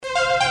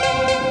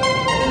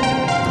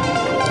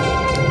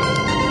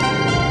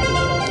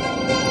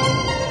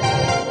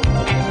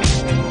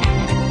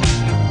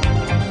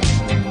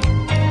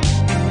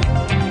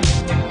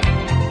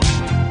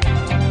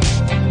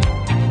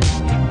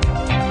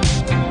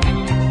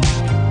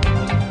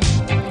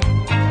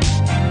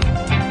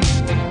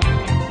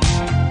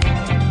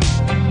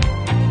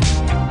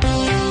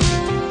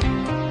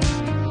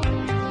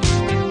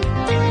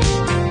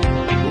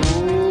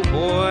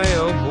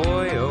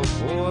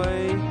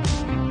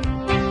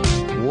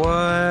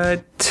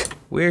What?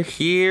 We're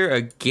here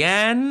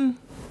again?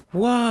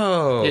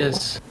 Whoa.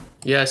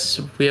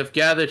 Yes, we have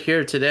gathered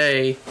here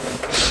today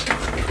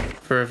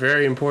for a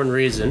very important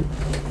reason.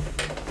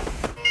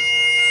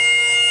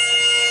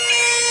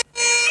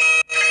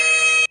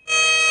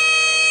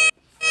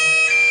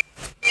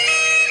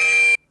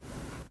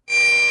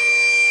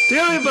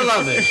 Dearly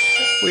beloved,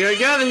 we are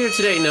gathered here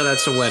today. No,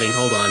 that's a wedding.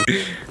 Hold on.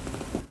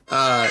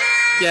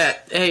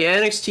 Hey,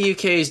 NXT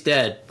UK is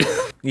dead.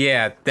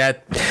 Yeah,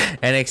 that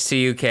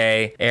NXT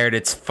UK aired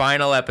its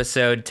final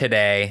episode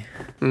today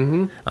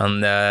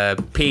on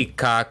the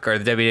Peacock or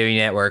the WWE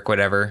Network,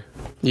 whatever.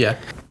 Yeah.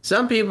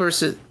 Some people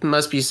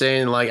must be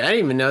saying, like, I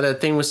didn't even know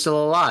that thing was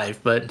still alive,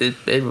 but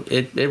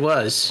it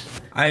was.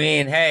 I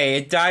mean, hey,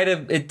 it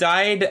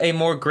died a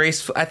more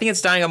graceful. I think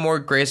it's dying a more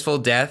graceful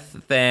death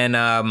than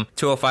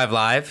 205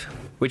 Live,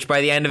 which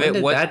by the end of When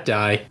did that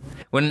die?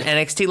 When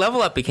NXT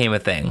Level Up became a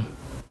thing.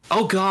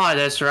 Oh God,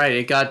 that's right.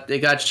 It got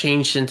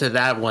changed into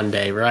that one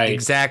day, right?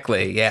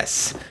 Exactly.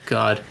 Yes.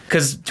 God.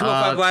 Because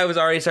 205 Live was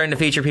already starting to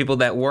feature people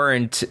that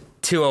weren't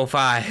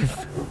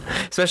 205,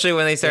 especially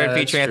when they started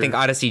featuring, I think,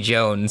 Odyssey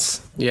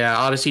Jones. Yeah,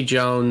 Odyssey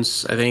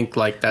Jones. I think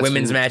that's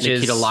women's when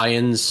matches.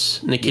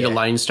 Nikita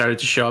Lyons started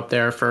to show up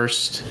there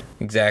first.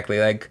 Exactly.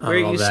 Like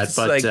we're used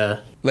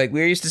to, like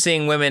we're used to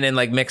seeing women in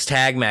like mixed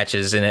tag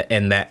matches in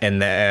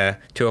the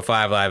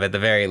 205 Live at the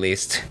very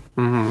least.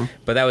 Mm-hmm.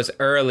 But that was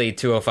early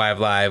 205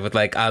 Live with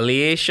like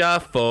Alicia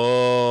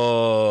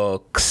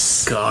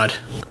Fox. God.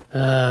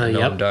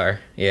 Noam Dar.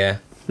 Yeah.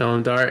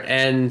 Noam Dar.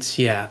 And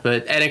yeah,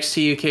 but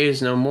NXT UK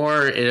is no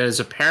more. It is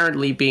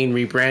apparently being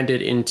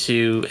rebranded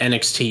into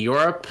NXT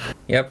Europe.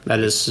 Yep. That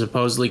is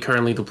supposedly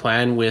currently the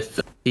plan, with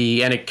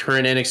the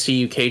current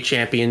NXT UK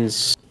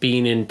champions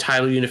being in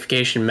title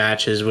unification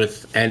matches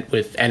with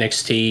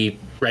NXT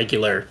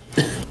regular.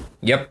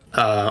 Yep.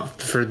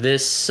 For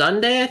this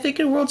Sunday, I think,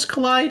 at Worlds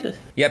Collide.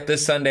 Yep,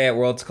 this Sunday at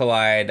Worlds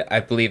Collide,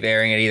 I believe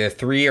airing at either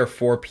 3 or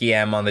 4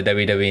 p.m. on the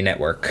WWE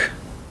Network.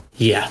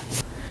 Yeah.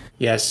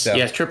 Yes,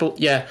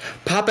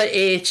 Papa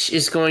H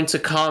is going to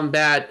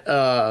combat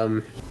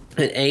an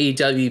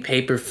AEW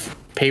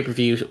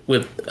pay-per-view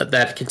with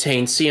that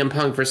contains CM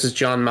Punk versus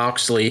Jon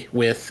Moxley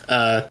with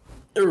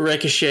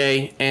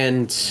Ricochet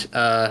and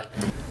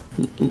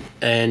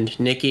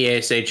Nikki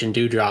ASH and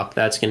Doudrop.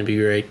 That's going to be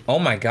great. Oh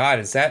my God,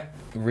 is that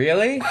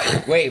really?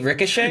 Wait,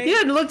 Ricochet? You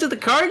hadn't looked at the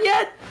card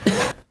yet?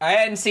 I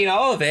hadn't seen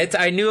all of it.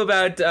 I knew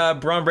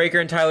about Braun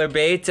Breaker and Tyler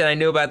Bates, and I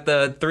knew about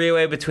the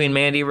three-way between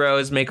Mandy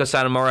Rose, Meiko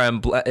Satomura,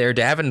 and Blair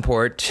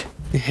Davenport.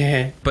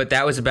 But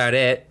that was about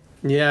it.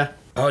 Yeah.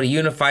 Oh, to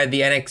unify the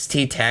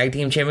NXT Tag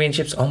Team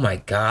Championships? Oh my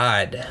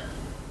God.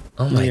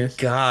 Oh my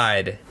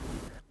God.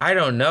 I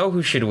don't know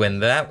who should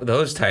win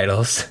those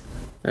titles.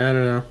 I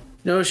don't know.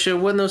 No,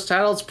 should win those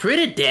titles.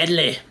 Pretty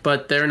deadly,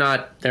 but they're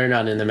not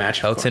in the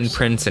match. Elton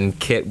Prince and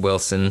Kit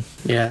Wilson.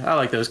 Yeah, I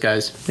like those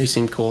guys. They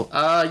seem cool.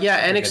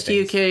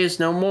 NXT UK is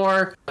no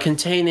more,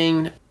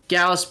 containing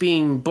Gallus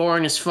being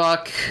boring as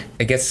fuck.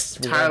 I guess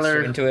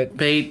Tyler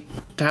Bate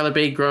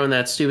growing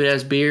that stupid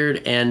ass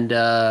beard, and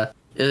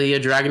Ilya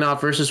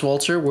Dragunov versus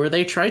Walter, where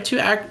they tried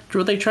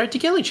to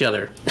kill each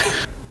other.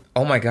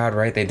 Oh my God!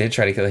 Right, they did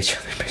try to kill each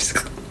other,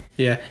 basically.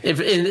 Yeah,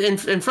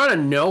 in front of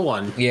no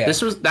one. Yeah,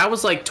 that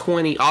was like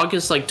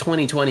August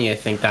 2020. I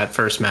think that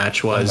first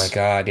match was. Oh my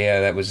God!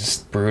 Yeah, that was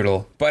just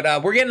brutal.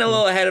 But we're getting a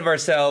little ahead of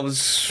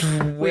ourselves.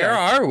 Where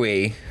are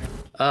we?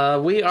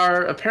 We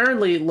are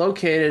apparently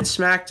located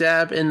smack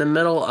dab in the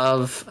middle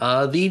of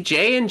the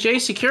J&J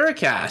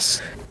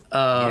SecuriCast.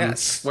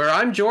 Yes. Where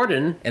I'm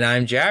Jordan and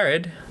I'm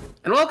Jared.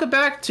 And welcome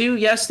back to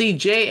the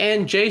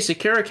J&J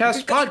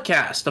SecuriCast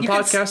podcast, the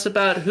podcast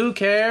about who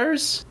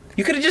cares.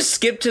 You could have just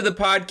skipped to the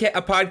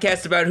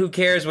podcast about who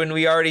cares when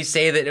we already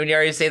say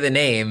the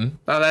name.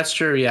 Oh, that's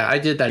true. Yeah, I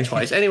did that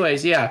twice.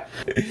 Anyways, yeah.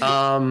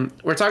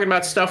 We're talking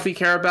about stuff we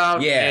care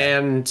about. Yeah.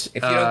 And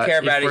if you don't care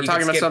about it, you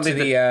can skip to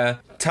the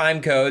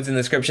time codes in the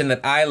description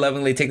that I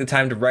lovingly take the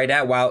time to write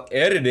out while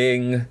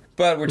editing.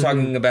 But we're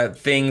talking about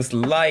things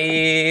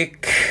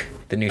like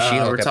the new She-Hulk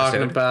episode. We're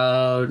talking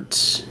about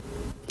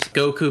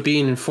Goku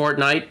being in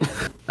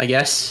Fortnite, I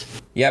guess.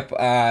 Yep,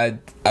 a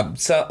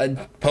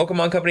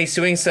Pokemon company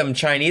suing some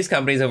Chinese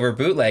companies over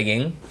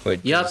bootlegging,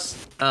 which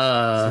is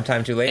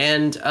sometime too late.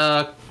 And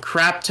a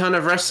crap ton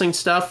of wrestling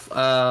stuff.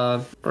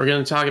 We're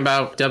going to talk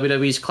about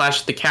WWE's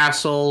Clash at the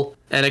Castle,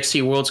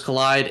 NXT Worlds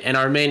Collide, and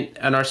our main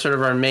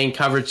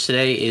coverage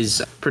today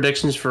is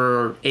predictions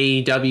for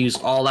AEW's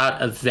All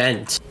Out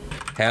event.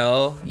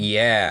 Hell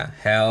yeah.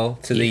 Hell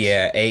to the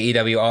yeah.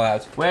 AEW All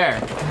Out. Where?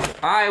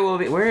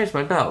 Where is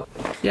my belt?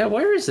 Yeah,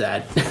 where is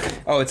that?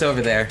 Oh, it's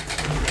over there.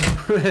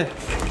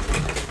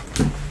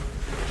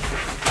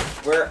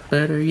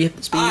 Better get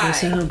the speed of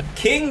sound.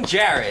 King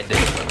Jared.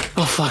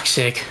 Oh, fuck's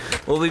sake.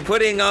 Will be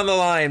putting on the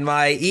line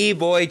my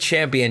E-Boy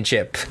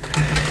Championship.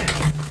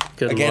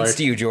 Good against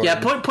Lord. You, Jordan. Yeah,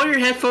 put your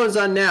headphones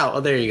on now. Oh,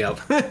 there you go.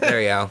 There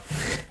you go.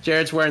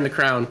 Jared's wearing the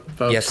crown,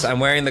 folks. Yes, I'm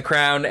wearing the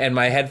crown, and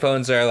my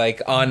headphones are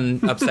like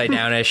on upside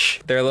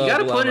downish. They're a little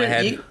below my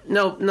head.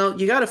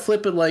 You gotta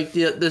flip it like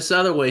this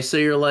other way, so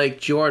you're like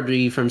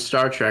Geordi from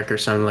Star Trek or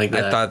something like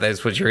that. I thought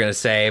that's what you were gonna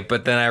say,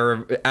 but then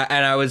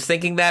I was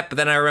thinking that, but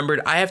then I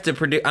remembered I have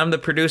to I'm the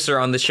producer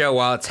on the show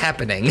while it's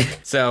happening,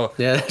 so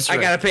yeah, that's right.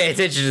 I gotta pay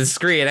attention to the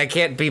screen. I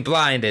can't be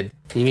blinded.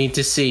 You need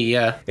to see,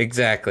 yeah.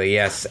 Exactly,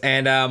 yes.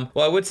 And,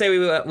 well, I would say we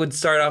would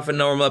start off a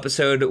normal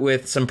episode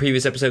with some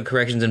previous episode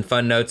corrections and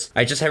fun notes.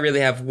 I just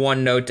really have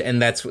one note,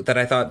 and that's that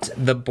I thought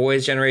the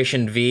Boys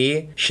Generation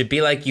V should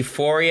be like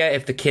Euphoria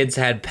if the kids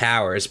had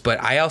powers,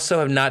 but I also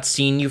have not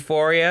seen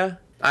Euphoria.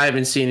 I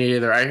haven't seen it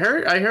either. I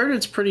heard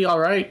it's pretty all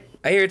right.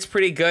 I hear it's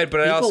pretty good,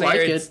 but I also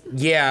hear it's...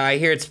 Yeah, I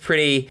hear it's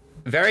pretty...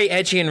 very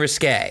edgy and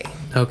risque.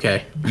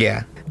 Okay.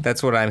 Yeah,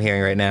 that's what I'm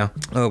hearing right now.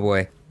 Oh,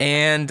 boy.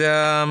 And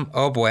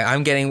oh boy,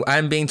 I'm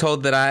being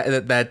told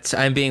that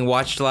I'm being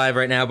watched live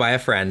right now by a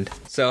friend.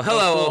 So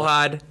hello, cool.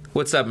 Ohad.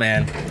 What's up,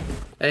 man?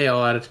 Hey,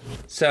 Ohad.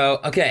 So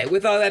okay,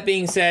 with all that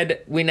being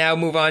said, we now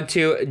move on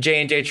to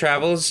J&J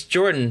Travels.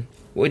 Jordan,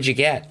 what'd you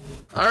get?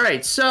 All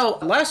right, so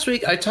last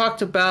week I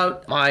talked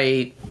about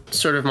my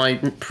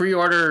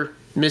pre-order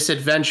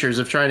misadventures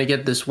of trying to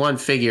get this one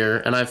figure,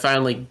 and I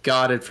finally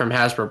got it from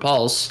Hasbro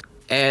Pulse.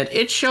 And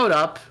it showed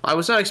up. I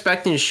was not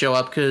expecting it to show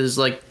up because,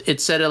 it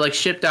said it,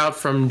 shipped out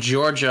from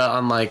Georgia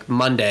on,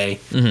 Monday.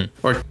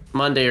 Mm-hmm. Or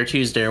Monday or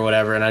Tuesday or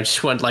whatever. And I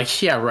just went,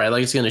 yeah,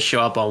 right. It's going to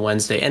show up on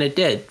Wednesday. And it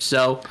did.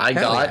 So I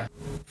got,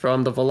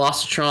 from the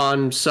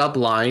Velocitron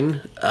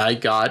subline, I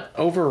got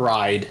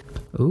Override.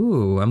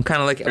 Ooh, I'm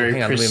kind of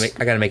hang on,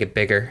 I got to make it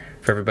bigger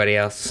for everybody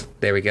else.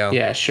 There we go.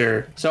 Yeah,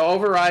 sure. So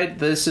Override,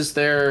 this is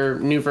their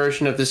new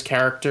version of this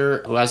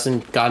character who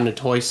hasn't gotten a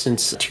toy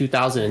since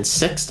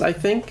 2006, I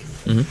think.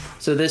 Mm-hmm.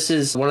 So this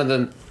is one of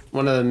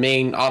the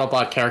main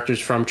Autobot characters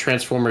from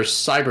Transformers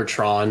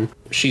Cybertron.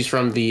 She's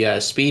from the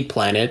Speed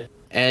Planet.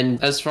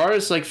 And as far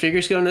as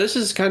figures go, this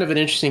is kind of an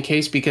interesting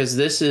case because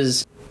this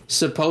is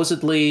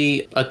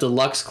supposedly a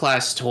deluxe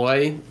class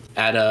toy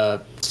at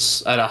a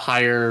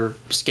higher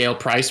scale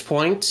price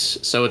point,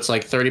 so it's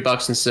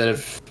 $30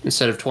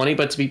 instead of 20.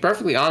 But to be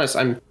perfectly honest,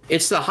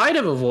 it's the height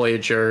of a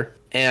Voyager,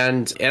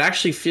 and it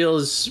actually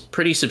feels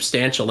pretty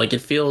substantial. It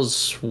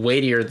feels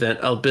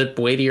a bit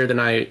weightier than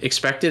I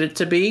expected it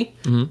to be.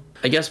 Mm-hmm.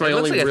 I guess it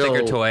looks like a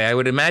thicker toy. I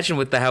would imagine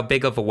with how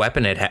big of a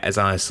weapon it has,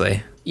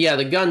 honestly. Yeah,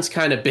 the gun's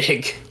kind of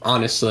big,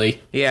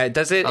 honestly. Yeah,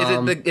 does it?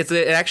 Is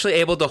it actually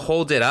able to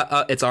hold it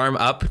up, its arm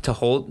up to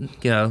hold,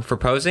 for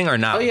posing or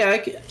not? Oh yeah,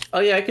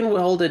 I can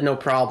hold it no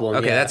problem.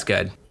 Okay, that's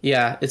good.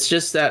 Yeah, it's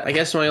just that I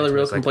guess my only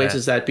real complaint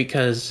is that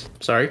because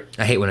I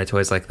hate when a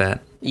toy's like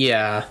that.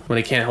 Yeah, when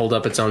it can't hold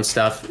up its own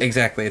stuff.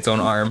 Exactly, its own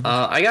arm.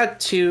 I got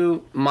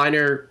two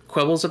minor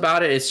quibbles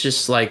about it. It's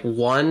just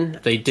one,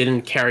 they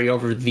didn't carry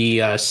over the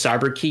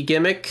cyber key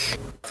gimmick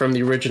from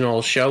the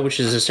original show, which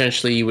is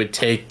essentially you would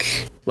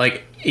take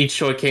each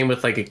toy came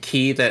with a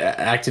key that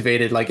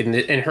activated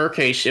in her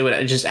case it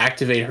would just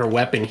activate her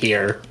weapon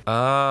here.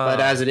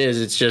 But as it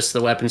is, it's just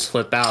the weapons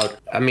flip out.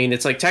 I mean,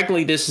 it's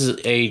technically this is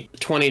a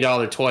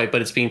 $20 toy,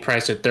 but it's being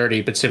priced at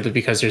 $30, but simply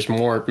because there's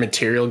more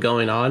material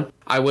going on.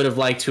 I would have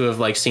liked to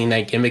have seen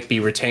that gimmick be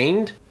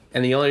retained.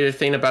 And the only other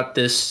thing about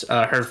this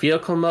her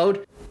vehicle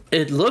mode,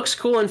 it looks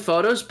cool in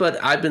photos, but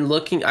I've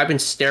been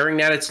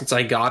staring at it since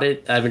I got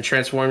it. I've been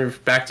transforming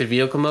back to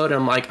vehicle mode.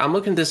 I'm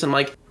looking at this,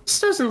 this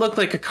doesn't look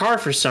like a car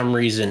for some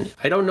reason.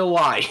 I don't know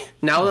why.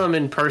 Now that I'm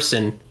in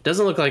person, it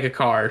doesn't look like a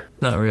car.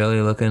 Not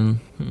really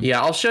looking.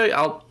 Yeah, I'll show you.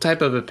 I'll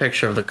type up a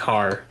picture of the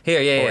car.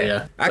 Here,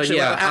 yeah.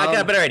 Actually, I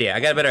got a better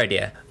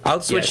idea.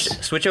 I'll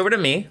switch over to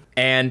me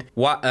and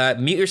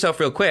mute yourself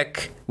real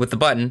quick with the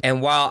button.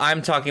 And while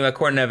I'm talking about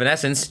Corn and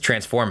Evanescence,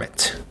 transform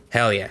it.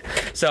 Hell yeah.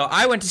 So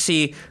I went to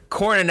see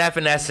Corn and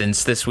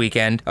Evanescence this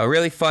weekend. A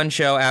really fun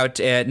show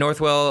out at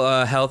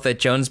Northwell Health at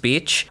Jones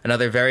Beach.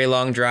 Another very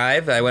long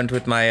drive. I went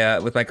with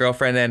my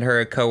girlfriend and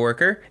her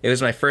coworker. It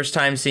was my first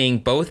time seeing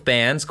both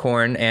bands,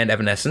 Corn and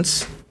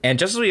Evanescence. And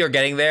just as we were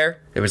getting there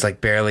was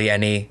barely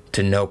any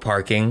to no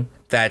parking.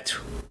 That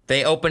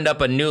they opened up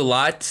a new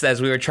lot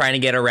as we were trying to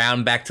get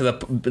around back to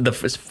the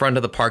front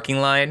of the parking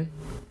line.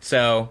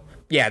 So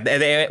yeah,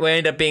 they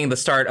ended up being the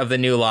start of the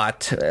new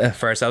lot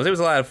for ourselves. It was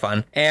a lot of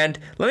fun. And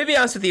let me be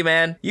honest with you,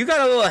 man. You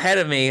got a little ahead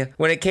of me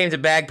when it came to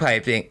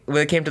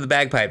the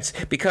bagpipes.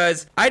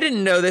 Because I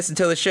didn't know this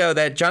until the show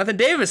that Jonathan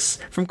Davis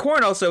from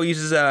Korn also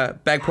uses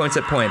bag points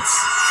at points.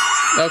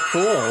 Oh,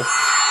 cool.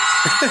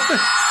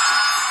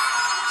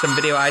 Some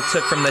video I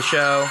took from the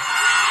show.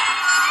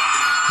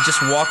 He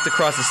just walked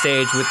across the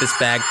stage with this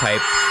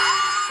bagpipe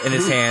in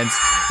his hands.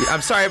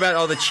 I'm sorry about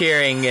all the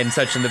cheering and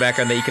such in the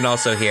background that you can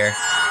also hear.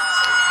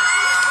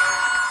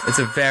 It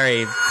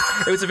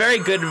was a very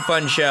good and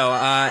fun show.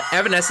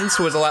 Evanescence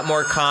was a lot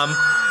more calm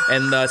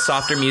and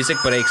softer music,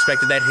 but I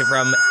expected that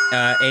from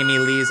Amy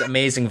Lee's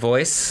amazing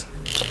voice.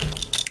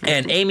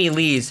 And Amy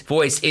Lee's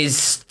voice is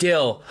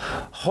still,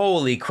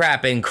 holy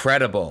crap,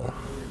 incredible.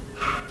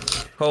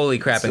 Holy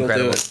crap,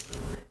 incredible.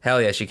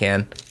 Hell yes, you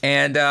can.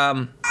 And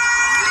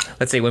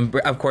let's see.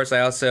 Of course, I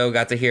also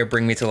got to hear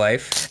 "Bring Me to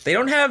Life." They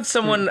don't have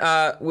someone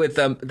with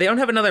they don't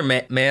have another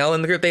male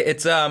in the group.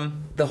 It's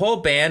the whole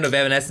band of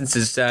Evanescence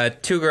is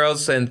 2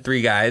 girls and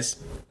 3 guys,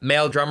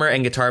 male drummer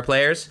and guitar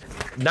players.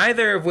 None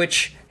of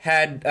which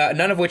had a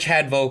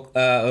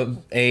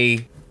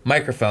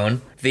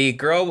microphone.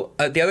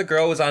 The other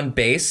girl was on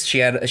bass.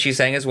 She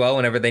sang as well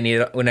whenever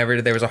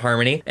there was a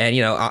harmony. And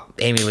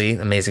Amy Lee,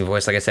 amazing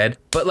voice, like I said.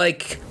 But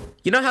like,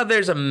 you know how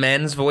there's a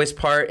men's voice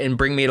part in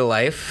 "Bring Me to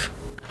Life"?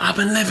 I've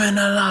been living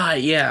a lie.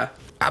 Yeah,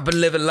 I've been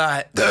living a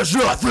lie. There's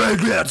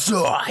nothing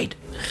inside.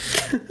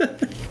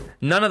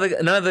 None of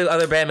the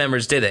other band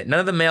members did it. None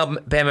of the male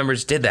band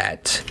members did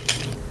that.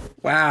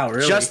 Wow,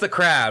 really? Just the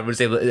crowd was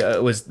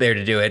there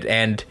to do it,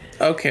 and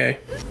okay.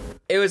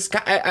 It was.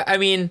 I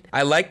mean,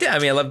 I liked it. I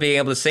mean, I love being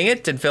able to sing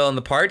it and fill in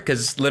the part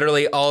because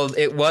literally all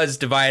it was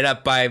divided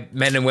up by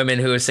men and women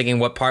who were singing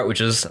what part,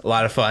 which was a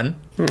lot of fun.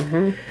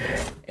 Mm-hmm.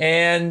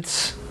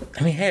 And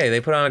I mean, hey,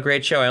 they put on a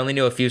great show. I only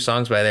knew a few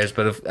songs by theirs,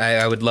 but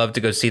I would love to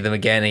go see them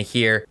again and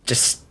hear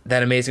just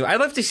that amazing. I'd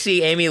love to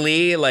see Amy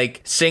Lee like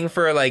sing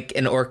for like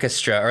an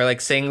orchestra or like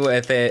sing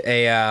with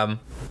a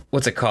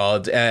what's it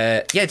called?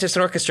 Just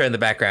an orchestra in the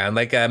background,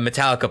 like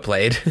Metallica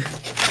played.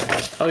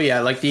 Oh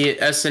yeah, like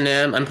the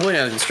S&M. I'm pulling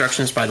out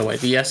instructions, by the way.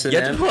 The S&M. You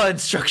have to pull out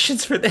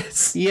instructions for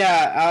this.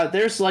 Yeah,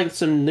 there's like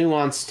some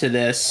nuance to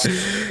this.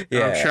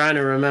 Yeah. I'm trying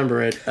to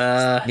remember it.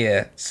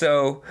 Yeah.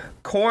 So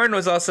Korn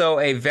was also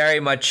a very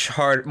much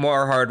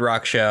more hard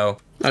rock show.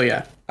 Oh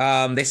yeah.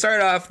 They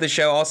started off the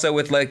show also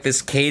with like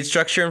this cage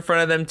structure in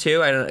front of them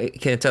too. I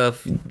can't tell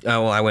if you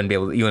wouldn't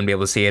be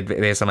able to see it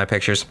based on my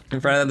pictures in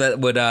front of them that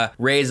would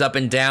raise up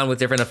and down with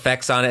different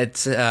effects on it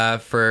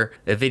for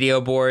the video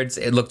boards.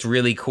 It looked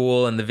really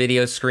cool in the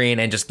video screen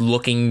and just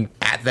looking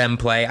at them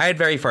play. I had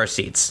very far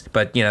seats,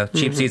 but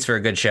cheap seats for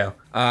a good show.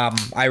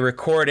 I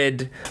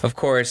recorded, of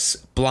course,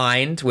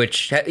 Blind,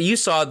 which you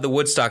saw the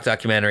Woodstock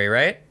documentary,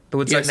 right? The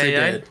Woodstock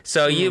 99?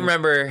 So you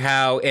remember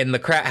how in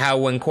how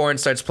when Korn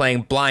starts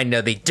playing Blind,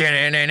 they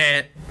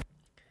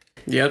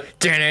Yep.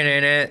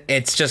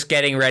 It's just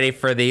getting ready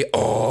for the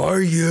 "Are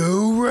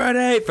you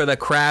ready?" for the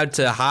crowd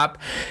to hop,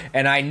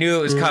 and I knew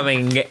it was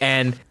coming.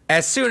 And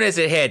as soon as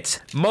it hit,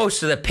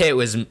 most of the pit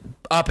was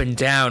up and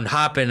down,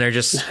 hopping or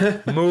just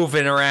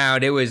moving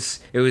around. It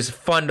was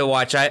fun to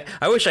watch. I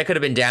wish I could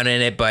have been down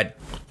in it, but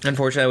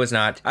unfortunately I was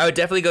not. I would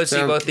definitely go see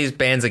both these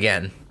bands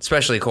again,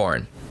 especially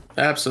Korn.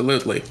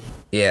 Absolutely.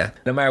 Yeah,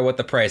 no matter what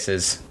the price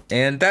is.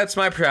 And that's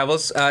my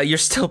travels. You're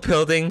still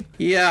building?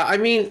 Yeah, I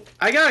mean,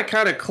 I got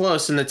kind of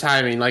close in the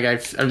timing. Like I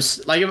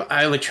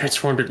only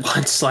transformed it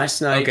once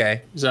last night.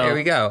 Okay, so here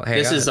we go.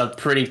 This is a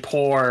pretty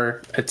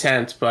poor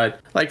attempt,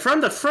 but like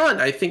from the front,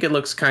 I think it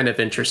looks kind of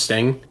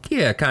interesting.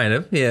 Yeah, kind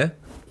of. Yeah.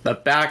 The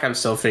back, I'm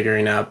still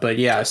figuring out, but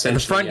yeah,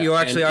 essentially. The front, you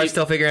actually are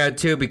still figuring out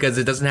too because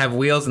it doesn't have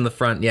wheels in the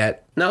front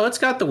yet. No, it's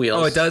got the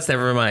wheels. Oh, it does.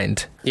 Never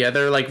mind. Yeah,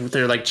 they're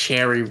like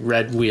cherry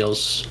red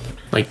wheels,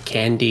 like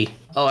candy.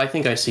 Oh, I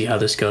think I see how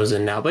this goes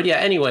in now. But yeah,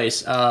 anyways,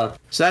 so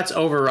that's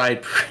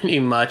Override pretty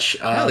much.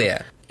 Hell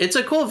yeah. It's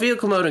a cool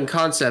vehicle mode and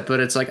concept, but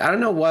it's like, I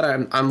don't know what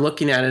I'm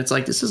looking at. It's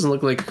like, this doesn't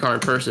look like a car in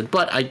person.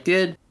 But I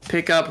did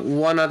pick up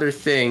one other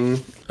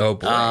thing. Oh,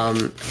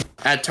 boy.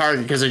 At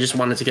Target because I just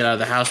wanted to get out of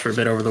the house for a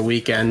bit over the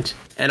weekend.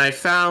 And I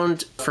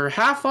found for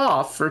half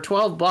off, for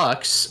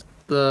 $12,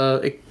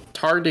 the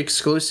Target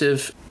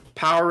exclusive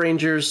Power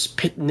Rangers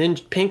Pink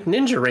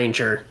Ninja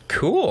Ranger.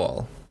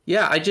 Cool.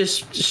 Yeah, I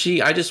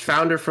just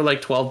found her for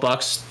like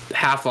 $12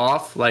 half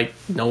off. Like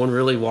no one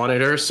really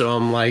wanted her, so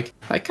I'm like,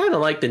 I kind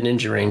of like the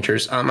Ninja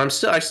Rangers.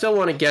 I still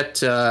want to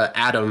get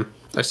Adam.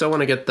 I still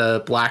want to get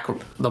the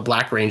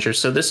Black Ranger.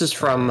 So this is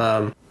from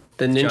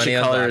the Ninja Johnny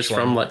colors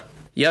from like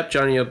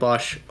Johnny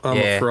O'Bosh. I'm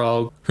a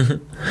frog. Get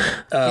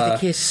a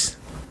kiss.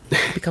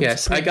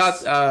 Yes, I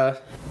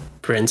got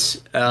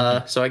Prince.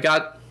 So I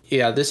got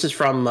this is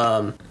from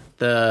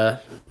the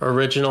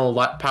original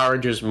Power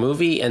Rangers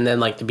movie, and then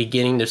like the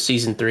beginning of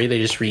season 3, they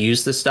just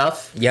reused the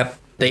stuff. Yep.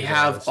 They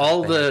have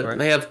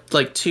they have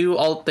like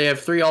they have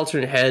 3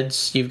 alternate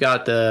heads. You've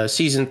got the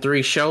season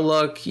 3 show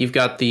look. You've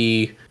got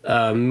the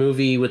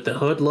movie with the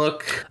hood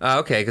look.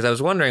 Okay, because I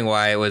was wondering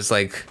why it was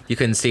like you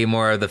couldn't see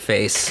more of the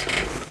face.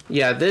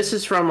 Yeah, this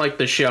is from like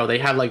the show. They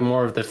had like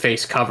more of the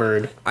face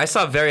covered. I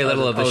saw very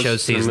little of the show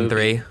season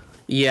 3.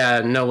 Yeah,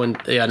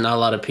 not a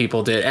lot of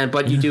people did.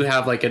 But you do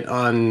have like an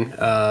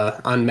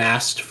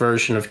unmasked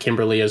version of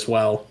Kimberly as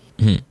well.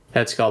 Mm-hmm.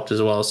 Head sculpt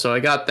as well. So I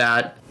got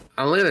that.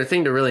 Only other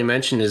thing to really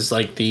mention is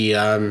like the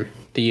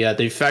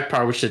effect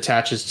part which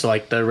attaches to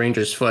like the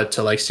Ranger's foot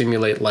to like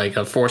simulate like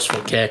a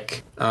forceful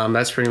kick.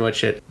 That's pretty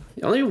much it.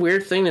 The only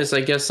weird thing is,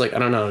 I guess, like, I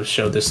don't know how to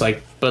show this,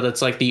 like, but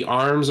it's like the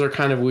arms are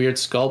kind of weird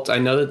sculpt. I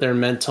know that they're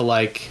meant to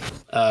like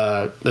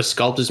the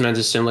sculpt is meant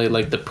to simulate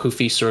like the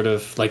poofy sort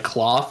of like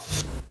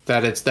cloth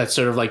that's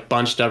sort of like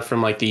bunched up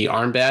from like the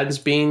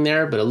armbands being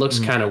there, but it looks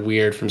kind of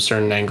weird from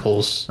certain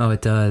angles. Oh,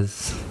 it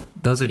does.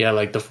 Those are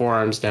like the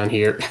forearms down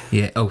here.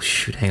 Yeah. Oh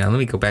shoot! Hang on. Let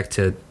me go back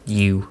to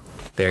you.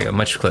 There you go.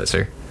 Much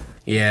closer.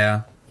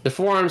 Yeah. The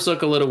forearms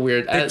look a little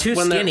weird. They're too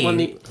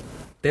skinny.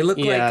 They look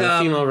yeah, like the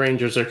female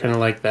rangers are kind of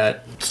like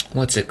that.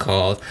 What's it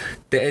called?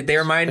 They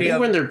remind me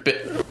of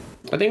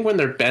I think when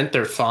they're bent,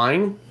 they're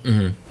fine.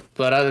 Mm-hmm.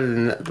 But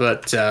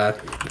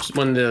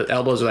when the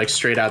elbows are like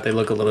straight out, they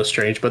look a little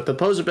strange. But the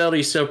posability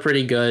is still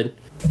pretty good.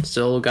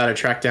 Still got to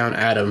track down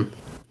Adam.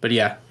 But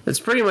yeah, that's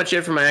pretty much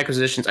it for my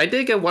acquisitions. I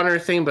did get one other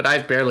thing, but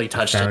I've barely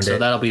touched it, so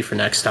that'll be for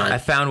next time. I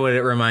found what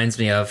it reminds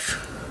me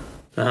of.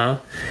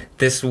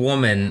 This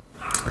woman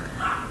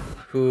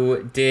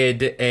who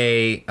did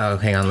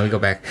hang on, let me go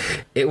back.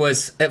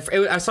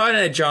 I saw it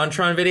in a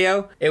JonTron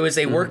video. It was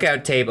a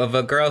workout tape of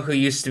a girl who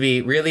used to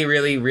be really,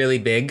 really, really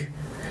big.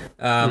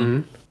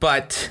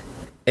 But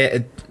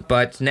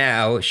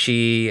now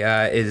she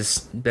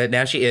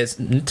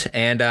isn't,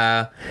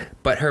 and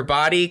but her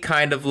body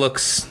kind of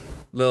looks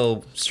a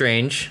little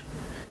strange.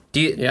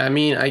 Yeah, I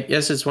mean, I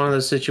guess it's one of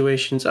those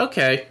situations.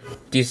 Okay.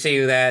 Do you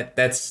see that?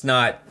 That's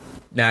not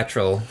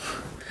natural.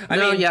 I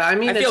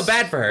feel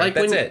bad for her. Like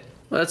that's it.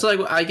 Well, it's like,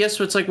 I guess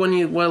it's like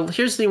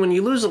here's the thing, when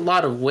you lose a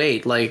lot of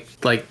weight, it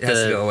has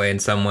to go away in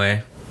some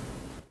way.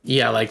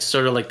 Yeah, like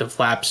sort of like the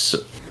flaps.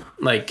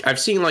 Like I've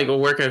seen like a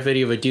workout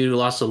video of a dude who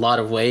lost a lot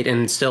of weight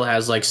and still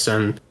has like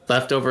some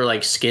leftover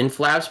like skin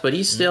flaps, but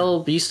he's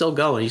still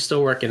going. He's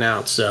still working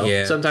out.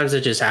 So sometimes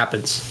it just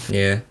happens.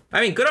 Yeah, I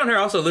mean, good on her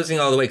also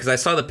losing all the weight, because I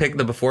saw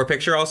the before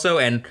picture also,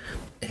 and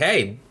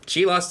hey,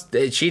 she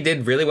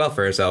did really well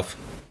for herself.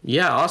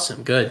 Yeah,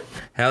 awesome, good.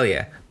 Hell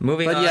yeah.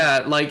 Moving on. But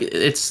yeah, like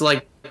it's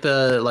like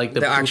the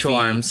poofy, actual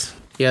arms.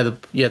 Yeah,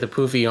 the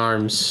poofy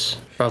arms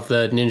of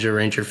the Ninja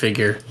Ranger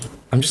figure.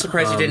 I'm just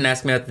surprised you didn't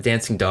ask me about the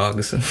dancing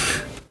dogs.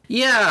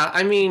 Yeah,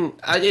 I mean,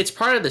 it's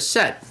part of the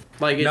set.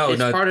 Like,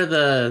 it's part of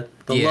the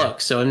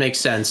look, so it makes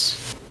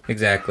sense.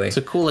 Exactly. It's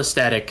a cool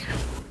aesthetic.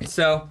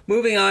 So,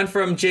 moving on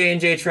from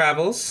J&J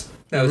Travels.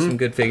 That was some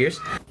good figures.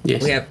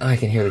 Yes. We have... I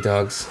can hear the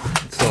dogs.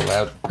 It's so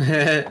loud.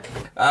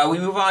 We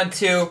move on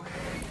to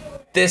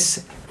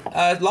this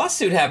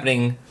lawsuit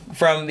happening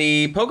from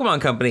the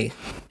Pokemon Company.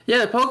 Yeah,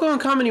 the Pokemon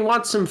Company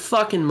wants some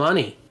fucking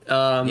money.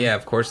 Yeah,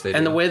 of course they do.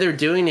 And the way they're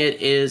doing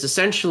it is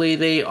essentially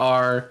they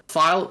have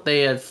filed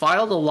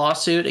a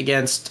lawsuit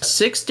against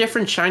 6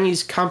 different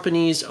Chinese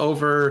companies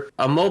over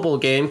a mobile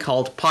game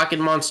called Pocket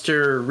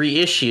Monster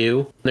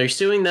Reissue. They're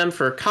suing them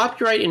for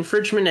copyright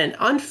infringement and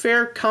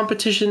unfair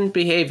competition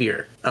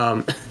behavior.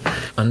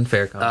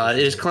 Unfair competition.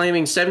 It is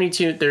claiming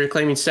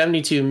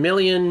 $72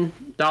 million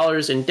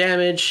in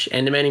damage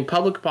and demanding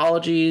public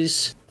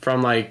apologies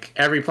from like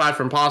every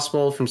platform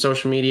possible, from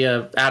social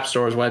media, app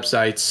stores,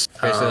 websites.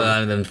 Basically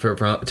allowing them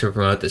to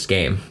promote this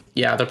game.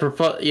 Yeah,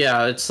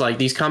 it's like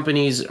these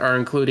companies are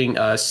including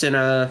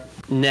Sina,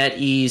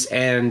 NetEase,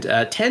 and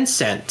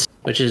Tencent,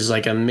 which is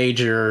like a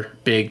major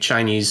big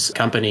Chinese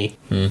company.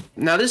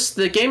 Now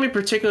the game in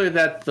particular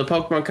that the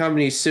Pokemon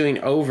Company is suing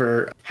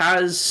over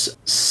has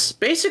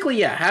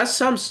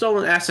some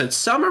stolen assets,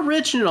 some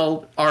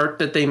original art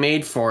that they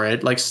made for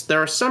it. Like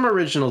there are some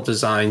original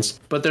designs,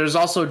 but there's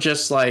also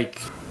just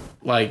like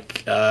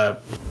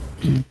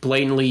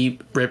blatantly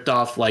ripped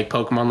off like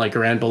Pokemon like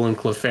Granbull and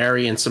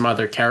Clefairy and some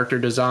other character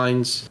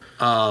designs.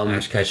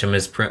 Ash Ketchum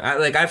is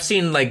I've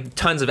seen like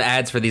tons of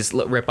ads for these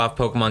rip-off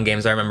Pokemon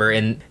games. I remember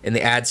in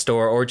the ad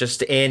store or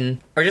just in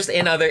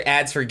other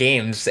ads for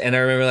games, and I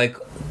remember like,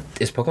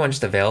 is Pokemon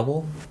just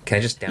available? Can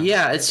I just download?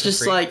 Yeah, it's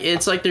just like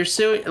they're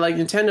suing, like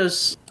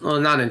Nintendo's, well,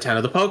 not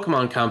Nintendo, the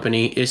Pokemon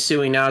Company is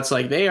suing now. It's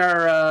like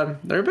they're a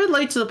bit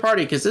late to the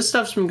party because this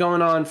stuff's been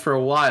going on for a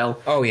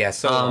while. Oh yeah,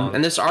 so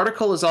and this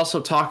article is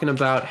also talking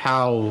about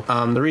how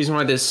the reason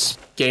why this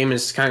game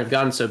has kind of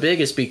gotten so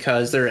big is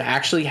because there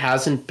actually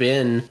hasn't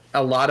been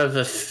a lot of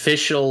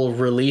official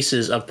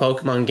releases of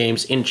Pokemon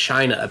games in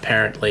China,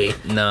 apparently.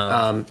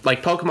 No.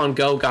 Like Pokemon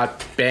Go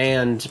got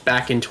banned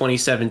back in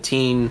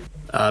 2017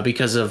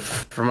 because of,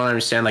 from what I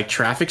understand, like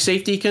traffic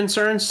safety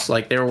concerns.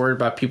 Like they were worried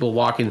about people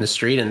walking the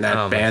street, and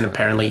that ban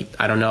apparently,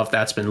 I don't know if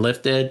that's been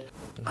lifted.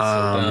 So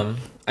dumb.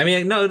 I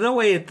mean, no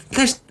way.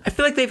 I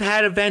feel like they've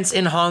had events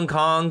in Hong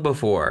Kong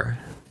before.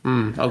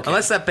 Okay.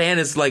 Unless that ban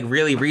is like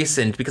really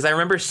recent, because I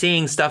remember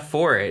seeing stuff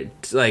for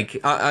it, like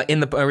in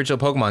the original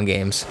Pokemon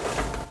games.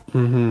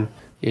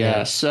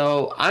 Yeah.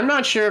 So I'm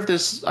not sure if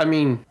this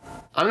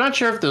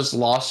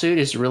lawsuit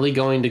is really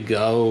going to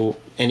go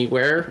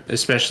anywhere,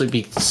 especially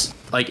because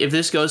like if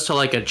this goes to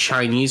like a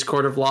Chinese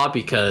court of law,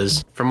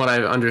 because from what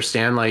I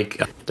understand,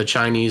 like the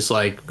Chinese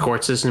like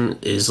court system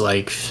is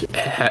like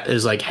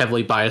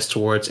heavily biased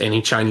towards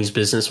any Chinese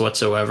business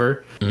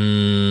whatsoever.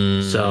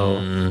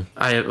 So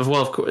I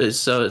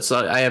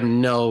have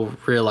no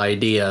real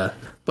idea,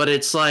 but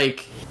it's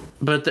like,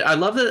 I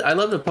love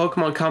the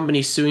Pokemon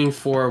Company suing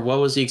for, what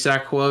was the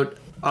exact quote?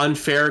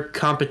 Unfair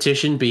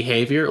competition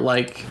behavior.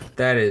 Like,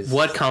 that is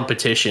what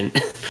competition?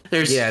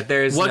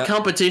 there's what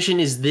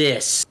competition is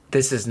this?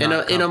 This is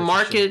not in a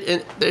market,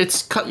 and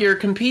you're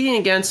competing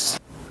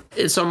against.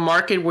 It's a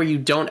market where you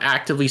don't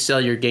actively sell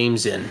your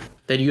games in,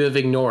 that you have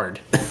ignored.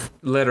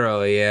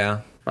 Literally,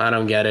 yeah. I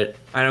don't get it.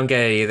 I don't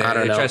get it either. I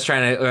don't know. They're just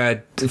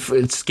trying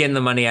to skin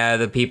the money out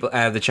of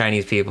the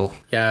Chinese people.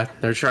 Yeah,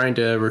 they're trying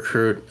to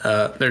recruit.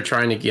 They're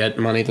trying to get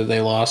money that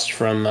they lost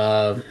from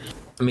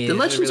I mean, did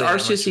Legends really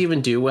Arceus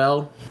even do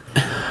well?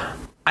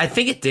 I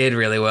think it did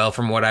really well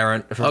from what I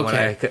read. Well,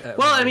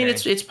 I mean,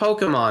 it's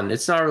Pokemon.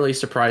 It's not really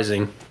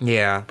surprising.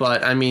 Yeah.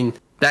 But I mean,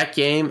 that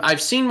game,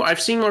 I've seen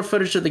more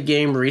footage of the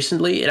game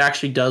recently. It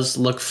actually does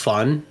look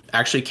fun,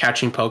 actually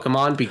catching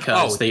Pokemon,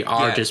 because they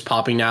are just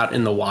popping out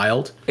in the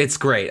wild. It's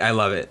great. I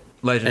love it.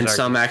 Legends and Arceus.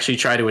 Some actually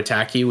try to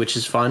attack you, which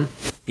is fun.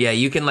 Yeah,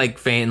 you can like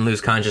faint and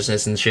lose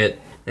consciousness and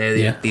shit.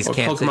 These or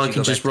camps Pokemon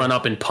can just run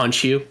up and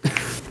punch you.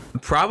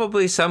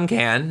 Probably some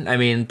can. I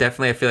mean,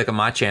 definitely I feel like a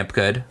Machamp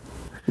could.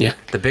 Yeah.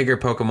 The bigger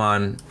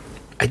Pokemon,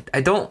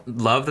 I don't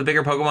love the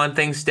bigger Pokemon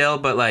thing still,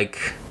 but like,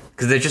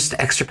 because they're just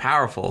extra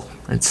powerful.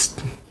 It's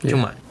too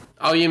much.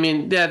 Oh, you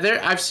mean,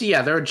 there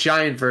are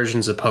giant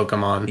versions of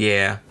Pokemon.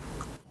 Yeah.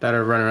 That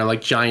are running around,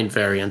 like giant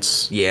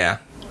variants. Yeah.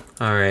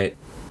 All right.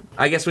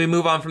 I guess we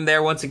move on from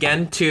there once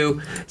again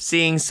to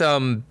seeing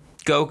some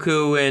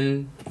Goku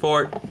in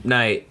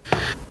Fortnite.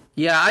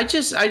 Yeah, I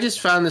just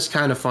found this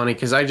kind of funny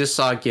because I just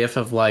saw a GIF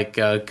of like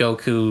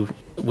Goku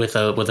with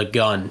a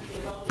gun,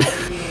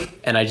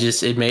 and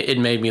it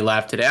made me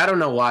laugh today. I don't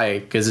know why,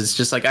 because it's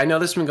just like I know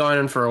this has been going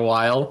on for a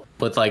while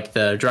with like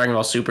the Dragon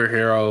Ball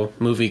superhero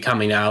movie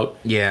coming out,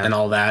 and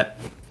all that,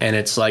 and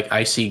it's like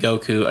I see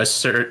Goku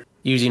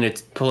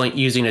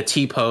using a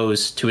T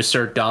pose to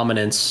assert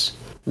dominance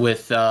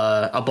with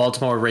a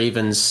Baltimore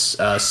Ravens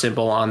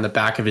symbol on the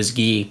back of his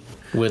gi.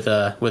 With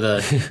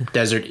a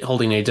desert,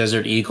 holding a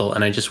desert eagle,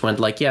 and I just went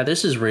like, yeah,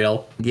 this is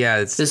real. Yeah,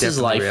 this is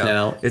life real.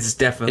 Now. It's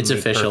definitely it's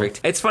official.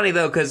 Perfect. It's funny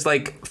though, because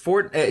like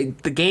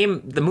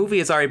the movie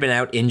has already been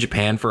out in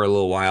Japan for a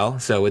little while,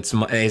 so it's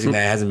amazing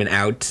that it hasn't been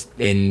out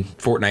in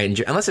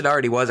Fortnite unless it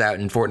already was out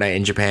in Fortnite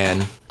in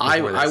Japan.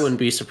 I wouldn't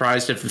be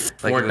surprised if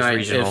Fortnite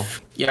regional.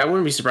 I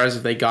wouldn't be surprised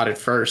if they got it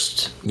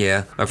first.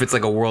 Yeah, or if it's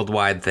like a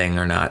worldwide thing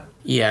or not.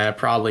 Yeah,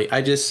 probably.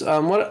 I just it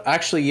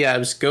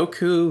was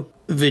Goku,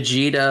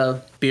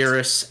 Vegeta,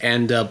 Beerus,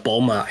 and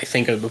Bulma, I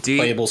think, are the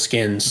playable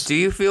skins. Do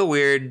you feel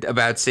weird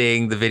about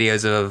seeing the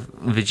videos of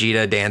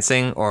Vegeta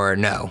dancing, or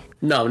no?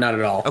 No, not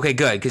at all. Okay,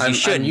 good, because you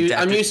shouldn't.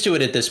 I'm used to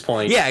it at this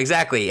point. Yeah,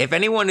 exactly. If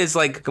anyone is,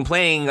 like,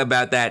 complaining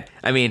about that,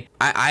 I mean,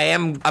 I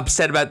am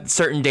upset about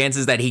certain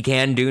dances that he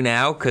can do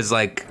now, because,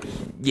 like,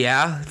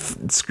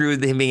 screw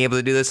him being able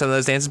to do some of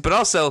those dances, but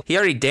also, he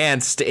already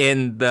danced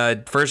in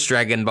the first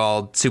Dragon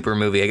Ball Super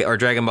movie, or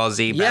Dragon Ball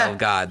Z Battle of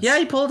Gods. Yeah,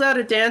 he pulled out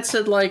a dance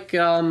at, like,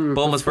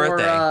 Bulma's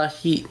birthday.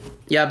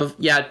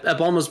 At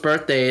Bulma's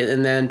birthday,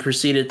 and then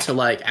proceeded to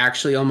like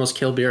actually almost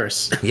kill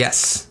Beerus.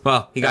 Yes.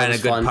 Well, he got in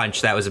a good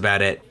punch. That was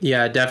about it.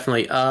 Yeah,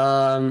 definitely. So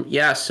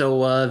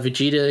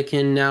Vegeta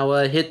can now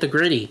hit the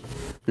gritty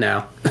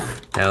now.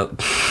 I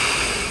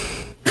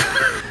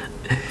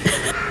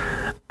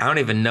don't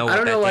even know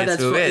what that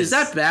dance move is. Is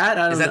that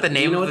bad? Is that the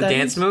name of the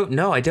dance move?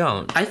 No, I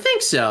don't. I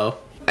think so.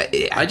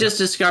 I just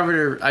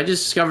discovered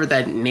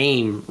that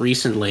name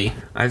recently.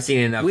 I've seen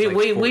enough. We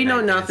know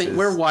nothing. Dances.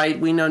 We're white.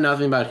 We know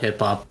nothing about hip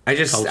hop. I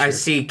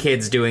see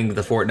kids doing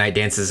the Fortnite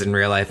dances in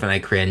real life, and I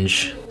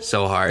cringe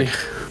so hard.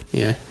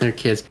 Yeah, they're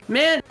kids.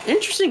 Man,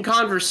 interesting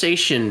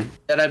conversation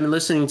that I've been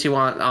listening to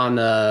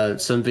on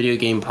some video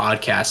game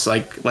podcasts.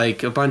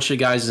 Like a bunch of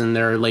guys in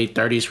their late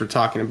 30s were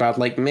talking about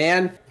like,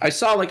 man, I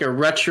saw like a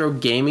retro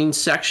gaming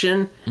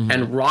section,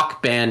 and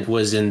Rock Band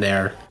was in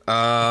there.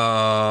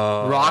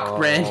 Oh. Rock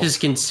Band is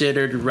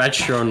considered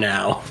retro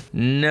now.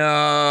 No,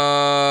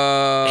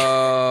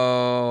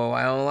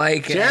 I don't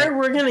like it. Jared,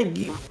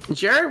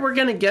 we're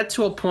gonna get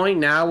to a point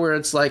now where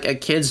it's like a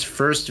kid's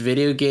first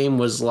video game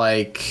was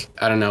like,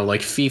 I don't know,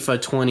 like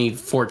FIFA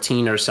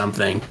 2014 or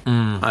something.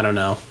 I don't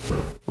know.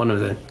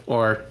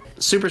 Or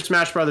Super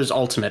Smash Brothers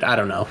Ultimate. I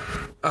don't know.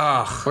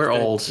 Ugh, we're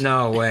old.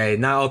 No way.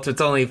 Not Ultimate.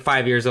 It's only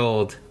 5 years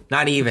old.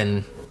 Not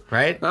even.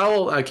 Right?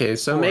 Oh, okay.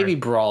 So maybe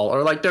Brawl,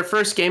 or like their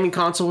first gaming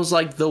console was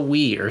like the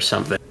Wii or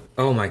something.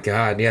 Oh my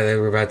god! Yeah, they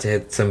were about to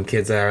hit some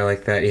kids that are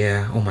like that.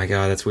 Yeah. Oh my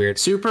god, that's weird.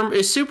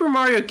 Is Super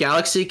Mario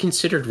Galaxy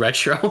considered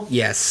retro?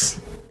 Yes,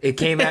 it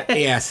came out.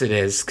 Yes, it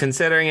is.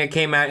 Considering it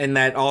came out in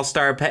that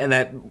in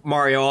that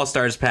Mario All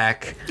Stars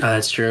pack. Oh,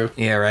 that's true.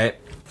 Yeah. Right.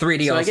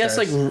 3D. So All-Stars.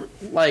 I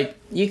guess like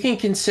you can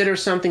consider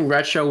something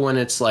retro when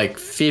it's like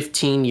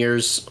 15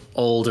 years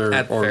older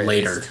or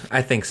later. Least.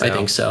 I think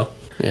so.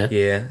 Yeah.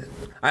 Yeah.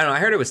 I don't know. I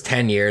heard it was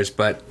 10 years,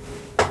 but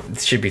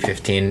it should be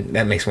 15.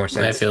 That makes more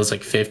sense. That feels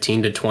like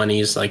 15 to 20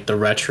 is like the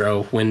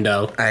retro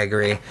window. I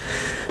agree.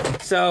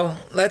 So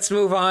let's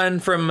move on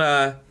from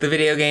the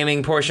video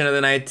gaming portion of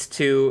the night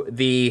to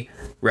the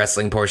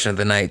wrestling portion of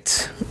the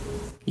night.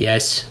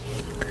 Yes.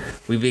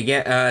 We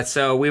began.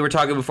 So we were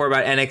talking before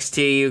about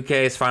NXT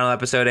UK's final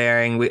episode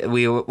airing.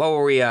 We what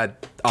were we on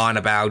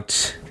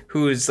about?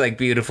 Who's like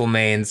beautiful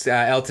mains?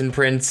 Elton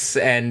Prince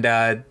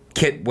and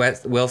Kit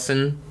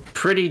Wilson.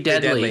 Pretty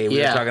deadly. We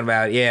were talking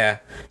about, yeah.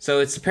 So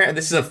it's apparent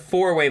this is a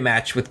 4-way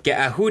match with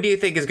who do you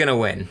think is going to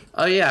win?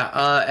 Oh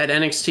yeah, at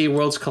NXT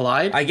Worlds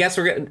Collide. I guess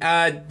we're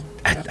gonna.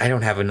 I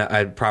don't have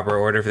a proper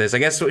order for this. I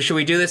guess should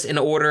we do this in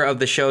order of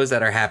the shows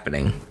that are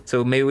happening?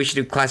 So maybe we should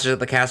do Clash at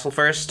the Castle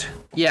first.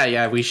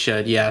 Yeah, we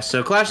should. Yeah.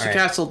 So Clash at the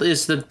Castle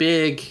is the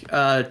big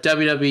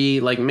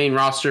WWE like main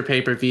roster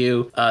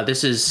pay-per-view.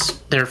 This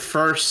is their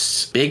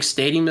first big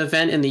stadium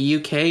event in the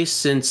UK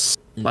since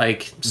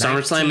like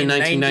SummerSlam in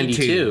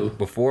 1992,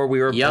 before we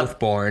were both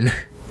born.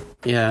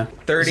 Yeah,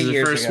 30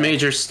 years ago. First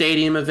major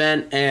stadium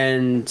event,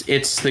 and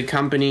it's the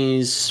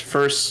company's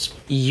first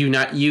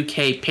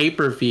UK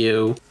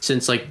pay-per-view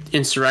since like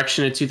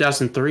Insurrection in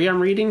 2003. I'm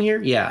reading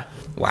here. Yeah.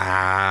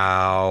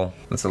 Wow,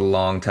 that's a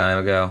long time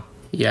ago.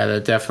 Yeah,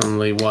 that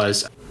definitely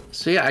was.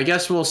 So yeah, I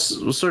guess we'll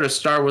sort of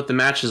start with the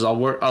matches. I'll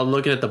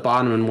look at the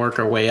bottom and work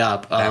our way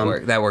up.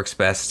 That works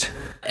best.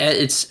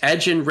 It's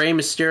Edge and Rey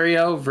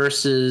Mysterio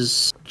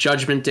versus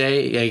Judgment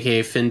Day,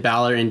 aka Finn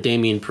Balor and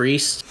Damian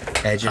Priest.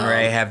 Edge and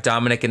Rey have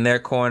Dominic in their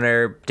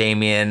corner.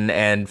 Damian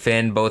and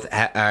Finn both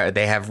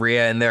they have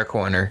Rhea in their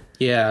corner.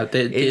 Yeah,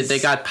 they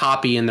got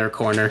Poppy in their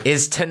corner.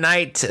 Is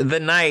tonight the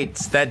night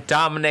that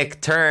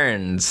Dominic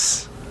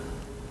turns?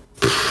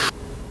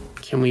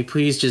 Can we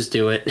please just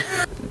do it?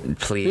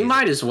 Please. We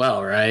might as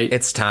well, right?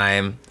 It's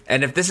time.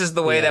 And if this is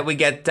the way that we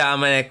get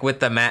Dominic with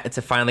the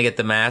to finally get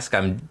the mask,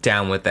 I'm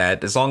down with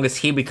that. As long as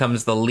he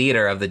becomes the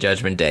leader of the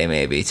Judgment Day,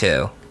 maybe,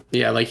 too.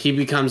 Yeah, like he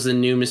becomes the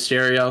new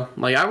Mysterio.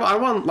 Like I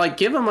want like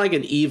give him like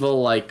an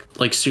evil like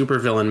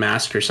supervillain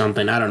mask or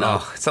something. I don't know.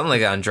 Oh, something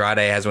like Andrade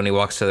has when he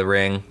walks to the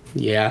ring.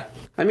 Yeah.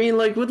 I mean,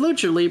 like, with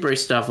Lucha Libre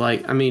stuff,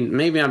 like, I mean,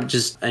 maybe I'm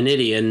just an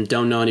idiot and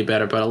don't know any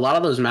better, but a lot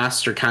of those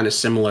masks are kind of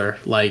similar.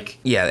 Like...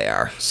 Yeah, they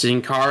are.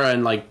 Sin Cara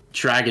and, like,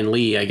 Dragon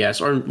Lee, I guess.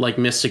 Or, like,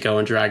 Mystico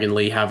and Dragon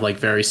Lee have, like,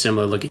 very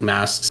similar-looking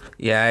masks.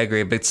 Yeah, I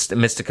agree, but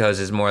Mystico's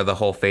is more the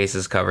whole face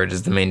is covered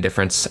is the main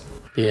difference.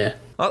 Yeah.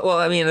 Well,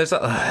 I mean, there's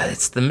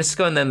it's the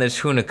Mystico and then there's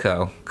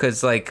Hunico.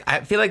 Because, like,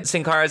 I feel like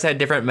Sin Cara's had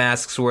different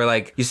masks where,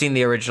 like, you've seen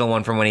the original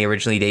one from when he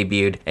originally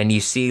debuted, and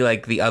you see,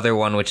 like, the other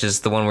one, which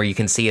is the one where you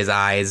can see his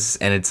eyes,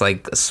 and it's,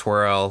 like, a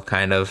swirl,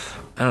 kind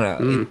of. I don't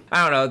know.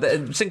 I don't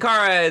know. Sin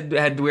Cara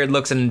had weird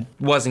looks and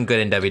wasn't good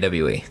in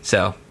WWE,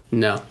 so...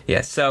 No.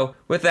 Yeah, so,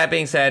 with that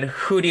being said,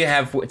 who do you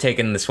have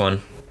taking this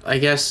one? I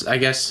guess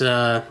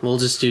we'll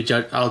just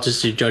do... I'll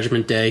just do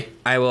Judgment Day.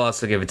 I will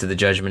also give it to the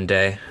Judgment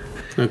Day.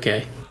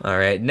 Okay. All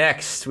right,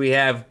 next we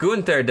have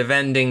Gunther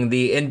defending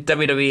the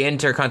WWE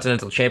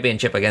Intercontinental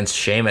Championship against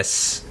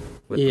Sheamus.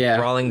 Yeah,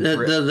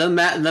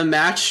 the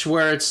match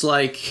where it's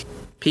like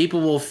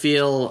people will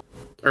feel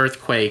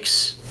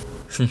earthquakes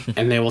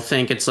and they will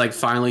think it's like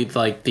finally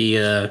like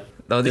the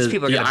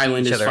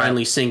island is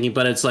finally sinking,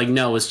 but it's like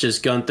no, it's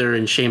just Gunther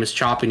and Sheamus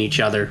chopping each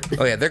other.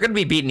 Oh yeah, they're gonna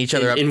be beating each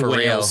other up for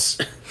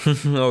Wales.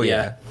 real. Oh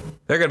yeah.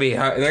 They're gonna be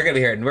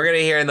hearing. We're gonna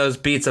be hearing those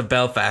beats of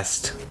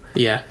Belfast.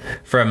 Yeah,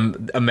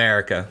 from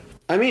America.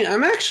 I mean,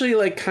 I'm actually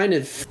like kind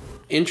of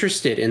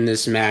interested in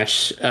this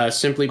match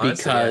simply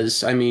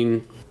because I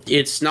mean,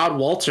 it's not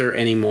Walter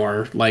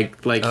anymore.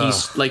 Like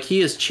he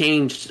has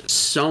changed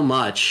so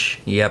much.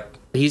 Yep.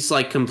 He's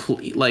like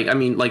complete. Like I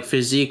mean, like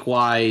physique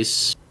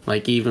wise,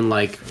 like even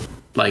like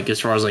as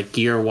far as like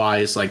gear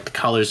wise, like the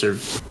colors are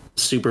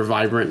super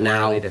vibrant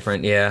now. Really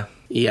different, yeah.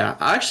 Yeah,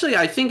 actually,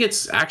 I think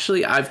it's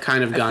actually I've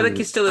kind of gone. I feel like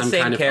he's still the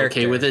same kind of character.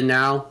 Okay with it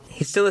now.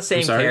 He's still the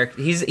same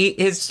character.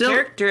 His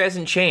character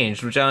hasn't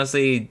changed, which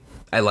honestly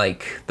I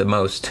like the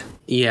most.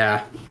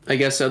 Yeah, I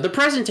guess so. The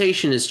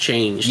presentation has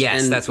changed.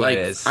 Yes, and that's what it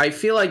is. I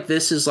feel like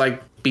this has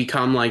like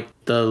become like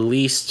the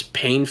least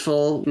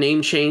painful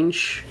name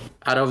change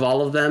out of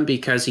all of them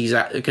because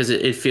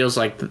it feels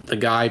like the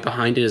guy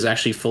behind it has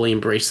actually fully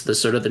embraced the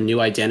sort of the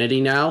new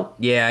identity now.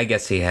 Yeah, I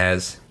guess he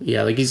has.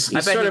 Yeah, like he's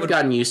sort of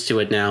gotten used to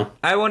it now.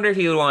 I wonder if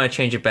he would want to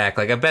change it back.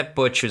 Like I bet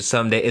Butch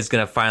someday is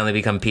going to finally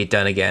become Pete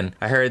Dunne again.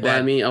 I heard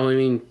that. I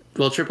mean,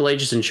 well, Triple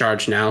H is in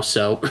charge now,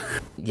 so I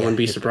wouldn't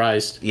be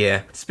surprised.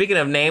 Yeah. Speaking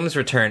of names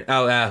return,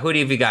 who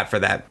have you got for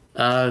that?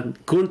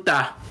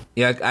 Gunther.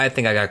 Yeah, I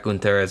think I got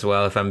Gunther as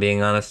well, if I'm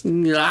being honest.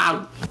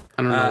 I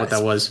don't know what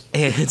that was.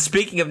 And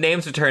speaking of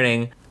names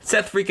returning,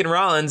 Seth freaking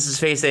Rollins is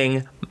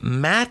facing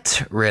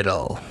Matt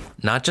Riddle.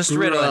 Not just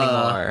Riddle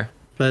anymore.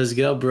 Let's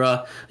go,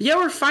 bruh. Yeah,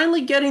 we're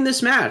finally getting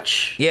this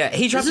match. Yeah,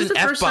 he dropped an F-bomb, apparently. Is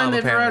this the first time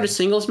they've ever had a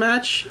singles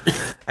match?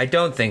 I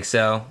don't think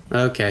so.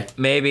 Okay.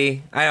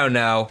 Maybe. I don't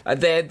know.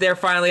 They're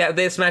finally...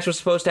 This match was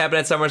supposed to happen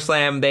at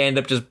SummerSlam. They end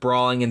up just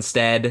brawling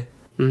instead.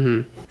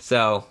 Mm-hmm.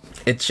 So,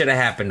 it should have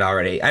happened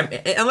already.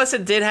 Unless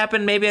it did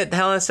happen maybe at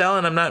Hell in a Cell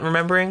and I'm not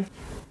remembering.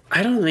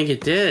 I don't think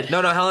it did.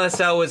 No, Hell in a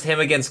Cell was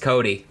him against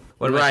Cody.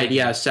 Right,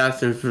 yeah,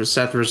 Seth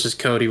versus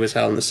Cody was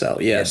Hell in the Cell,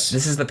 yes.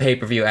 This is the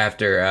pay-per-view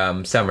after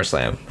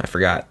SummerSlam. I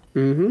forgot.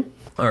 Mm-hmm.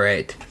 All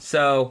right,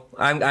 so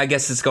I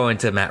guess it's going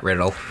to Matt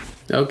Riddle.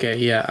 Okay,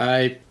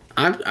 yeah,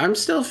 I'm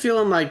still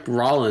feeling like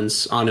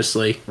Rollins,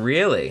 honestly.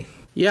 Really?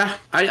 Yeah,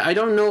 I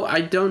don't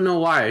know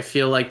why. I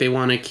feel like they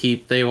want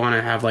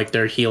to have like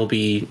their heel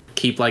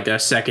keep like a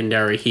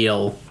secondary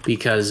heel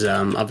because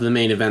of the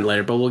main event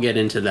later, but we'll get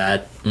into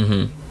that.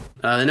 Mm-hmm.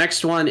 The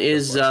next one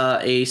is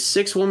a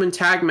 6-woman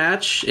tag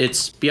match.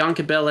 It's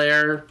Bianca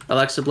Belair,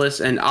 Alexa Bliss,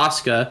 and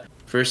Asuka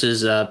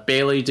versus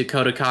Bayley,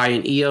 Dakota Kai,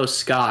 and Io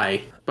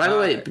Sky. By the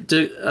way,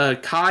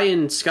 Kai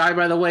and Sky,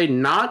 by the way,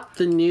 not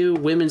the new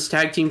women's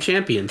tag team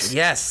champions.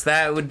 Yes,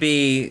 that would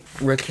be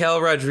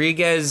Raquel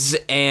Rodriguez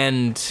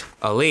and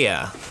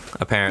Aaliyah,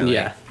 apparently.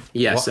 Yeah.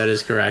 Yes, that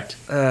is correct.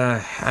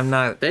 I'm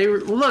not. They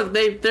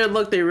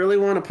really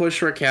want to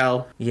push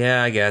Raquel.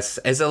 Yeah, I guess.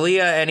 Is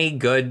Aaliyah any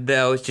good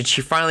though? Did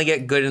she finally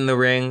get good in the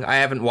ring? I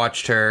haven't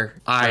watched her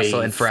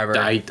wrestle in forever.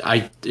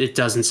 It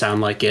doesn't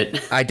sound like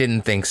it. I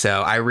didn't think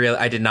so.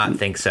 I did not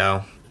think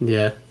so.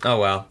 Yeah. Oh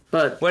well.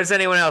 But what does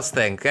anyone else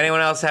think?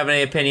 Anyone else have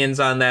any opinions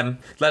on them?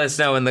 Let us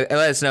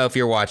know if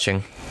you're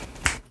watching.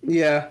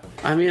 Yeah.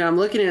 I mean, I'm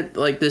looking at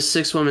like this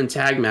 6-woman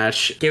tag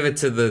match. Give it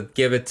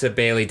to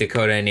Bayley,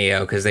 Dakota, and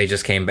Io because they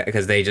just came back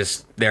because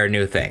they're a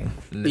new thing.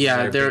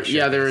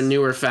 They're a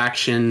newer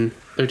faction.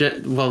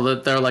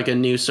 They're like a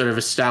new sort of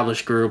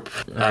established group.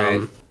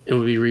 Right. It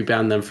would be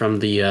rebound them from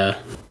the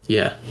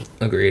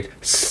Agreed.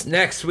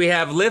 Next, we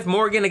have Liv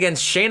Morgan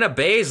against Shayna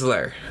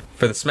Baszler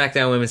for the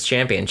SmackDown Women's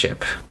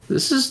Championship.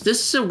 This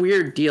is a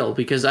weird deal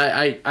because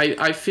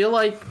I feel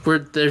like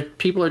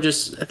people are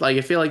just like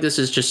I feel like this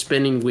is just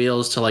spinning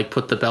wheels to like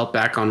put the belt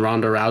back on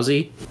Ronda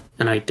Rousey,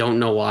 and I don't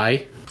know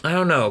why. I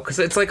don't know, because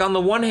it's like on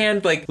the one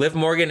hand, like Liv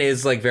Morgan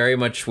is like very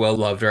much well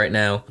loved right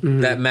now.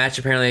 Mm-hmm. That match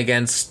apparently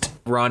against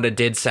Ronda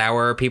did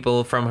sour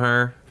people from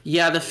her.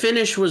 Yeah, the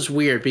finish was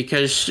weird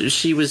because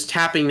she was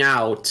tapping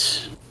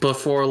out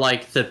before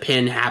like the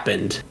pin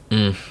happened.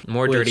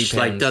 More dirty pins. Which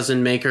like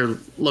doesn't make her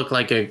look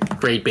like a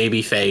great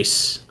baby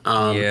face.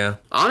 Yeah.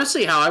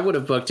 Honestly, how I would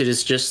have booked it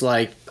is just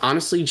like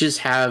just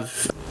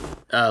have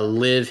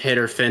Liv hit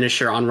her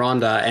finisher on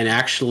Ronda and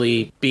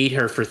actually beat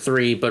her for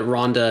 3, but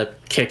Ronda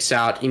kicks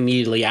out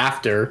immediately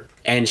after.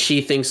 And she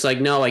thinks like,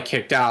 no, I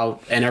kicked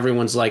out. And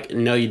everyone's like,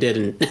 no, you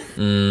didn't.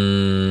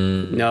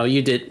 No,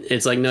 you did.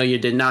 It's like, no, you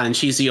did not. And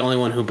she's the only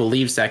one who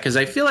believes that. Because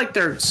I feel like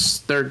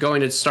they're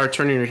going to start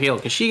turning her heel.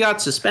 Because she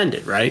got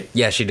suspended, right?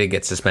 Yeah, she did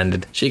get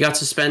suspended. She got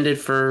suspended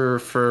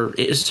for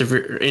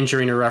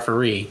injuring a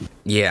referee.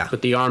 Yeah.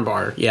 With the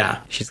armbar.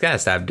 Yeah. She's got to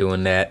stop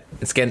doing that.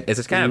 It's kind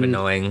of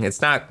annoying.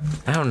 It's not,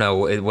 I don't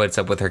know what's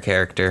up with her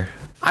character.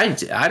 I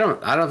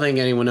don't think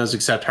anyone knows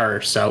except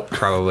her, so.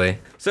 Probably.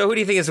 So who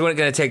do you think is going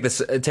to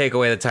take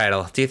away the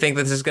title? Do you think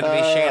this is going to be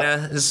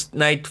Shayna's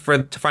night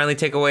to finally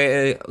take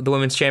away the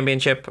women's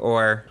championship,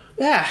 or?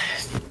 Yeah.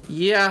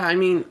 I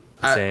mean,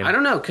 I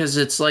don't know, because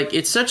it's like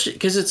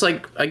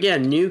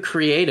again, new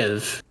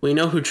creative. We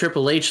know who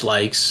Triple H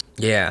likes.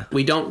 Yeah.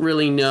 We don't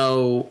really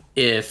know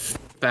if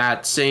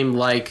that same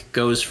like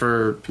goes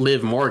for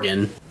Liv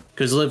Morgan,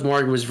 because Liv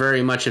Morgan was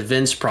very much a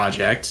Vince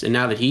project, and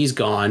now that he's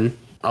gone,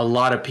 a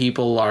lot of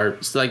people are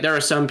like, there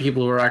are some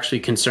people who are actually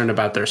concerned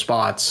about their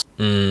spots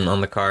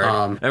on the card.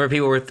 Remember,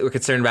 people were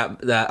concerned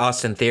about the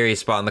Austin Theory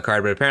spot on the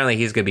card, but apparently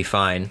he's gonna be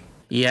fine.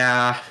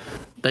 Yeah,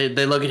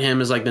 they look at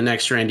him as like the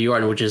next Randy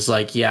Orton, which is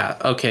like, yeah,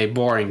 okay,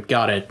 boring,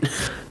 got it.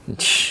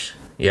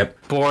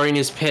 Yep. Boring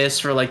is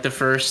pissed for like the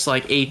first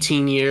like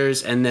 18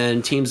 years, and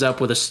then teams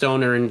up with a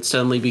stoner and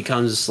suddenly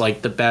becomes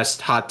like the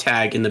best hot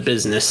tag in the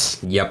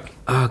business. Yep.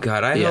 Oh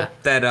god, I hope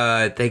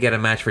that they get a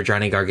match for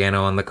Johnny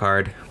Gargano on the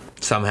card.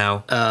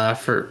 Somehow.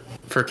 For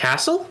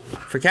Castle?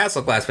 For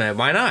Castle Class, man.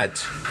 Why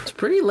not? It's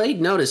pretty late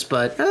notice,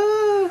 but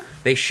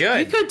they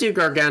should. You could do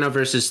Gargano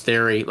versus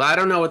Theory. I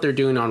don't know what they're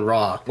doing on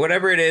Raw.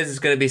 Whatever it is, it's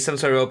going to be some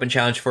sort of open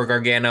challenge for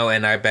Gargano,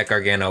 and I bet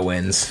Gargano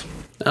wins.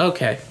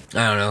 Okay.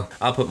 I don't know.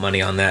 I'll put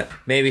money on that.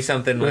 Maybe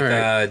something with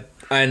right.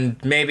 And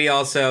maybe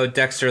also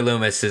Dexter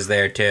Lumis is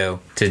there too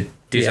to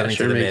do something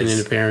to the Miz. Making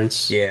an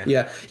appearance.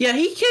 Yeah.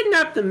 He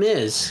kidnapped the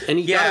Miz and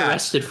he got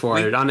arrested for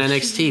it on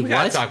NXT. We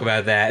gotta talk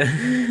about that.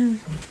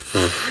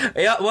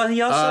 Yeah, well,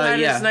 he also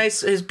had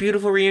his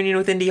beautiful reunion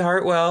with Indy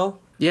Hartwell.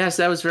 Yes,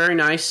 that was very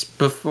nice.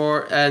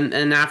 Before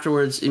and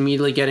afterwards,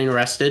 immediately getting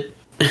arrested.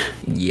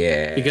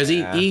 Yeah, because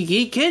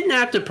he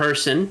kidnapped a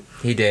person.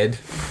 He did.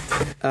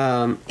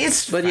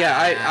 It's fine.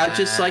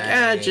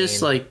 I just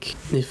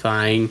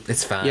fine.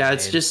 It's fine. Yeah,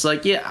 it's just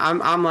like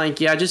I'm like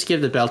just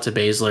give the belt to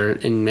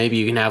Baszler and maybe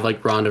you can have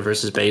like Ronda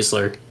versus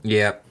Baszler.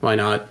 Yeah, why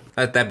not?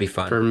 That'd be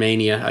fun for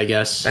Mania, I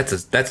guess.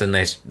 That's a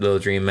nice little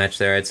dream match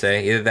there. I'd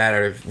say either that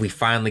or we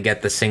finally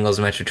get the singles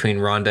match between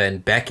Ronda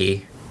and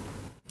Becky.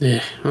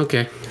 Yeah.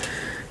 Okay.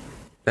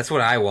 That's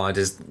what I want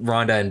is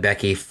Ronda and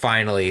Becky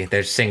finally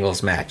their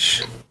singles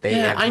match.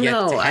 I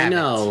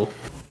know.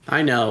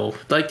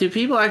 Like, do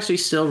people actually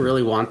still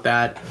really want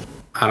that?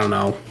 I don't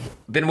know.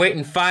 Been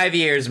waiting 5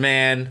 years,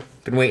 man.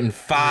 Been waiting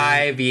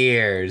 5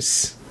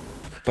 years.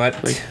 But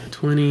like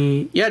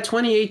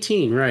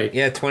 2018, right?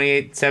 Yeah,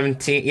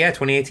 2017. Yeah,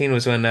 2018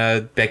 was when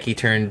Becky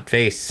turned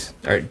face.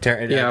 And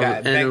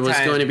it was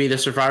going to be the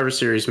Survivor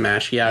Series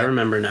match. Yeah, I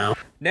remember now.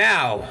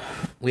 Now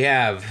we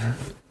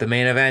have the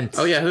main event.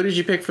 Oh yeah, who did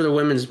you pick for the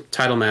women's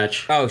title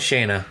match? Oh,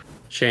 Shayna.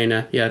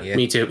 Yeah,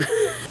 me too.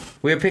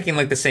 We were picking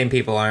like the same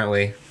people, aren't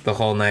we? The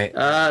whole night.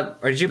 Or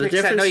did you pick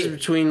the difference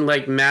between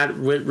like Matt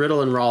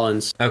Riddle and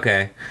Rollins?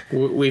 Okay.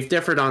 We've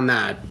differed on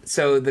that.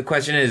 So the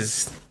question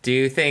is, Do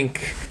you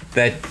think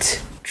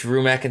that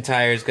Drew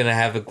McIntyre is going to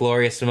have a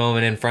glorious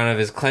moment in front of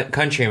his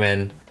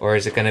countrymen, or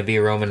is it going to be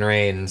Roman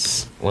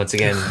Reigns once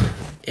again?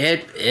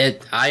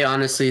 I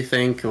honestly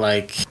think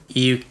like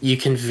you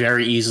can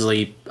very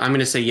easily, I'm going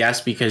to say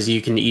yes, because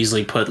you can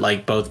easily put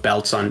like both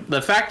belts on.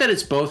 The fact that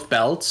it's both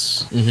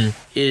belts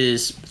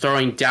is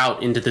throwing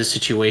doubt into the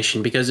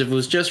situation, because if it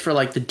was just for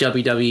like the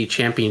WWE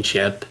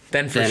Championship,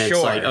 then sure.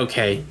 It's like,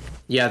 okay.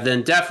 Yeah,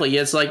 then definitely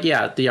it's like,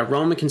 the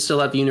Roman can still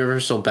have the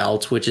Universal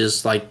Belt, which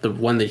is like the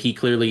one that he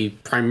clearly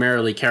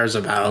primarily cares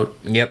about.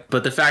 Yep.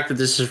 But the fact that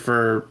this is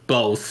for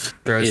both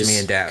throws me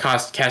in doubt.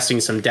 Casting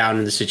some doubt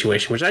in the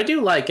situation, which I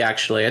do like,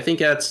 actually. I think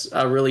that's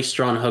a really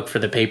strong hook for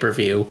the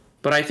pay-per-view.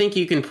 But I think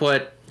you can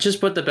put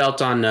the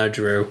belt on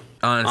Drew.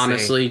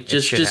 Honestly,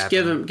 just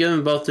give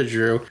him both to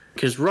Drew,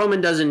 because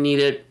Roman doesn't need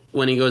it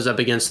when he goes up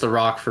against The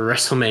Rock for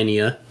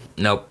WrestleMania.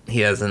 Nope,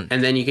 he doesn't.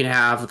 And then you can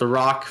have The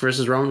Rock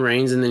versus Roman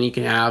Reigns, and then you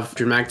can have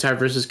Drew McIntyre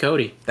versus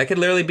Cody. That could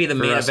literally be the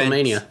main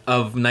event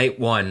of night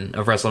 1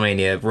 of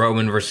WrestleMania,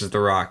 Roman versus The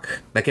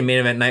Rock. That can main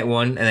event night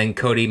 1, and then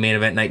Cody main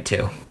event night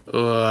 2.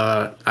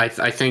 I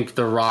think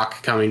The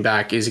Rock coming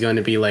back is going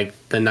to be like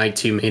the night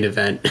 2 main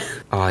event.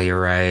 Oh, you're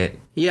right.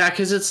 Yeah,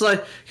 because it's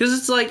like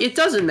it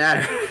doesn't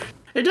matter.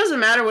 It doesn't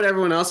matter what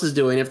everyone else is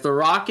doing. If The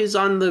Rock is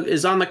on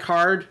the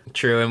card,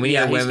 true, and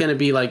he's going to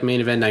be like main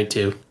event night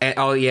 2. And,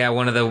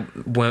 one of the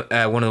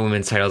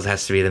women's titles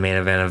has to be the main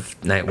event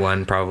of night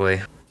 1,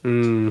 probably.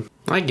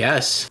 I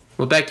guess.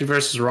 Well, Becky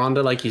versus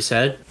Ronda, like you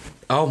said.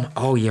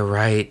 Oh, you're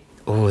right.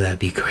 Oh, that'd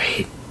be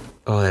great.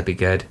 Oh, that'd be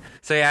good.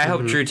 So yeah, I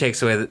hope Drew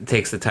takes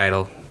the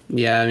title.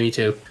 Yeah, me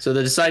too. So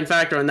the deciding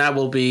factor on that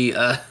will be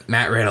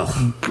Matt Riddle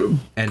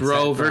and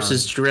Bro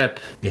versus Drip.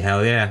 Yeah,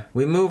 hell yeah.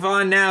 We move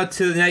on now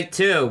to night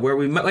 2, where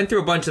we went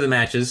through a bunch of the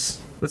matches.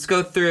 Let's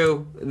go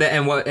through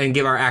and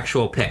give our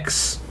actual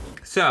picks.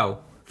 So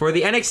for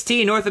the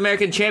NXT North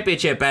American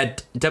Championship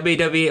at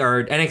WWE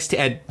or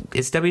NXT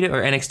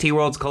or NXT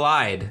Worlds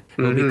Collide,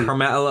 it will be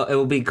Carmelo. It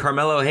will be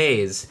Carmelo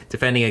Hayes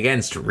defending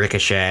against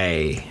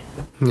Ricochet.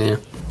 Yeah.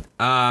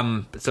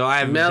 So I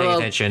haven't paid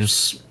attention.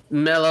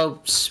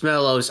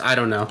 Smellos, I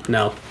don't know.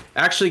 No.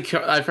 Actually,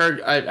 I've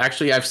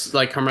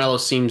Carmelo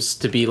seems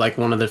to be like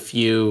one of the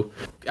few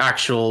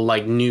actual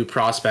like new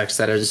prospects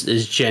that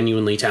is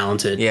genuinely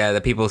talented. Yeah,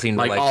 the people seem to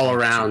like all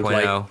around,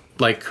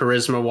 like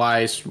charisma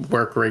wise,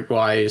 work rate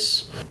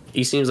wise.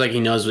 He seems like he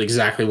knows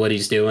exactly what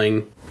he's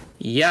doing.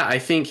 Yeah, I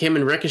think him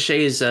and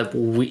Ricochet is a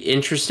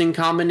interesting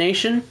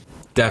combination.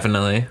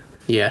 Definitely.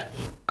 Yeah.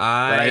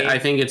 I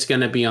think it's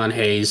going to be on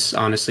Hayes,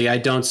 honestly. I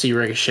don't see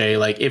Ricochet.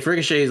 Like, if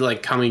Ricochet is,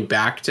 like, coming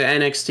back to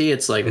NXT,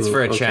 it's like... It's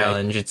for a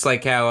challenge. It's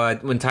like how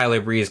when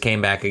Tyler Breeze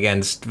came back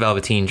against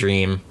Velveteen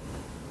Dream.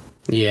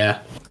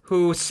 Yeah.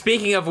 Who,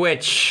 speaking of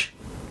which...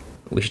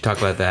 We should talk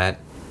about that.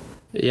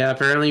 Yeah,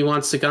 apparently he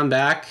wants to come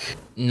back.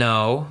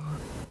 No.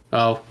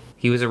 Oh.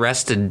 He was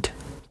arrested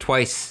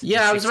twice.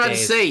 Yeah, I was about to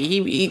say,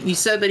 he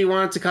said that he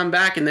wanted to come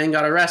back and then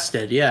got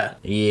arrested, yeah.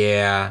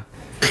 Yeah.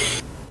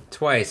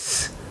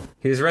 Twice.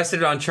 He was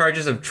arrested on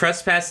charges of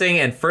trespassing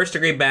and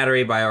first-degree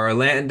battery by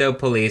Orlando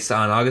police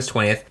on August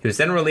 20th. He was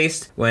then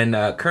released when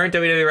current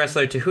WWE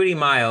wrestler Tahuti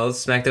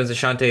Miles, SmackDown's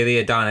Ashante the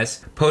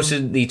Adonis,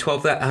 posted the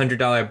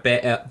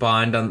 $1,200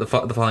 bond on the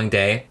following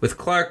day, with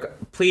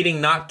Clark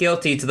pleading not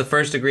guilty to the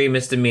first-degree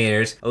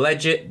misdemeanors. The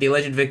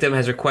alleged victim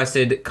has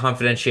requested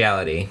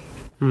confidentiality.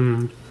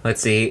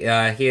 Let's see. He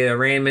had an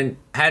arraignment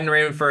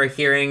for a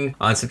hearing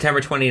on September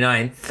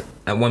 29th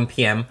at 1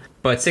 p.m.,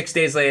 but 6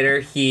 days later,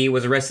 he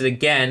was arrested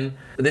again,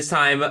 this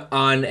time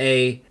on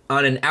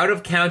an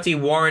out-of-county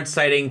warrant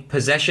citing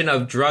possession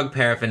of drug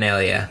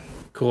paraphernalia.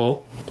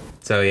 Cool.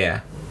 So,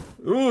 yeah.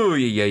 Ooh,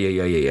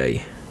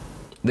 yeah.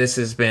 This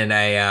has been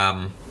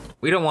a,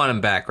 we don't want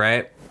him back,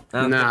 right?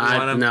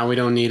 No, we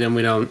don't need him.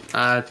 We don't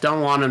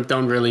want him,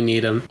 don't really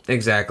need him.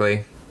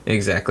 Exactly.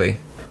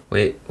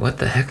 Wait, what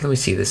the heck? Let me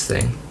see this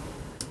thing.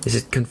 Is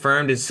it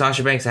confirmed? Is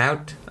Sasha Banks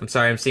out? I'm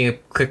sorry, I'm seeing a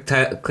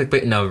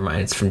clickbait. No, never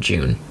mind. It's from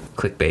June.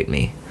 Clickbait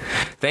me.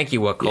 Thank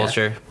you, What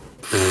Culture.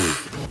 Yeah.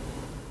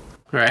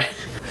 Right.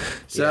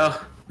 So,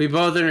 we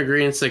both are in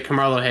agreement that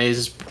Carmelo Hayes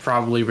is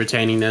probably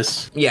retaining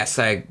this. Yes,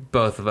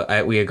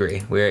 we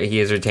agree. He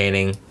is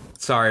retaining.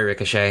 Sorry,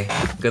 Ricochet.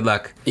 Good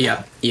luck.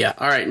 Yeah.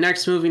 All right,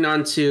 next moving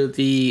on to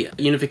the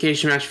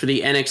unification match for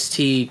the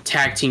NXT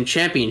Tag Team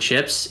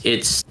Championships.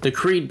 It's the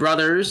Creed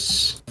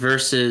Brothers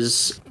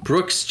versus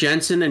Brooks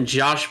Jensen and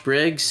Josh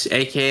Briggs,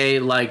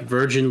 a.k.a. like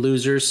Virgin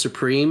Losers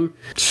Supreme,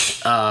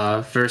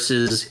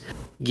 versus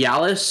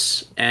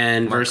Gallus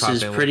and Mark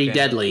versus Coffey Pretty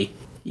Wolfgang. Deadly.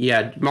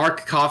 Yeah,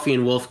 Mark Coffey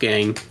and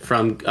Wolfgang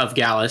of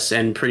Gallus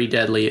and Pretty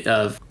Deadly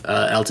of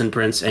Elton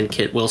Prince and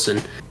Kit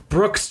Wilson.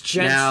 Brooks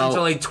Jensen's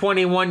only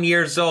 21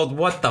 years old.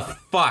 What the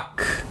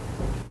fuck?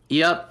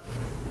 Yep.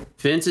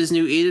 Vince's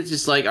new edict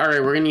is like, all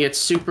right, we're going to get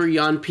super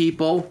young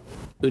people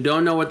who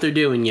don't know what they're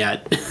doing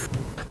yet.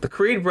 The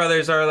Creed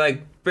brothers are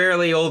like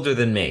barely older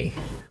than me.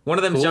 One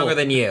of them's younger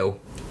than you.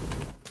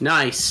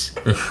 Nice.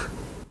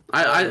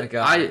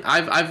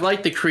 I've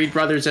liked the Creed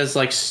brothers as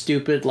like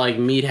stupid like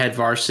meathead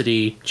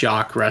varsity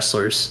jock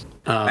wrestlers.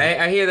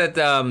 I hear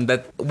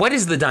that what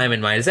is the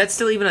Diamond Mine? Is that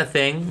still even a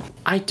thing?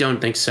 I don't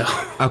think so.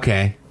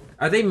 Okay.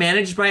 Are they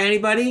managed by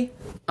anybody?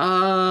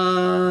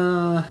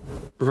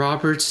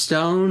 Robert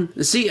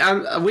Stone. See,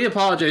 we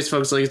apologize,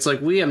 folks. Like, it's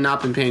like we have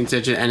not been paying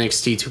attention to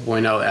NXT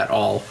 2.0 at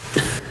all.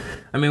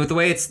 I mean, with the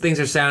way things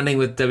are sounding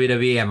with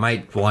WWE, I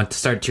might want to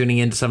start tuning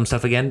into some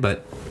stuff again,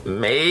 but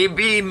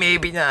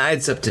maybe not.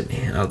 It's up to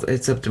me.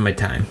 It's up to my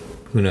time.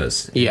 Who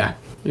knows? Yeah,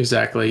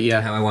 exactly.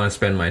 Yeah, how I want to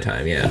spend my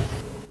time. Yeah.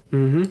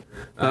 Mm-hmm.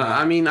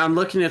 I mean, I'm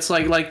looking. It's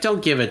like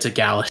don't give it to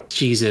Gallus.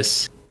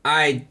 Jesus.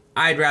 I'd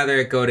rather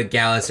it go to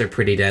Gallus or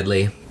Pretty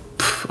Deadly.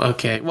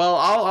 Okay. Well,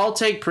 I'll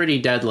take Pretty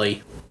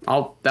Deadly.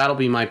 That'll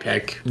be my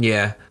pick.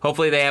 Yeah.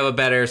 Hopefully they have a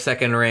better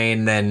second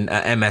reign than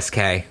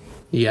MSK.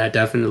 Yeah,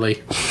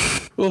 definitely.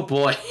 Oh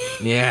boy.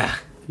 Yeah.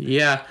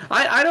 Yeah.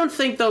 I don't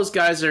think those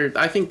guys are.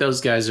 I think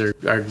those guys are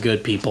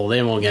good people.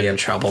 They won't get in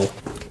trouble.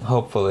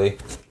 Hopefully.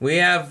 We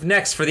have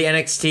next for the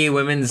NXT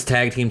Women's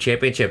Tag Team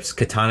Championships,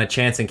 Katana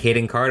Chance and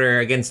Kaden Carter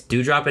against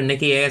Doudrop and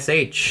Nikki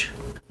ASH.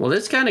 Well,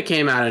 this kind of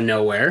came out of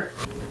nowhere.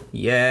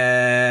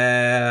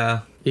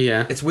 Yeah.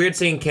 Yeah. It's weird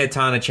seeing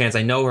Katana Chance.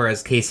 I know her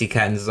as Casey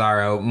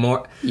Catanzaro.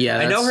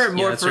 I know her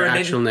more that's for her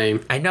actual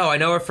name. I know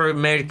her for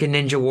American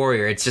Ninja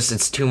Warrior.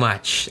 It's too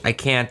much. I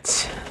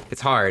can't.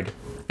 It's hard.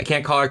 I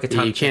can't call her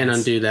Katana You can't Chance.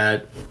 undo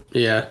that.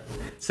 Yeah.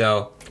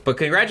 So, but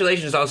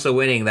congratulations also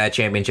winning that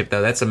championship,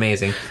 though. That's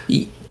amazing.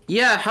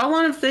 Yeah, how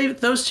long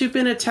have those two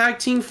been a tag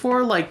team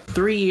for? Like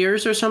 3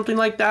 years or something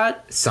like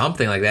that?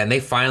 Something like that. And they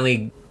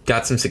finally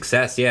got some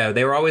success. Yeah,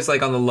 they were always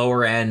like on the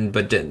lower end,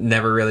 but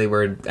never really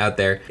were out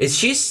there. Is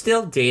she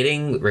still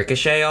dating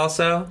Ricochet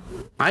also?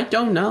 I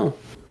don't know.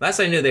 Last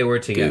I knew they were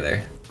together.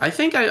 Dude, I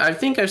think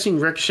I've seen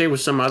Ricochet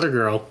with some other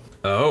girl.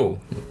 Oh,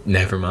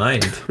 never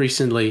mind.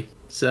 Recently.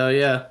 So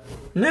yeah.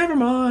 Never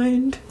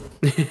mind.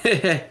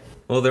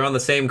 Well, they're on the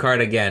same card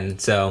again,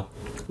 so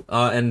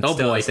and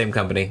still in the same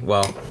company.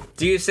 Well,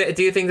 do you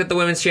think that the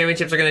women's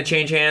championships are going to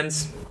change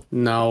hands?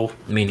 No.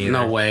 Me neither.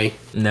 No way.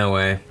 No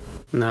way.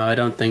 No, I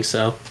don't think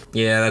so.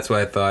 Yeah, that's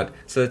what I thought.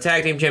 So the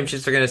tag team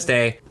championships are going to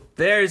stay.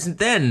 There's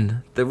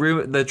then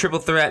the triple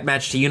threat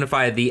match to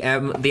unify the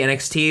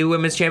NXT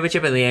Women's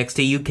Championship and the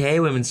NXT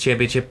UK Women's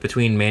Championship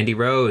between Mandy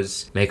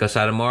Rose, Meiko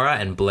Satomura,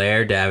 and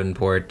Blair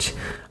Davenport.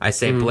 I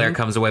say Blair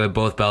comes away with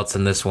both belts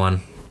in this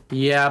one.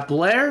 Yeah,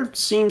 Blair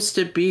seems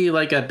to be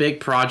like a big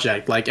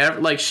project. Like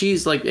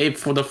she's like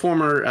for the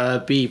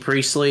former B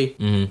Priestley.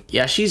 Mm-hmm.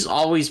 Yeah, she's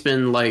always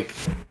been like,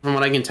 from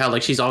what I can tell,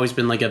 like she's always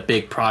been like a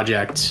big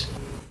project.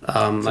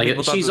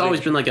 She's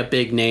always been like a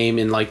big name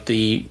in like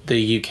the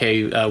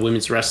UK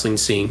women's wrestling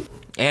scene,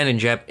 and in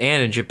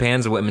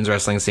Japan's women's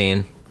wrestling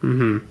scene.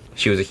 Mm-hmm.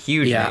 She was a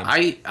huge name.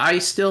 Yeah, I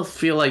still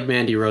feel like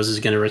Mandy Rose is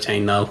going to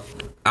retain though.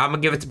 I'm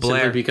gonna give it to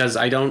Blair because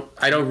I don't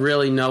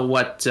really know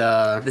what.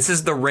 This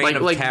is the reign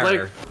of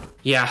terror.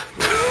 Yeah,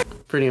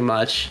 pretty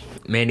much.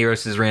 Mandy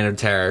Rose's reign of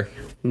terror.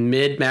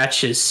 Mid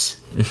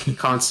matches,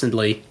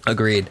 constantly.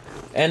 Agreed.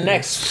 And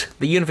next,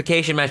 the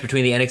unification match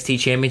between the NXT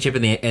Championship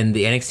and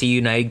the NXT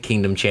United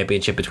Kingdom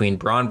Championship between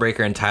Braun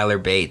Breaker and Tyler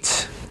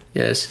Bate.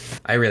 Yes.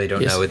 I really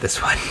don't know with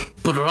this one.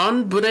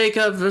 Braun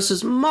Breaker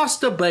versus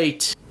Master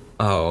Bate.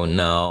 Oh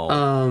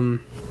no.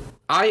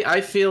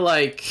 I feel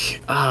like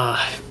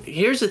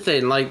here's the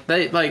thing,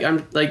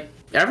 I'm like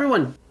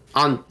everyone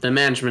on the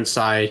management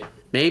side,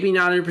 maybe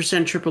not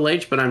 100% Triple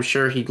H, but I'm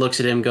sure he looks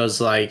at him and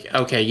goes like,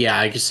 okay, yeah,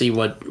 I can see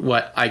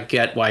what I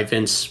get why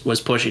Vince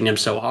was pushing him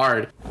so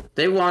hard.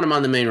 They want him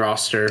on the main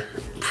roster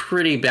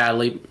pretty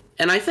badly.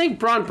 And I think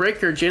Braun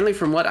Breaker, generally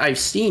from what I've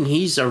seen,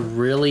 he's a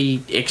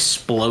really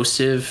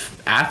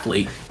explosive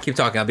athlete. Keep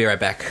talking, I'll be right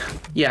back.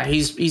 Yeah,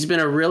 he's been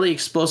a really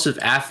explosive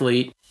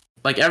athlete,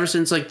 like ever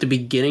since like the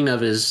beginning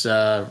of his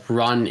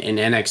run in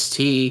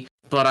NXT.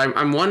 But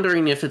I'm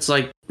wondering if it's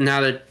like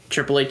now that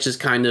Triple H is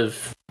kind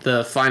of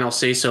the final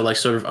say so, like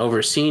sort of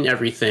overseeing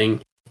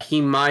everything, he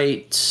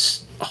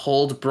might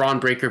hold Braun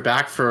Breaker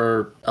back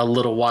for a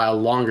little while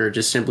longer,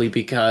 just simply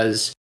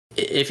because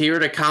if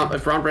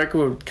Braun Breaker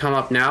would come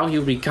up now, he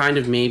would be kind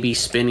of maybe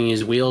spinning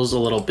his wheels a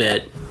little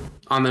bit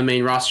on the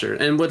main roster.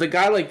 And with a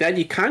guy like that,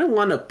 you kind of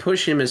want to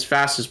push him as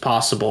fast as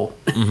possible.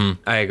 Mm-hmm.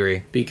 I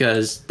agree.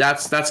 Because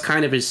that's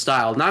kind of his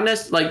style. Not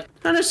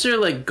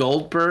necessarily like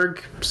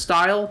Goldberg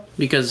style,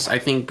 because I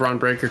think Braun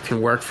Breaker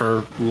can work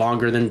for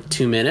longer than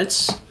 2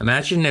 minutes.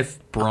 Imagine if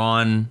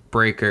Drew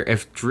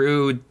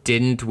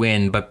didn't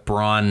win, but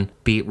Braun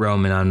beat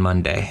Roman on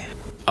Monday.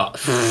 That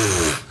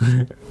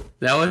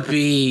would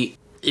be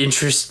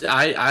interesting.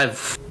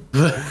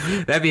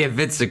 That'd be a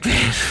Vince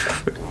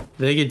McMahon.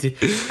 They could do.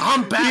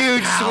 I'm back.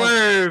 Huge now.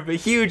 Swerve. A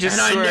huge and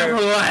swerve. I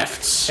never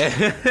left.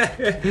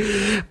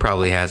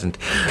 Probably hasn't.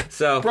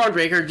 So Braun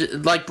Breaker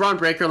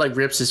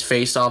rips his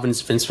face off and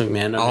it's Vince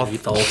McMahon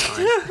underneath the whole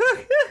time.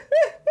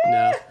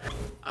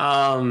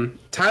 No.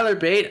 Tyler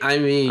Bate. I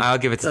mean, I'll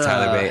give it to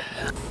Tyler Bate.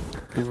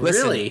 Really?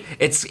 Listen,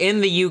 it's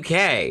in the UK.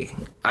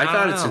 I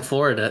thought it's in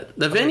Florida.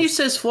 The venue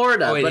says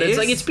Florida, but it's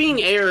like it's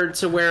being aired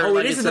to where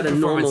it's at a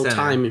normal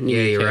time in the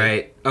UK. You're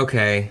right.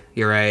 Okay,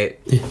 you're right.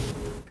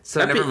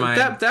 So never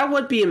mind. That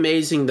would be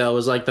amazing though.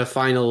 Is like the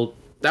final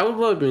That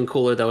would have been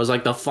cooler, though. It was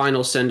like the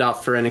final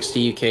send-off for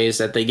NXT UK is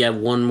that they get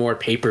one more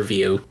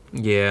pay-per-view.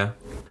 Yeah.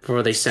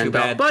 Before they send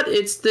out. But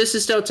this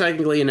is still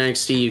technically an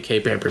NXT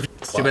UK pay-per-view.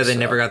 It's too bad they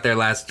never got their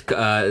last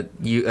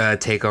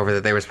takeover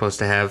that they were supposed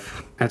to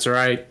have. That's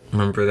right.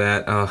 Remember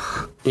that?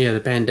 Oh. Yeah,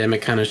 the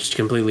pandemic kind of just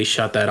completely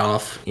shut that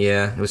off.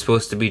 Yeah, it was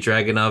supposed to be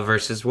Dragunov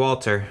versus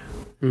Walter.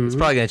 Mm-hmm. It's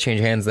probably going to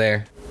change hands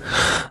there.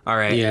 All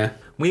right. Yeah.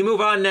 We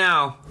move on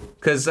now,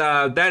 because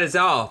that is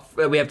all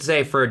we have to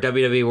say for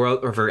WWE World,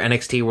 or for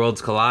NXT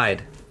Worlds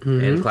Collide.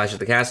 And Clash at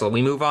the Castle.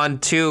 We move on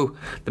to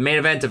the main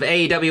event of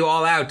AEW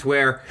All Out,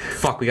 where,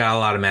 we got a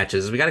lot of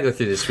matches. We got to go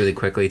through this really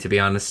quickly, to be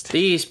honest.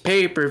 These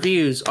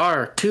pay-per-views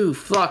are too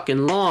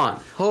fucking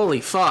long.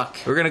 Holy fuck.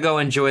 We're going to go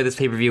enjoy this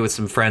pay-per-view with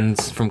some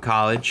friends from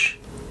college.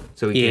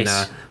 So we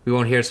can, we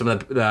won't hear some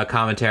of the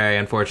commentary,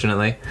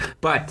 unfortunately.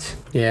 But,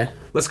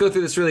 let's go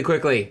through this really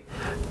quickly.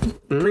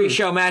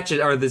 Pre-show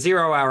matches, or the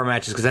 0 hour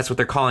matches, because that's what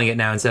they're calling it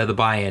now instead of the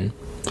buy-in.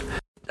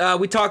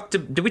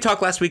 Did we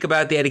talk last week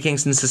about the Eddie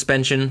Kingston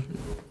suspension?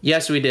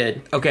 Yes, we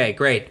did. Okay,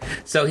 great.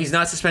 So he's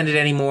not suspended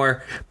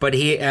anymore, but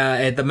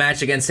the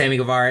match against Sammy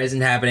Guevara isn't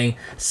happening.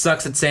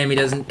 Sucks that Sammy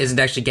isn't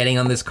actually getting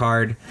on this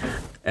card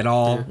at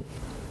all.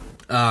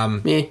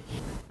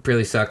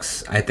 Really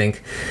sucks, I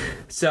think.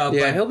 So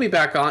yeah, he'll be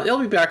back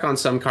on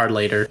some card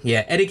later.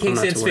 Yeah, Eddie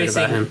Kingston's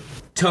facing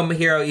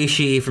Tomohiro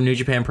Ishii from New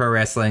Japan Pro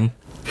Wrestling.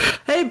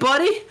 Hey,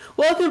 buddy,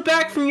 welcome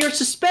back from your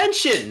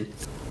suspension.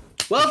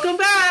 Welcome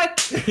back!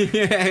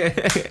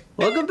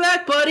 Welcome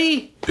back,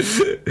 buddy!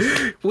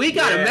 We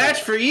got a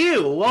match for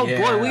you!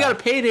 Boy, we got a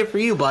payday for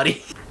you,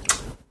 buddy.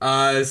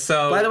 By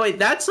the way,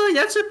 that's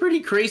a pretty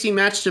crazy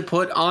match to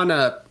put on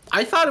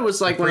I thought it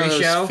was like one of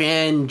those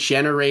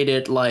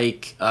fan-generated,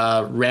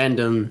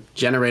 random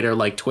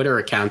generator, Twitter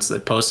accounts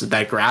that posted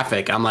that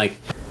graphic. I'm like,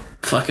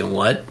 fucking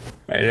what?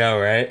 I know,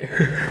 right?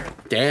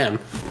 Damn.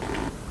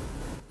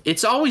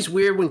 It's always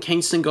weird when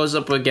Kingston goes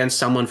up against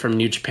someone from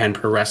New Japan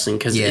Pro Wrestling,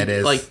 because it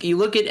is. You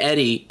look at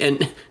Eddie,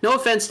 and no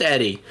offense to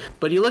Eddie,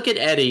 but you look at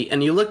Eddie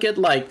and you look at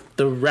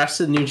the rest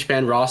of the New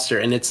Japan roster,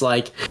 and it's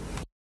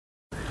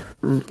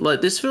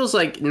this feels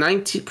like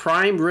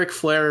prime Ric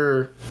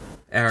Flair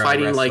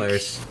fighting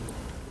wrestlers.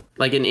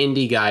 like an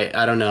indie guy.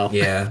 I don't know.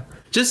 Yeah.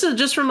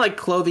 just from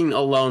clothing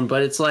alone,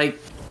 but it's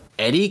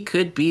Eddie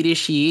could beat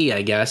Ishii,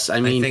 I guess.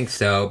 I think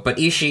so, but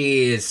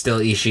Ishii is still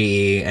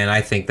Ishii, and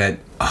I think that,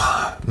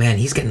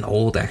 he's getting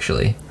old,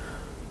 actually.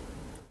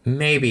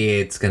 Maybe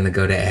it's gonna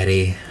go to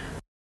Eddie.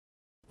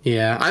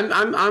 Yeah,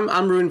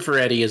 I'm rooting for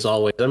Eddie as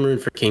always. I'm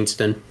rooting for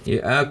Kingston.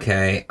 Yeah,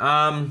 okay.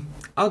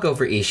 I'll go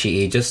for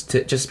Ishii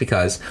just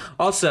because.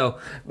 Also,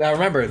 now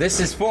remember, this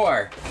is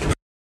for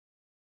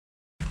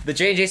the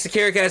J&J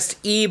SecuriCast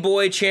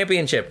E-Boy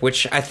Championship,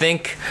 which I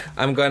think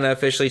I'm going to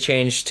officially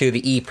change to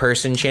the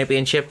E-Person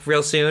Championship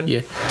real soon.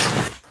 Yeah.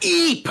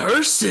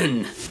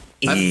 E-Person!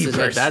 I haven't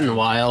said that in a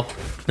while.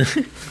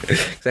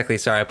 Exactly.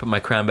 Sorry, I put my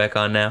crown back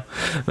on now.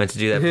 I meant to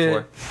do that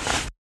before.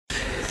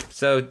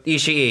 So,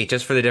 Ishii,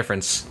 just for the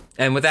difference.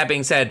 And with that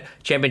being said,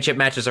 championship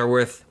matches are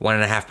worth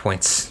 1.5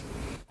 points.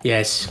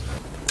 Yes.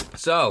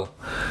 So,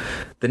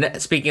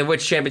 speaking of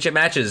which championship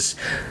matches,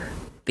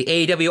 the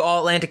AEW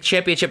All-Atlantic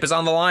Championship is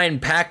on the line.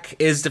 Pac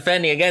is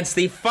defending against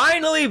the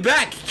finally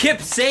back Kip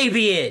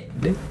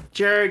Sabian.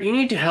 Jared, you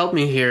need to help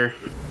me here.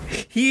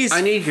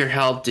 I need your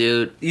help,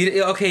 dude.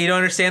 You don't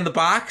understand the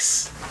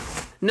box?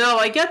 No,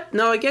 I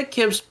get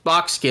Kip's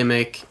box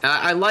gimmick.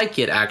 I like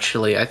it,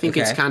 actually. I think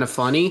it's kind of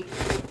funny.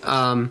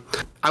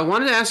 I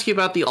wanted to ask you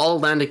about the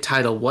All-Atlantic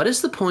title. What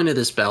is the point of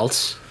this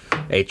belt?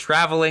 A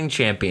traveling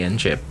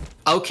championship.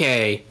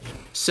 Okay.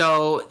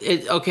 So,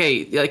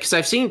 because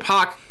I've seen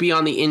Pac be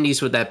on the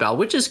indies with that belt,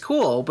 which is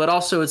cool, but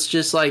also it's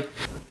just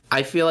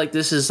I feel like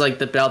this is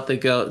the belt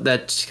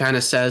that kind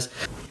of says,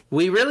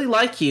 we really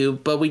like you,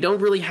 but we don't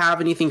really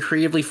have anything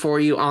creatively for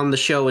you on the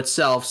show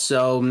itself,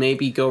 so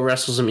maybe go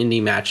wrestle some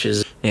indie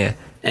matches. Yeah.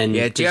 And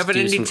do you have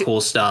some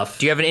cool stuff.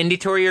 Do you have an indie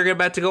tour you're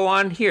about to go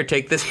on? Here,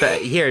 take this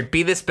belt. Here,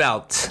 be this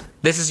belt.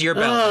 This is your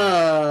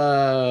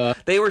belt.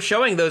 They were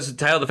showing those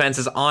title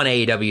defenses on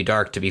AEW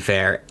Dark, to be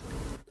fair.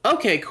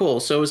 Okay,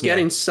 cool. So it was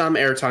getting some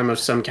airtime of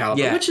some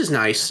caliber, which is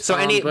nice. So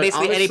any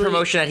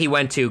promotion that he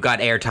went to got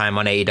airtime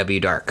on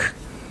AEW Dark.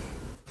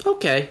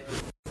 Okay.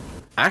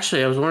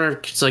 Actually, I was wondering,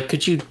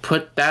 could you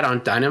put that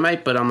on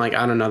Dynamite? But I'm like,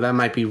 I don't know. That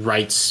might be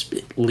rights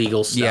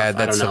legal stuff. Yeah,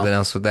 that's something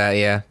else with that,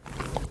 yeah.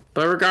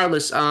 But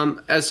regardless,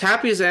 as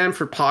happy as I am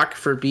for Pac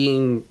for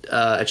being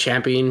a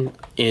champion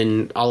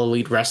in All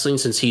Elite Wrestling,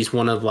 since he's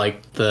one of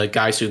the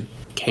guys who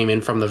came in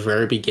from the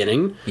very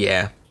beginning.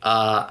 Yeah.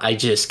 I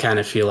just kind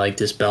of feel like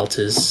this belt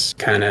is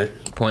kind of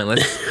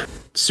pointless,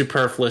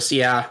 superfluous.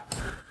 Yeah,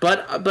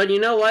 but you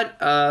know what?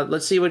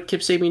 Let's see what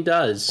Kip Sabian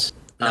does.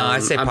 No, I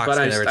say Pac's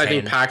going to retain. I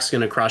think Pac's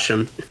going to crush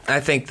him. I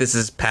think this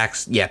is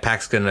Pac's. Yeah,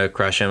 Pac's going to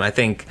crush him. I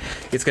think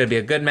it's going to be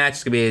a good match.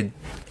 It's going to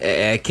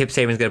be Kip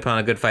Sabian's going to put on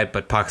a good fight,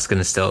 but Pac's going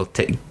to still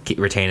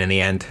retain in the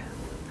end.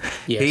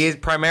 Yes. He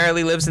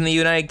primarily lives in the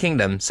United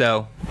Kingdom,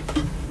 so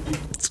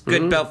it's a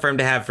good belt for him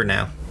to have for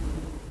now.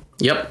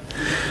 Yep.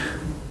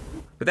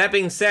 With that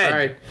being said, all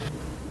right.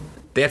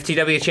 The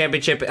FTW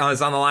Championship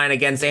is on the line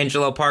against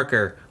Angelo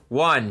Parker.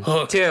 1,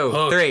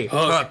 2, 3.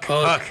 Hook.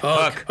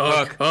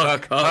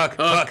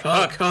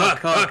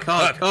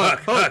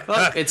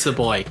 It's the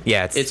boy.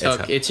 Yeah, it's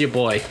Hook. It's your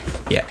boy.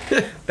 Yeah,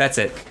 that's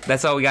it.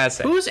 That's all we gotta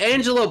say. Who's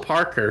Angelo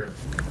Parker?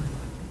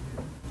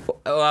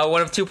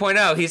 One of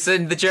 2.0. He's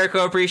in the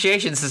Jericho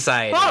Appreciation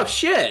Society. Oh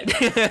shit!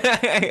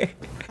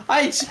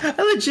 I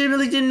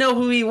legitimately didn't know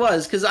who he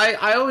was because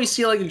I always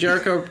see like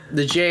Jericho,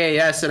 the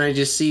JAS, and I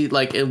just see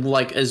like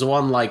as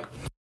one like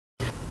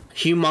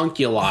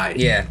homunculi.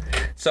 Yeah.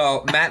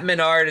 So Matt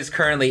Menard is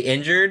currently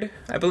injured,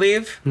 I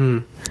believe.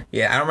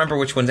 Yeah, I don't remember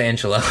which one's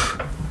Angelo.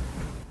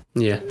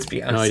 Yeah, let's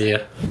be honest. No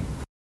idea.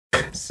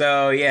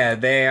 So yeah,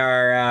 they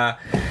are.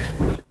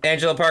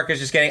 Angelo Parker's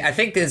just getting. I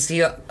think was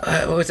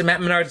it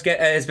Matt Menard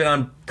has been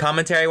on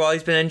commentary while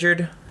he's been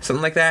injured,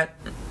 something like that.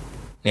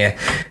 Yeah,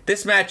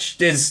 this match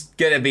is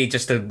gonna be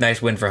just a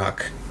nice win for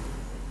Hook.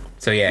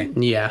 So yeah.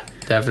 Yeah,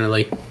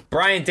 definitely.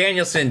 Bryan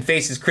Danielson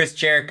faces Chris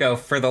Jericho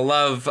for the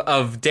love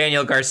of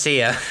Daniel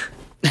Garcia.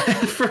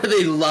 For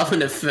the love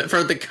and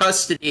for the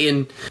custody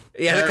and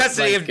the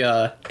custody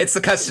it's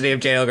the custody of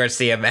Daniel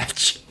Garcia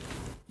match.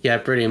 Yeah,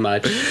 pretty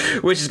much.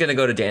 Which is gonna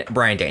go to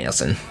Bryan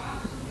Danielson.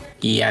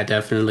 Yeah,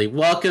 definitely.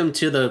 Welcome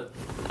to the.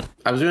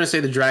 I was going to say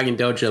the Dragon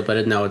Dojo,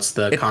 but no, it's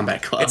the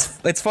Combat Club.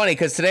 It's funny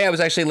because today I was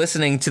actually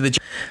listening to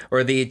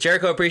the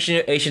Jericho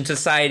Appreciation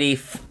Society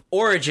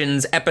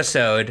Origins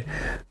episode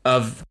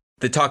of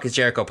the Talk is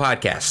Jericho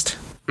podcast.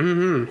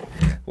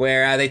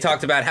 Where they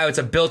talked about how it's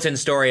a built-in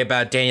story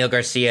about Daniel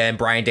Garcia and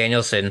Bryan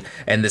Danielson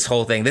and this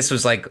whole thing. This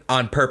was like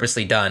on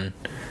purposely done.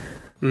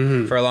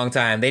 For a long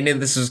time. They knew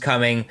this was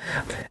coming,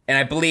 and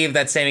I believe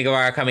that Sammy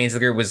Guevara coming into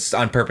the group was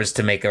on purpose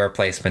to make a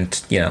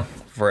replacement,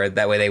 for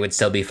that way they would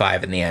still be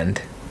 5 in the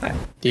end.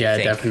 Yeah,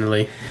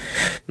 definitely.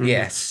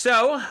 Yeah,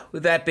 so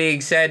with that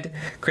being said,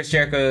 Chris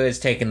Jericho is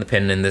taking the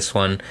pin in this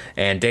one,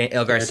 and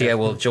Daniel Garcia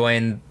will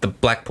join the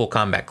Blackpool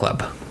Combat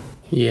Club.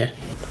 Yeah.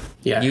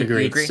 Yeah, you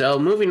agreed. Agree? So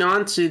moving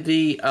on to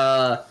the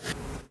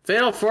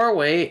Fatal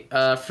 4-Way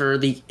for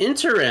the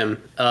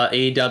interim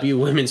AEW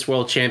Women's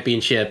World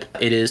Championship.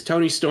 It is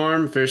Toni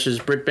Storm versus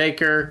Britt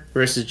Baker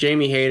versus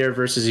Jamie Hayter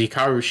versus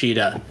Hikaru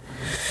Shida.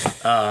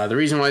 The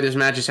reason why this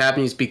match is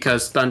happening is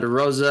because Thunder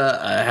Rosa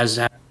has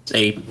had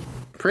a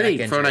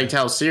pretty, from what I can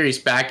tell, serious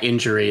back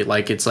injury.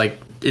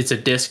 It's a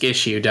disc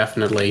issue,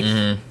 definitely.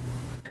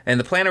 And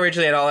the plan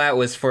originally at All Out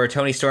was for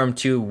Toni Storm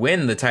to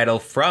win the title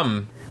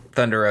from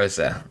Thunder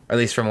Rosa, or at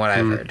least from what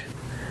I've heard.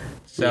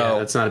 So yeah,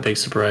 that's not a big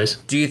surprise.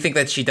 Do you think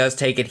that she does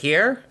take it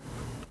here?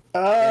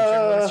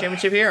 Women's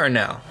Championship here, or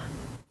no?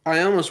 I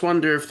almost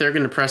wonder if they're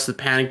going to press the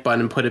panic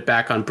button and put it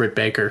back on Britt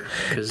Baker.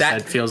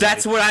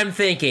 That's what I'm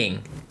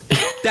thinking.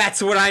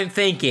 That's what I'm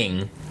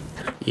thinking.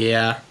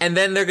 Yeah. And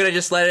then they're going to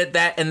just let it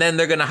and then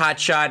they're going to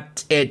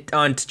hotshot it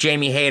onto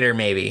Jamie Hayter,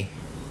 maybe.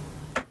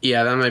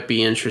 Yeah, that might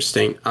be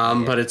interesting.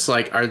 But it's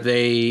like,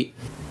 the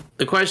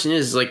question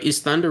is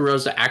Thunder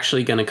Rosa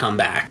actually going to come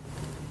back?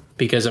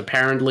 Because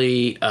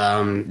apparently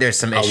there's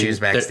some issues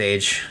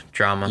backstage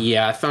drama.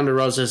 Yeah, Thunder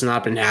Rosa has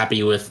not been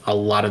happy with a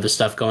lot of the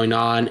stuff going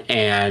on,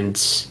 and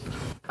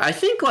I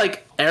think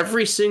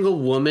every single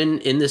woman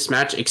in this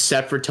match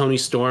except for Toni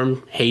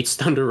Storm hates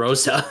Thunder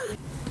Rosa.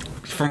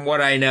 From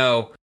what I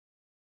know,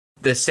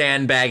 the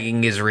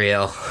sandbagging is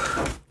real.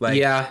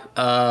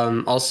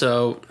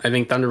 Also, I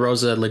think Thunder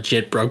Rosa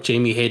legit broke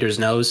Jamie Hayter's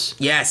nose.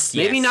 Yes.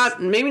 Maybe not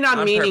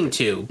meaning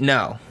to.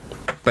 No,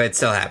 but it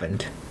still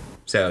happened.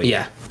 So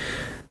yeah.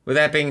 With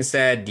that being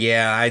said,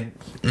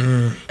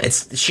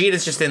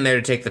 Shida's just in there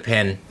to take the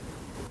pin.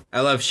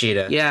 I love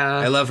Shida. Yeah.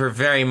 I love her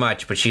very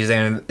much, but she's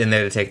in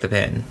there to take the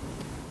pin.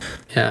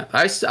 Yeah,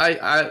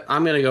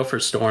 I'm gonna go for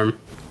Storm.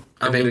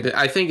 I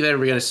think that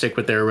we're gonna stick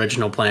with their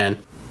original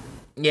plan.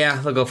 Yeah,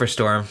 I'll go for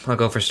Storm. I'll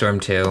go for Storm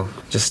too,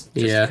 just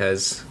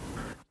because.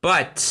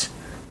 But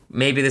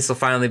maybe this will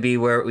finally be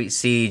where we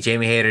see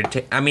Jamie Hayter.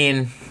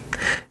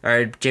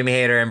 Or Jamie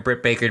Hayter and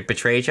Britt Baker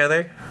betray each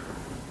other.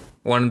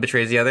 One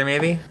betrays the other,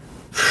 maybe.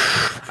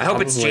 I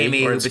hope it's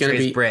Jamie who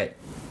betrays Britt.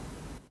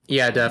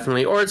 Yeah,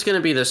 definitely. Or it's going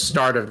to be the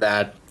start of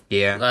that.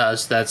 Yeah.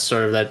 That's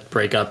sort of that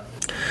breakup.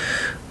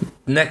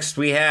 Next,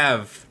 we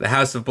have the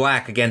House of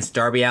Black against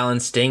Darby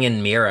Allin, Sting,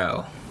 and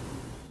Miro.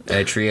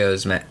 A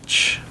trios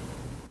match.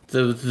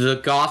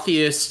 The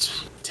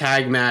gothiest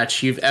tag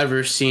match you've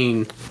ever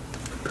seen.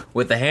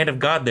 With the hand of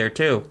God there,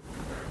 too.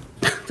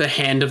 The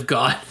hand of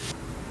God.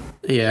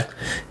 Yeah.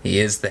 He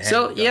is the hand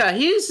of God. Yeah,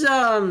 he's,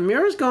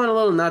 Miro's going a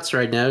little nuts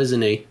right now,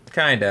 isn't he?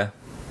 Kinda.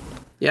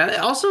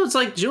 Yeah, also, it's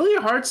Julia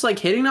Hart's,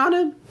 hitting on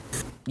him.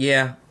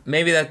 Yeah,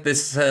 maybe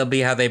this will be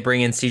how they bring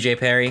in CJ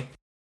Perry.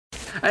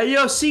 Hey,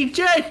 yo,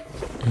 CJ!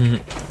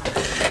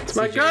 It's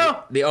my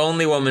girl! The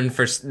only woman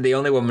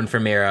for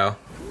Miro.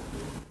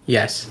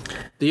 Yes.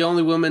 The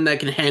only woman that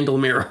can handle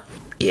Miro.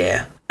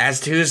 Yeah.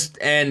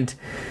 And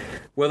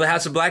will the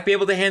House of Black be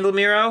able to handle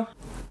Miro?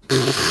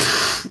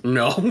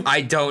 No.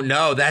 I don't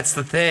know. That's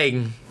the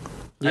thing.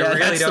 Yeah, I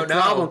really don't know.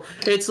 Problem.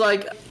 It's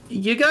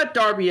you got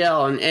Darby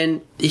Allin,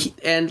 and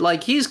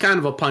he's kind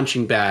of a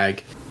punching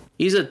bag.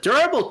 He's a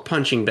durable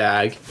punching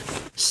bag.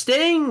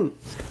 Sting,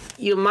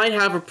 you might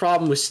have a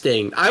problem with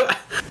Sting.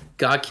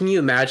 God, can you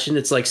imagine?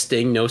 It's like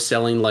Sting no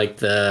selling like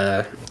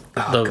the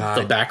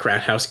back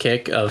roundhouse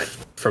kick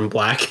from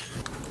Black.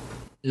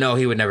 No,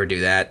 he would never do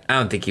that. I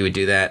don't think he would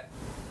do that.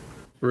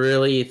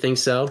 Really, you think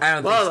so? I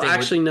don't. Well, think Sting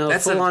actually, would. no.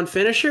 That's Full on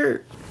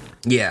finisher.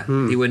 Yeah,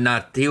 he would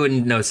not. He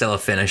wouldn't no sell a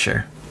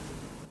finisher.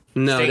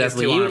 No, Sting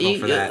definitely.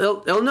 for that.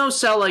 He'll no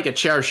sell like a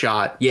chair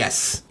shot.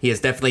 Yes, he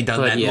has definitely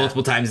done that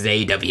multiple times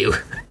in AEW.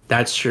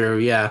 That's true.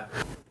 Yeah,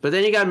 but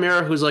then you got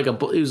Miro, who's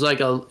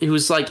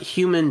like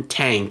human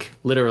tank,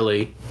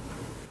 literally.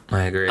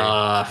 I agree.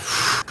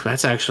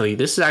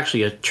 This is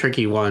actually a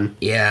tricky one.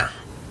 Yeah,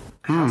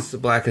 House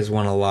of Black has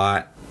won a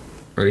lot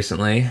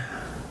recently.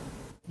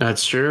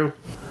 That's true.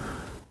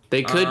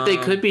 They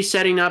could be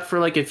setting up for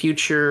like a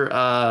future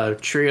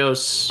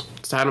trios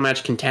title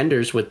match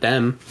contenders with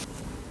them.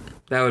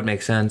 That would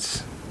make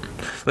sense.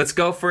 Let's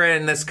go for it,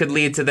 and this could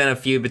lead to then a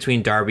feud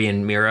between Darby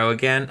and Miro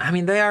again. I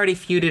mean, they already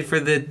feuded for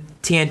the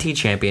TNT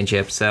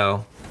Championship,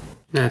 so...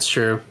 That's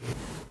true.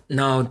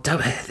 No,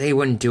 they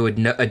wouldn't do a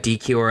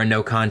DQ or a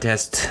no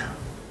contest.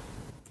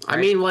 Right? I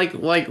mean, like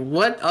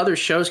what other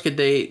shows could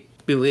they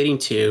be leading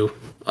to?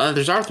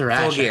 There's Arthur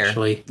Ashe,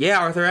 actually. Yeah,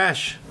 Arthur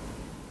Ashe.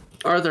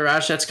 Arthur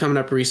Ashe, that's coming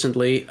up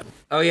recently.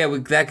 Oh, yeah,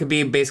 that could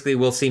be basically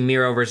we'll see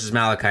Miro versus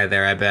Malachi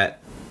there, I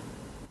bet.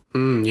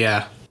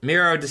 Yeah.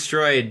 Miro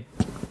destroyed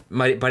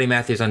Buddy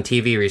Matthews on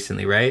TV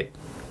recently, right?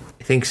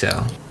 I think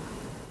so.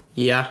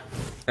 Yeah.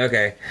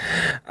 Okay.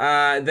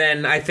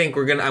 Then I think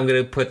I'm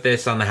gonna put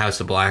this on the House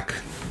of Black.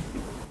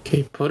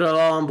 Okay, put it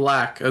all on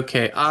Black.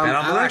 Okay.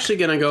 I'm actually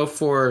gonna go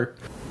for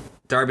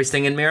Darby,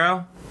 Sting, and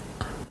Miro.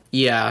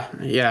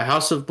 Yeah,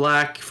 House of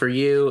Black for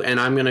you, and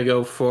I'm gonna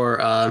go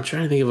for. I'm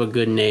trying to think of a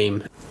good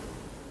name.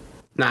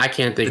 Nah, I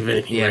can't think of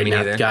anything right now.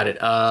 Neither. Got it.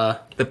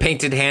 The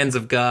painted hands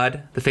of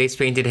God. The face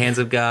painted hands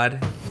of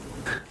God.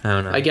 I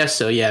don't know. I guess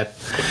so, yeah.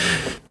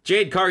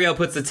 Jade Cargill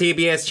puts the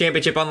TBS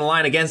Championship on the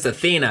line against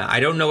Athena. I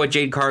don't know what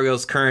Jade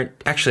Cargill's current...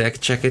 Actually, I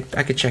could check it.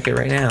 I could check it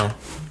right now.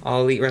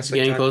 All Elite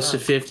Wrestling. Getting close to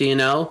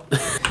 50-0.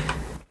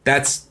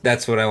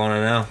 That's what I want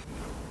to know.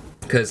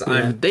 Because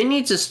they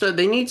need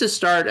to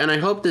start, and I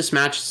hope this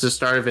match is the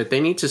start of it. They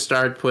need to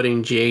start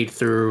putting Jade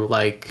through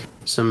like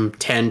some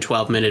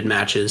 10-12 minute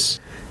matches.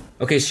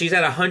 Okay, she's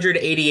at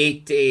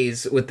 188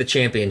 days with the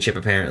championship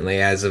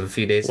apparently as of a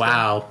few days ago.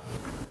 Wow.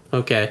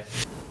 Okay.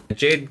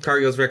 Jade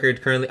Cargill's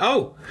record currently...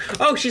 Oh,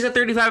 she's at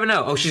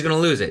 35-0. Oh, she's going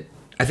to lose it.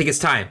 I think it's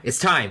time. It's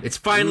time. It's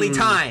finally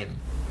time.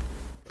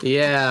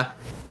 Yeah,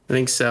 I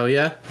think so,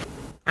 yeah.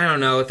 I don't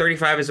know.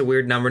 35 is a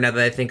weird number now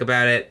that I think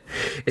about it.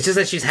 It's just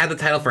that she's had the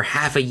title for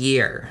half a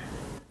year.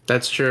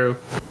 That's true.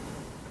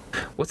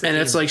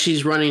 It's like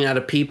she's running out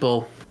of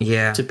people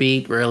to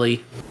beat,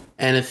 really.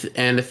 And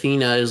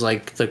Athena is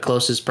like the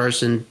closest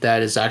person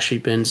that has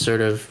actually been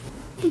sort of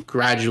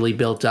gradually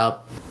built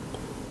up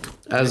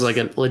as like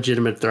a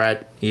legitimate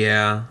threat.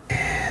 Yeah.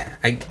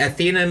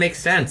 Athena makes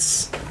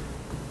sense.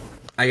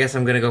 I guess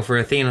I'm going to go for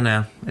Athena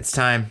now. It's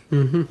time.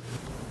 Mm-hmm.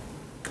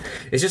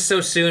 It's just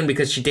so soon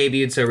because she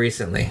debuted so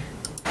recently.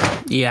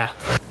 Yeah.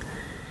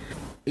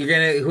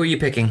 Who are you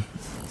picking?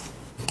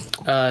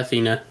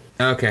 Athena.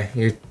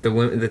 Okay,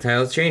 the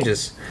title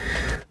changes.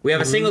 We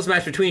have a singles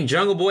match between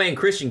Jungle Boy and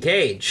Christian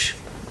Cage.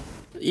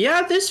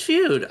 Yeah, this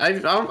feud.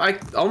 I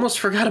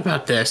almost forgot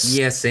about this.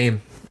 Yeah,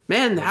 same.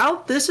 Man,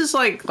 how this is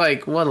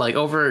like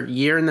over a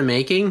year in the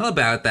making?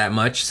 About that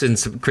much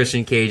since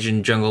Christian Cage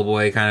and Jungle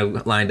Boy kind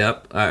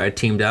of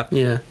teamed up.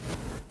 Yeah.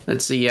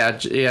 Let's see.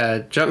 Yeah.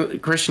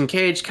 Christian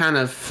Cage kind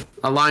of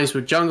aligns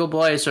with Jungle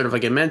Boy, sort of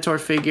like a mentor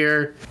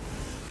figure.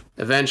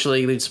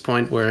 Eventually leads to the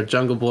point where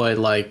Jungle Boy,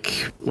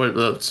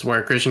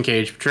 where Christian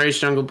Cage betrays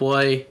Jungle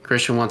Boy.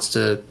 Christian wants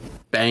to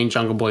bang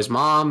Jungle Boy's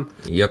mom.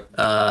 Yep.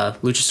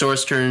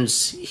 Luchasaurus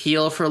turns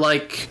heel for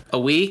like a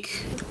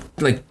week.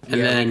 And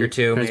then a week or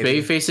two. Turns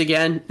babyface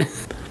again.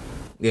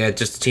 Yeah,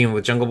 just a team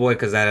with Jungle Boy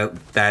because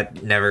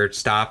that never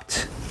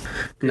stopped.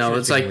 No,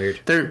 it's like weird.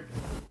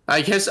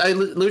 I guess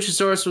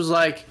Luchasaurus was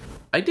like,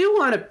 I do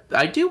want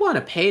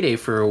a payday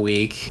for a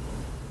week.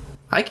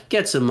 I could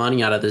get some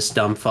money out of this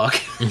dumb fuck.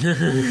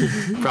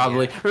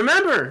 Probably. Yeah.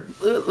 Remember,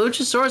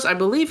 Luchasaurus, I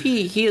believe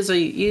he is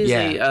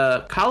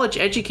a college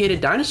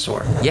educated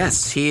dinosaur.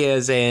 Yes, he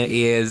has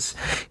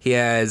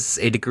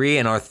a degree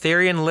in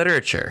Arthurian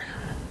literature.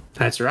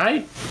 That's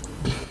right.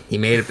 He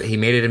made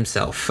it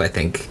himself, I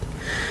think.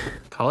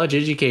 College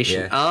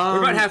education. Yeah. We're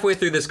about halfway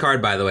through this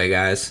card, by the way,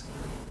 guys.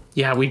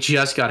 Yeah, we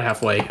just got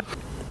halfway.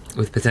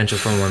 With potential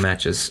for more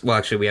matches. Well,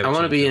 actually, we have. I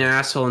want to be an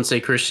asshole and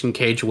say Christian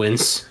Cage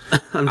wins.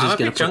 I'm gonna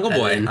pick Jungle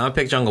Boy. I'm gonna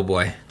pick Jungle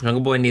Boy.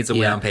 Jungle Boy needs a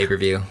win on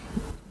pay-per-view.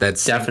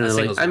 That's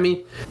definitely. I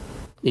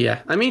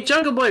mean,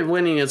 Jungle Boy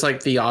winning is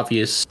like the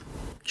obvious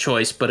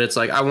choice, but it's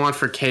like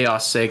for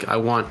chaos sake, I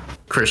want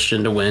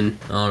Christian to win.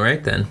 All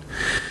right then.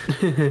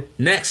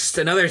 Next,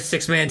 another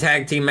 6-man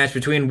tag team match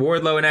between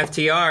Wardlow and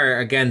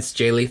FTR against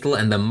Jay Lethal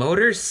and the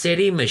Motor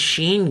City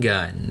Machine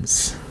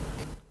Guns.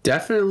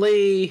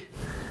 Definitely.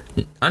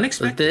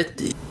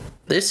 Unexpected.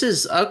 This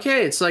is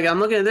okay. It's like I'm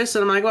looking at this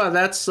and I'm like, wow,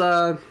 that's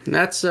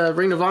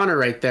Ring of Honor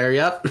right there.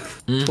 Yep,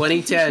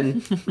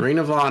 2010 Ring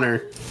of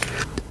Honor.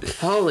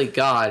 Holy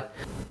God,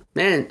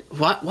 man!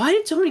 Why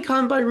did Tony call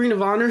him by Ring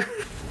of Honor?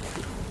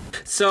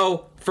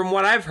 So, from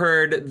what I've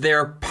heard,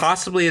 there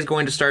possibly is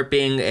going to start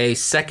being a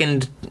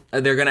second.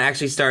 They're going to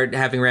actually start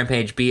having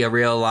Rampage be a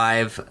real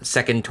live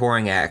second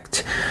touring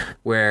act,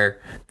 where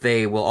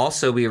they will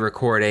also be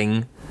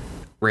recording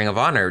Ring of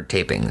Honor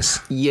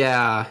tapings.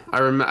 Yeah, I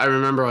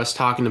remember us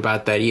talking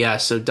about that. Yeah,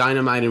 so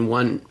Dynamite in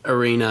one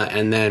arena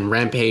and then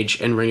Rampage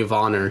and Ring of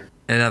Honor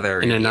in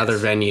another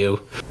venue.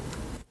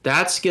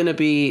 That's going to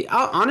be...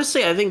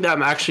 honestly, I think that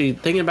I'm actually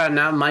thinking about it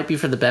now might be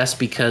for the best,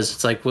 because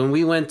it's like when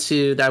we went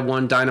to that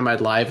one Dynamite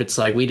Live, it's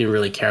like we didn't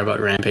really care about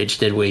Rampage,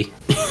 did we?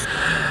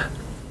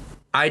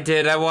 I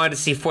did. I wanted to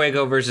see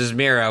Fuego versus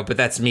Miro, but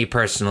that's me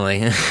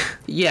personally.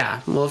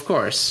 Yeah, well, of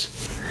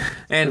course.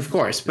 And of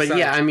course. But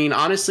yeah, I mean,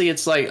 honestly,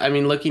 it's like, I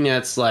mean, looking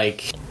at it's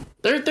like...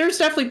 There's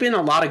definitely been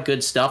a lot of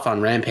good stuff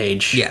on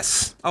Rampage.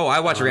 Yes. Oh,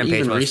 I watch Rampage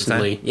even most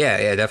recently. of the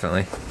time. Yeah,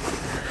 definitely.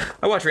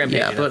 I watch Rampage.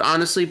 Yeah, but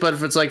honestly,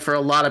 if it's like for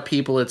a lot of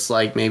people, it's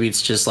like maybe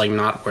it's just like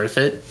not worth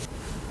it.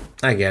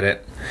 I get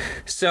it.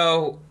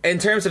 So, in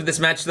terms of this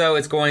match, though,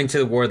 it's going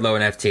to Wardlow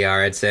and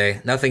FTR, I'd say.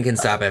 Nothing can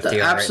stop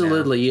FTR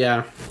absolutely, right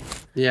now.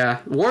 Yeah.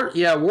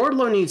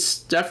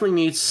 Wardlow definitely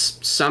needs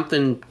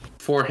something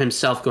for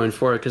himself going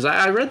forward, because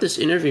I read this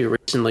interview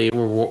recently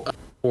where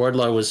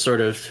Wardlow was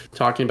sort of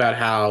talking about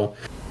how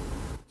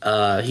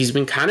he's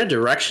been kind of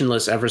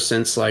directionless ever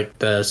since like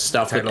the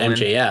stuff with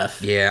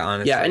MJF. Yeah,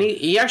 honestly. Yeah, and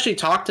he actually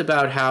talked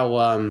about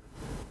how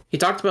he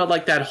talked about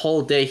like that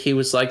whole day. He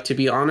was like, to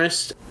be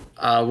honest,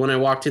 when I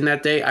walked in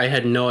that day, I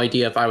had no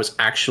idea if I was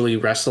actually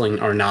wrestling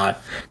or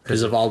not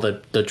because of all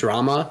the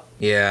drama.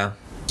 Yeah.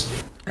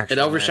 It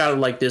overshadowed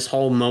like this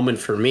whole moment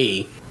for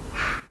me.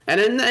 And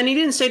he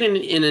didn't say it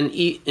in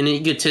an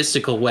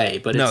egotistical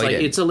way, but it's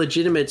it's a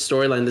legitimate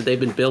storyline that they've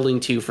been building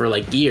to for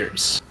like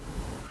years.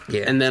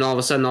 Yeah. And then all of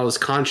a sudden all this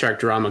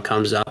contract drama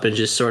comes up and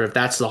just sort of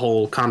that's the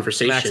whole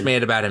conversation. Max made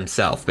it about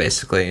himself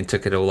basically and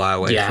took it a lot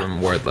away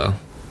from Wardlow.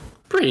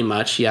 Pretty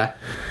much, yeah.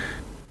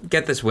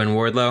 Get this win,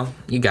 Wardlow.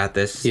 You got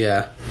this.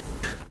 Yeah.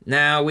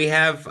 Now we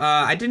have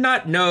I did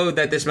not know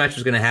that this match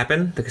was going to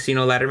happen, the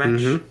casino ladder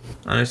match,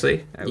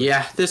 honestly.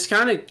 Yeah, this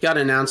kind of got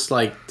announced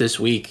like this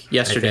week,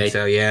 yesterday. I think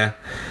so, yeah.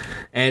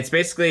 And it's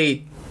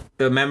basically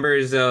the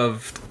members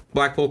of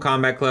Blackpool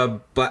Combat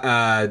Club,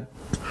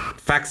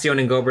 Faction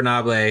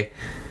Ingobernable,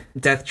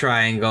 Death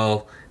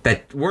Triangle,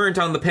 that weren't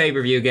on the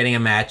pay-per-view getting a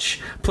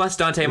match, plus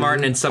Dante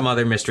Martin and some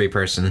other mystery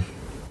person.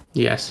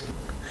 Yes.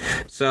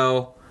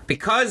 So,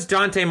 because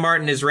Dante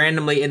Martin is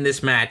randomly in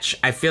this match,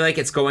 I feel like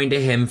it's going to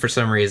him for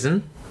some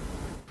reason.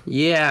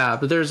 Yeah,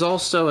 but there's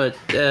also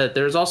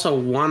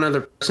one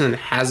other person that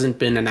hasn't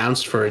been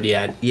announced for it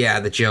yet. Yeah,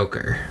 the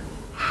Joker.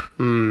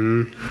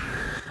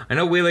 I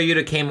know Wheeler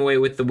Yuta came away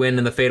with the win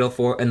in the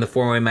Fatal in the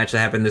four-way match that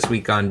happened this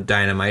week on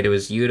Dynamite. It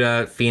was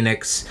Yuta,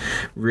 Phoenix,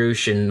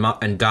 Roosh,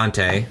 and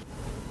Dante.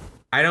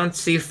 I don't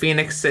see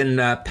Phoenix and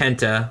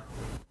Penta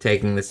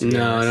taking this.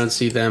 No, I don't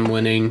see them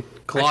winning.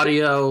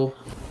 Claudio.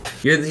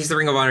 He's the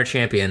Ring of Honor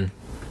champion.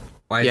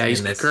 Why is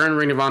he's the current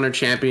Ring of Honor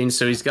champion,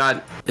 so he's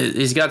got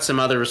some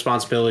other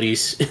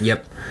responsibilities.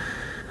 Yep.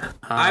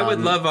 I would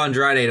love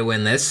Andrade to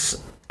win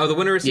this. Oh, the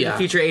winner receives a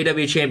future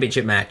AEW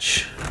championship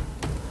match.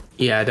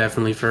 Yeah,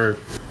 definitely for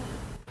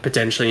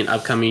potentially an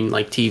upcoming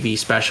like TV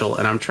special.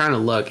 And I'm trying to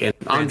look, and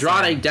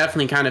Andrade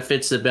definitely kind of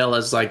fits the bill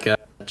as like a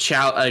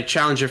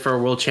challenger for a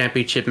world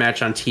championship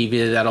match on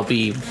TV.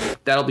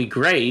 That'll be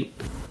great,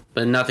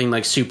 but nothing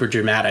like super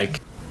dramatic.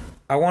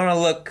 I want to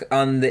look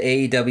on the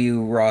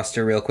AEW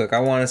roster real quick. I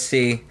want to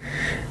see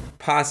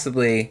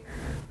possibly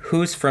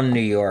who's from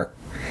New York,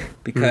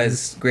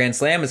 because Grand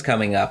Slam is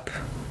coming up.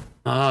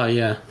 Oh,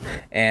 yeah.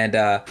 And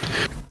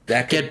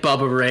get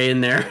Bubba Ray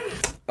in there.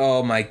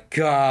 Oh, my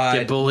God.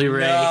 Get Bully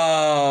Ray.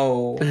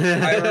 No.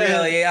 I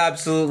really,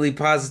 absolutely,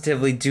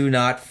 positively do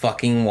not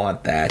fucking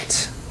want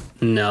that.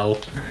 No.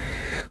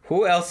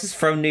 Who else is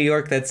from New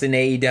York that's in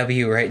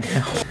AEW right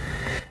now?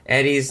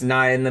 Eddie's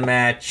not in the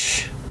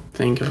match.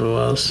 Think of who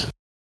else.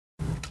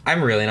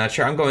 I'm really not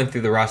sure. I'm going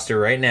through the roster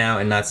right now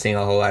and not seeing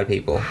a whole lot of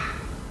people.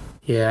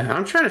 Yeah,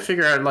 I'm trying to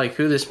figure out like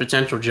who this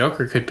potential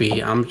Joker could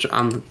be. I'm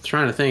trying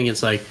to think.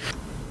 It's like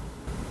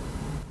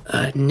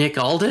Nick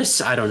Aldis.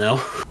 I don't know.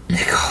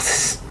 Nick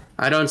Aldis.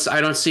 I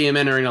don't see him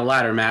entering a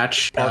ladder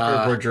match.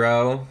 Parker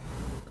Boudreaux.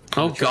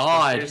 Oh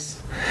God.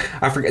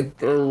 I forget.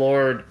 Oh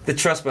Lord. The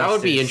Trustbusters. That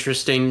would be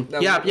interesting.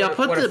 Put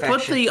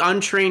the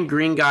untrained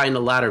green guy in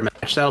the ladder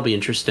match. That'll be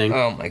interesting.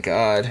 Oh my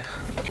God.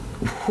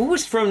 Who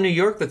is from New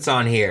York that's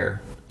on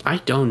here? I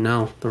don't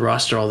know the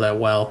roster all that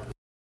well.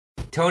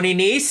 Tony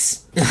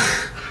Nese?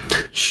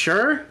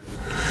 Sure.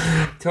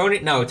 Tony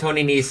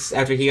Nese,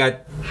 after he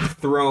got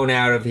thrown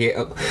out of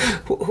here.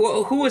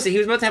 Who was it? He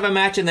was about to have a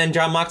match, and then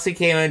John Moxley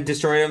came and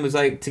destroyed him. Was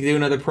like to do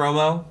another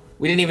promo.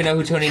 We didn't even know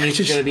who Tony Nese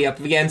was going to be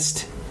up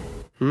against.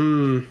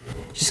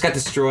 Just got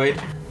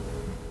destroyed.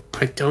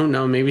 I don't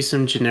know. Maybe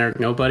some generic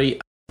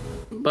nobody.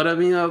 But I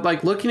mean,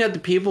 like looking at the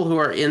people who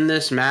are in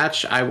this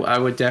match, I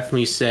would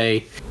definitely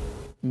say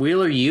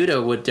Wheeler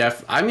Yuta would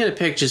I'm gonna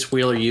pick just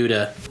Wheeler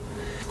Yuta.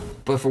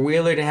 But for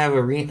Wheeler to have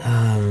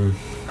a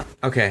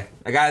okay,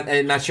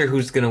 I'm not sure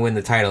who's gonna win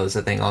the title is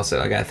the thing.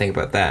 Also, I gotta think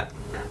about that.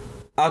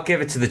 I'll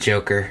give it to the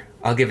Joker.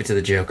 I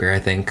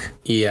think.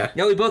 Yeah.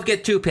 No, we both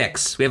get 2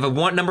 picks. We have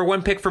a number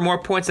 1 pick for more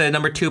points and a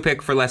number 2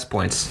 pick for less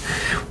points.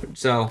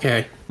 So,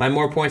 okay. My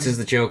more points is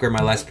the Joker.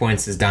 My less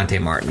points is Dante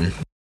Martin.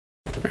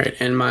 All right,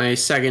 and my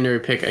secondary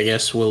pick, I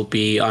guess, will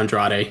be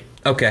Andrade.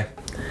 Okay.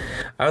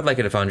 I would like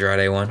it if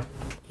Andrade won.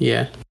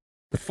 Yeah.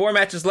 With 4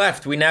 matches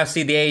left, we now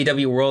see the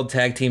AEW World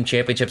Tag Team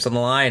Championships on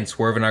the line.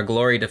 Swerve and Our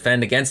Glory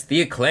defend against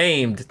the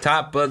Acclaimed.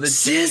 Top of the...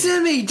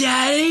 Sesame,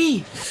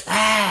 Daddy!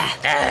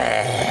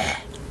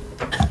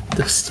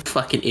 Those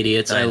fucking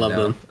idiots. I love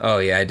them. Oh,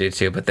 yeah, I do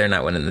too, but they're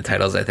not winning the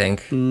titles, I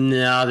think.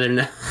 No, they're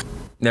not.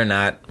 They're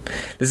not.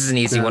 This is an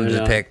easy one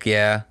to pick,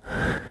 yeah.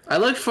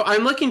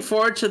 I'm looking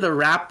forward to the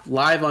rap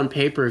live on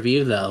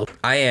pay-per-view, though.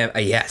 I am.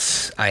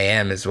 Yes, I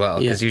am as well.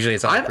 Because usually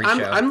it's on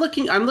pre-show. I'm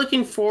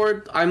looking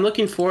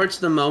forward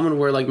to the moment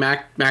where like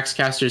Max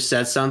Caster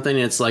said something,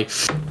 and it's like,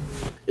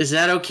 is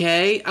that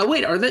okay? Oh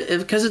wait, are they?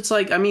 Because it's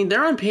like, I mean,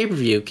 they're on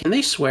pay-per-view. Can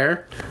they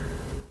swear?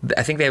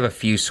 I think they have a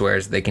few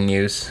swears they can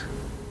use.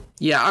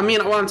 Yeah, I mean,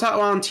 on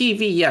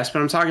TV, yes,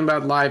 but I'm talking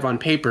about live on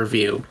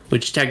pay-per-view,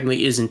 which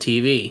technically isn't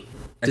TV.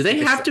 Do they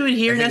have to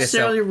adhere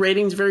necessarily to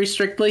ratings very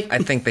strictly? I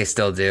think they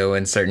still do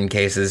in certain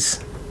cases.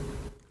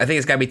 I think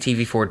it's got to be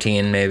TV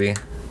 14, maybe.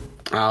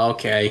 Oh,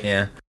 okay.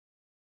 Yeah.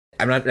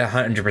 I'm not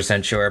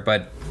 100% sure,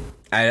 but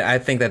I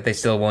think that they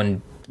still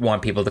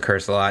want people to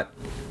curse a lot.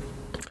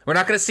 We're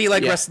not going to see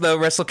like the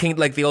Wrestle King,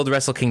 like the old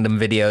Wrestle Kingdom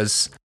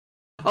videos.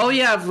 Oh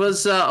yeah, it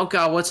was oh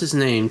god, what's his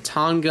name? Is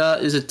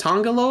it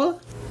Tongaloa?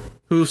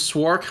 Who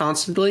swore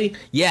constantly?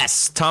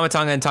 Yes, Tama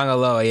Tonga and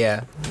Tongaloa,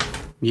 yeah.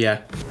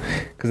 Yeah.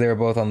 Because they were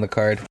both on the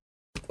card.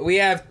 We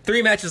have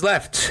 3 matches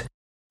left.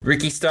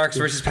 Ricky Starks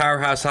versus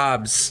Powerhouse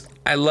Hobbs.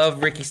 I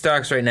love Ricky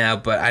Starks right now,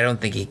 but I don't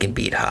think he can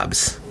beat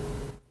Hobbs.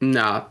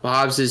 Nah,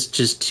 Hobbs is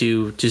just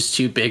too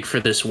big for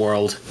this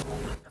world.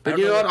 But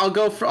you know what?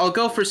 I'll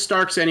go for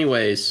Starks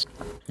anyways.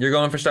 You're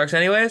going for Starks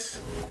anyways?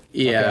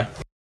 Yeah. Okay.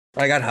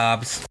 I got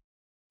Hobbs.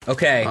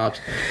 Okay.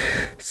 Hobbs.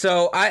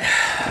 So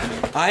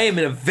I am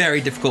in a very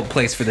difficult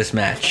place for this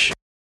match.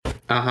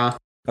 Uh-huh.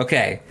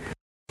 Okay.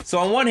 So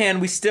on one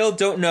hand, we still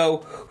don't know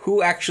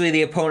who actually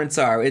the opponents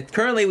are.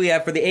 Currently, we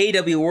have for the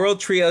AEW World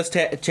Trios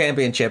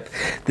Championship,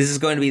 this is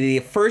going to be the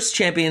first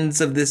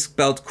champions of this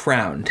belt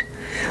crowned.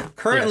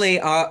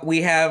 Currently,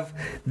 we have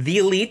the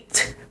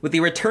Elite with the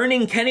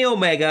returning Kenny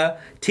Omega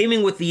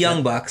teaming with the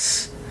Young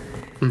Bucks.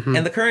 Mm-hmm.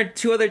 And the current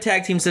 2 other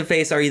tag teams to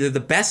face are either the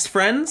Best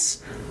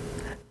Friends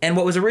and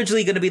what was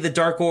originally going to be the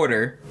Dark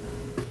Order,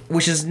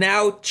 which is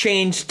now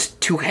changed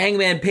to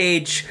Hangman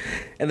Page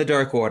and the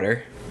Dark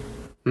Order.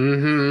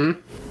 Mm-hmm.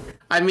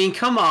 I mean,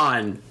 come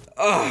on.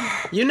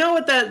 Ugh. You know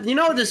what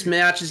this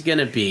match is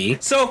gonna be.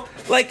 So,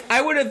 like,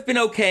 I would have been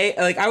okay.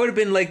 Like, I would have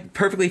been, like,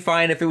 perfectly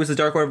fine if it was the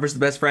Dark Order versus the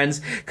Best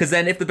Friends. Because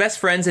then if the Best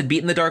Friends had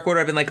beaten the Dark Order,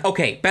 I'd been like,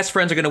 okay, Best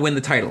Friends are gonna win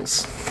the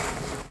titles.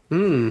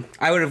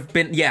 I would have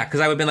been, because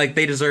I would have been like,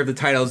 they deserve the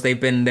titles. They've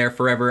been there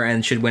forever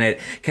and should win it.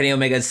 Kenny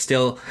Omega is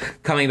still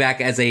coming back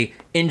as a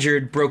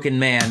injured, broken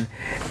man.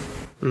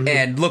 Mm-hmm.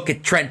 And look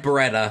at Trent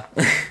Beretta.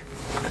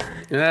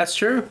 Yeah, that's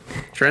true.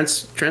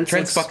 Trent's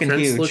fucking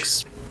huge.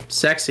 Looks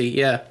sexy,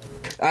 yeah.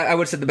 I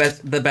would have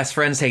said the best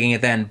friends taking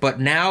it then, but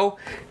now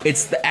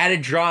it's the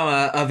added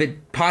drama of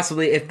it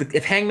possibly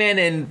if Hangman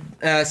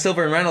and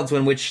Silver and Reynolds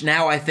win, which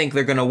now I think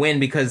they're gonna win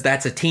because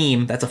that's a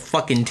team, that's a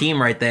fucking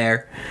team right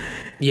there.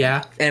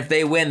 Yeah. And if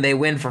they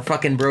win for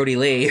fucking Brody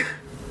Lee.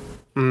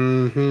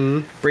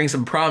 Mm-hmm. Bring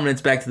some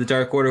prominence back to the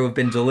Dark Order who've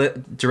been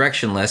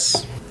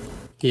directionless.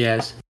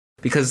 Yes.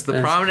 Because the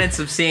prominence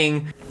of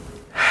seeing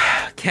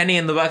Kenny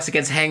and the Bucks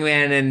against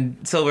Hangman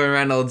and Silver and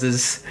Reynolds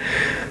is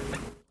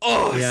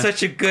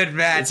such a good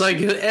match.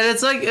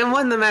 And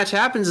when the match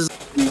happens is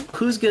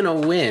who's gonna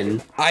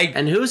win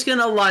and who's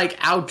gonna like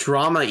out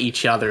drama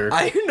each other.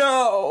 I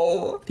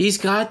know these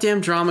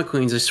goddamn drama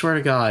queens. I swear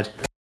to God.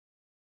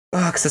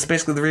 Because that's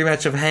basically the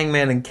rematch of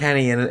Hangman and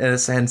Kenny in a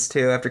sense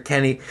too. After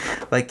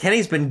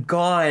Kenny's been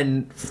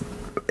gone.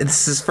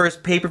 This is his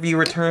first pay-per-view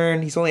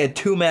return. He's only had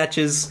 2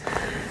 matches.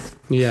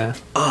 Yeah.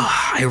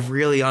 I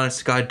really, honest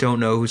to God, don't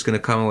know who's going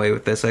to come away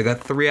with this. I got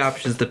 3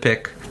 options to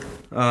pick.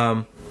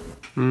 I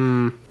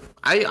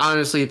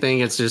honestly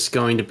think it's just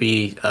going to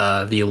be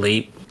the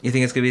Elite. You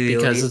think it's going to be the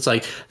Elite? Because it's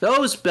like,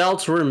 those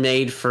belts were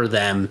made for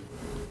them.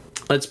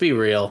 Let's be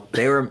real.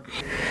 They were...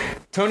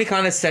 Tony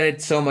Khan has said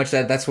it so much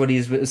that that's what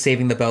he's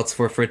saving the belts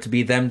for it to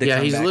be them to come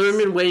back. Yeah, he's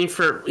literally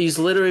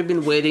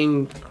been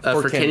waiting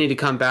for Kenny to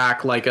come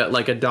back like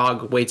a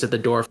dog waits at the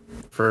door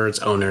for its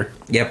owner.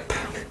 Yep.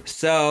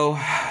 So...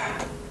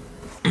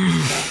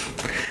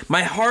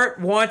 my heart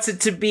wants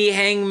it to be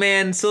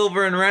Hangman,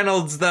 Silver, and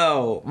Reynolds,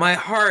 though. My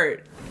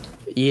heart.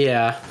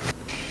 Yeah.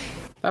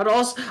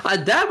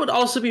 That would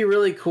also be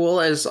really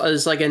cool as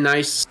like a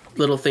nice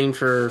little thing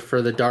for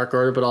the Dark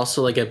Order, but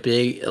also like a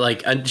big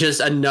just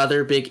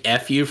another big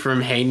FU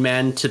from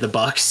Hangman to the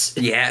Bucks.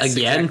 Yes,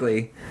 again.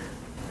 Exactly.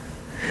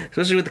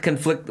 Especially with the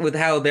conflict, with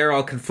how they're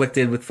all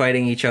conflicted with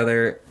fighting each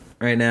other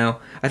right now.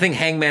 I think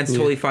Hangman's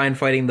totally fine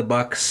fighting the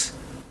Bucks.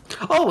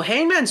 Oh,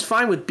 Hangman's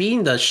fine with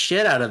beating the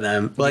shit out of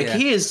them. Like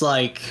he is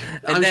like,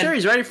 I'm sure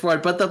he's ready for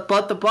it. But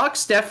the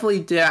Bucks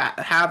definitely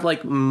have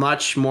like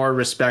much more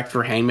respect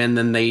for Hangman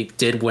than they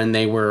did when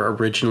they were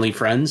originally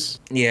friends.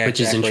 Yeah, which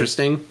is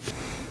interesting.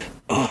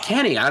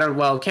 Kenny,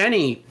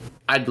 Kenny,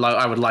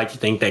 I would like to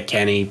think that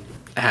Kenny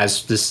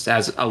has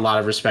a lot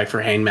of respect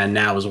for Hangman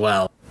now as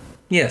well.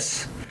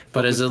 Yes.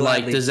 But is it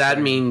like, does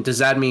that mean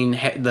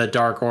the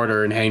Dark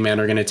Order and Hangman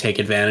are going to take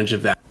advantage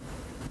of that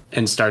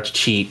and start to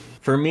cheat?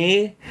 For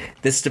me,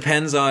 this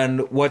depends on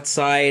what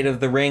side of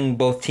the ring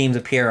both teams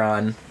appear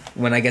on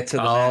when I get to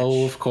the match.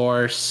 Oh, of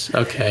course.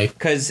 Okay.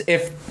 Because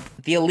if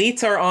the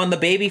Elites are on the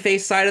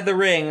babyface side of the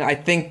ring, I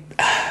think...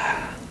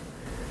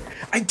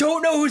 I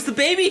don't know who's the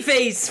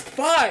babyface!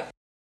 Fuck!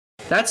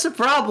 That's the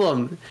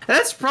problem.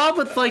 That's the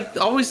problem with, like,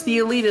 always the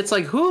Elite. It's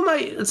like, who am I...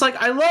 It's like,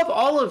 I love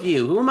all of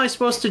you. Who am I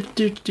supposed to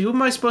do? Who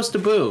am I supposed to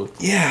boo?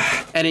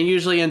 Yeah. And it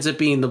usually ends up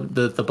being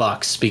the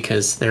Bucks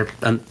because they're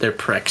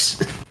pricks.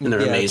 And they're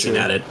amazing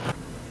at it.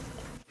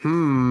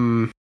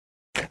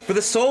 For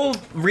the sole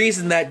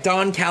reason that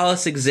Don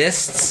Callis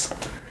exists,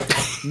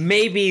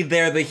 maybe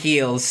they're the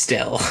heels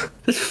still.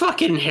 This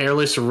fucking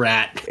hairless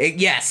rat.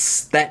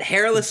 Yes, that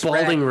hairless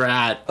balding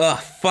rat. Ugh,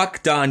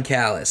 fuck Don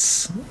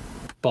Callis.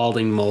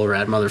 Balding mole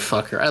rat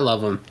motherfucker. I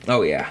love him.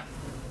 Oh, yeah.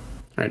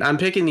 Alright, I'm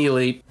picking the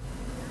Elite.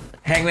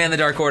 Hangman the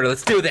Dark Order.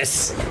 Let's do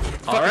this.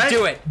 Alright.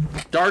 Do it.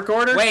 Dark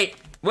Order?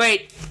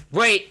 Wait.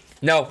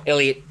 No,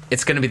 Elite.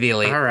 It's going to be the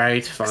Elite.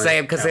 Alright,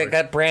 fine. Because they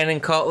got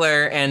Brandon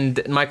Cutler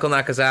and Michael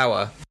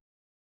Nakazawa.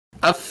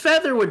 A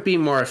feather would be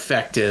more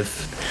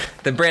effective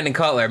than Brandon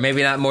Cutler.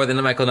 Maybe not more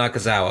than Michael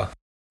Nakazawa.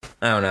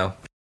 I don't know.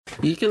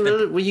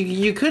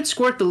 You could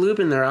squirt the lube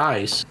in their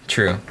eyes.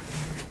 True.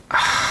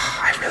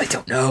 I really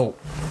don't know.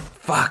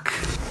 Fuck.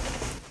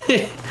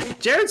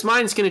 Jared's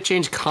mind's gonna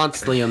change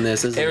constantly on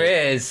this, isn't it?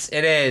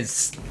 It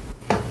is.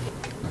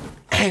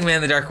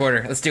 Hangman the Dark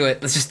Order. Let's do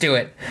it. Let's just do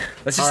it.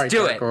 Let's just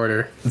do it.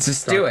 Let's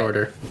just do it.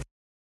 Order.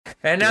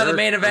 And now the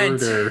main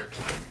event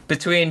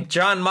between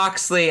Jon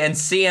Moxley and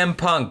CM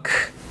Punk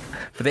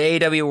for the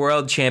AEW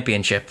World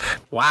Championship.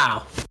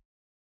 Wow.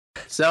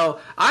 So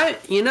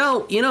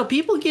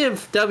people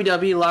give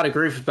WWE a lot of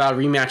grief about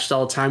rematches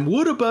all the time.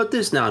 What about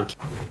this now?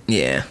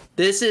 Yeah.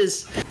 This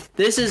is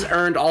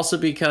earned also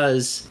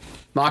because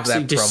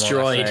Moxley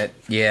destroyed.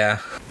 Yeah.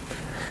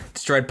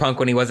 Destroyed Punk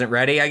when he wasn't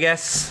ready, I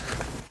guess.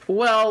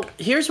 Well,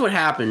 here's what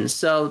happened.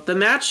 So the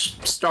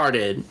match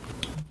started,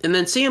 and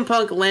then CM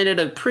Punk landed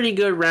a pretty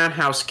good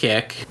roundhouse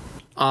kick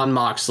on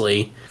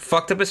Moxley.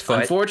 Fucked up his foot.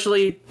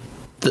 Unfortunately,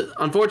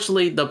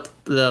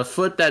 the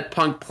foot that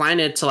Punk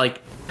planted to,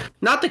 like,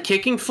 not the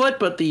kicking foot,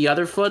 but the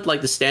other foot,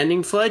 like the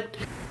standing foot,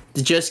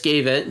 just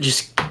gave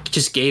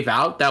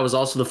out. That was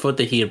also the foot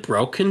that he had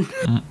broken.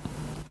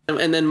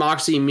 And then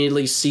Moxley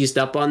immediately seized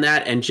up on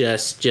that and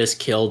just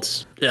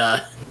killed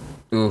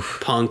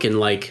Punk in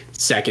like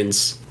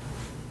seconds.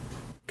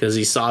 Because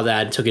he saw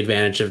that and took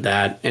advantage of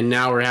that. And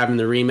now we're having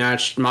the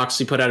rematch.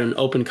 Moxley put out an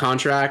open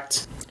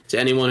contract to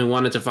anyone who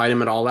wanted to fight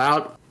him at All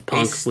Out.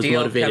 Punk was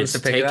motivated to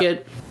take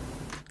it.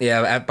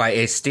 Yeah, by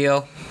Ace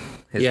Steel.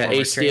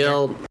 Ace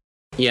Steel.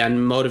 Yeah,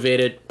 and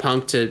motivated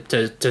Punk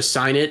to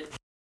sign it.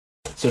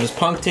 So does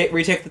Punk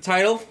retake the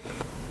title?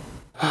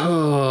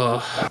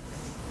 Oh,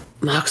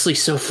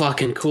 Moxley's so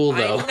fucking cool,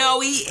 though. I know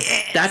he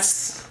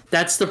is.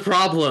 That's the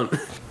problem.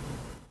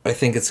 I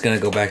think it's gonna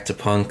go back to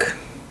Punk.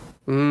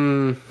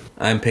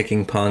 I'm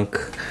picking Punk.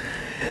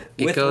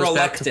 It goes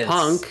back to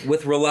Punk.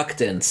 With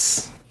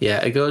reluctance.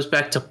 Yeah, it goes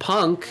back to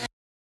Punk,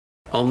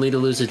 only to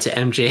lose it to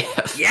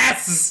MJF.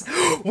 Yes!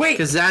 Wait!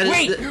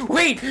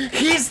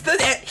 He's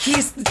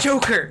the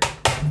Joker!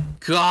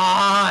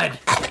 God!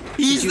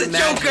 He's the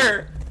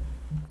Joker!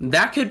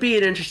 That could be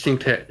an interesting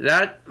pick.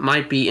 That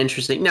might be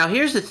interesting. Now,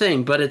 here's the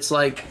thing, but it's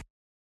like...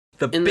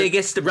 The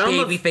biggest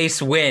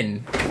babyface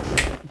win.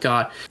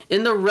 God.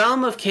 In the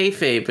realm of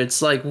kayfabe,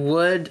 it's like,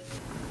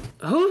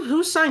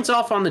 Who signs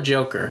off on the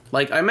Joker?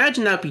 Like, I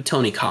imagine that'd be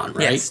Tony Khan,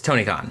 right? Yes,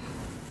 Tony Khan.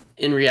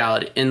 In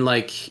reality, in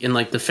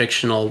the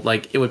fictional,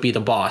 like, it would be the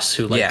boss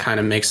who kind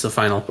of makes the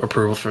final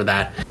approval for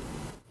that.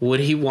 Would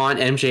he want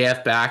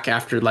MJF back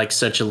after like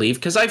such a leave?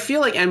 Because I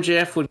feel like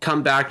MJF would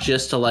come back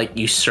just to like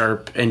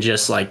usurp and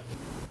just like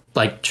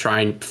try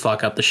and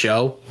fuck up the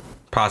show.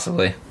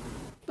 Possibly.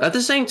 At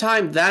the same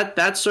time,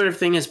 that sort of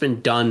thing has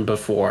been done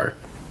before.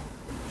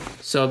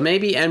 So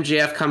maybe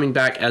MJF coming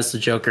back as the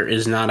Joker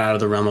is not out of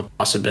the realm of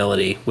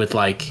possibility. With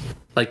like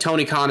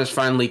Tony Khan has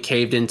finally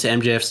caved into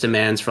MJF's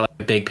demands for like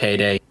a big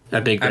payday, a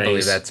big raise. I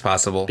believe that's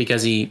possible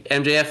because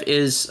MJF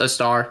is a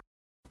star,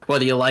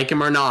 whether you like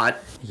him or not.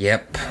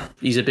 Yep,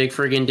 he's a big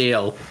friggin'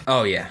 deal.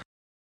 Oh yeah,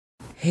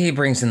 he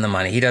brings in the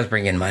money. He does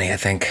bring in money, I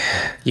think.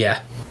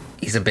 Yeah,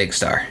 he's a big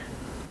star.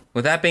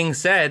 With that being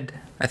said,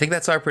 I think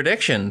that's our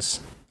predictions.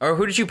 Or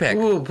who did you pick?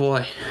 Oh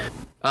boy.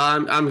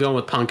 I'm going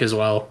with Punk as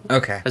well.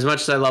 Okay. As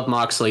much as I love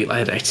Moxley,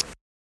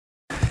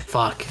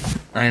 fuck.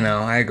 I know,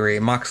 I agree.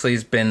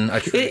 Moxley's been a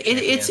true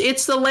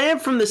it's the lamb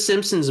from The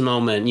Simpsons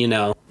moment, you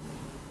know.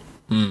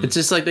 It's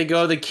just like they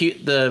go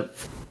the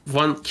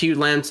one cute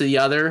lamb to the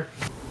other,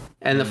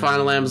 and the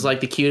final lamb is like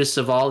the cutest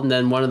of all, and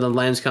then one of the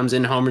lambs comes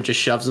in, Homer just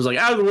shoves him, like,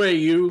 out of the way,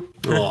 you.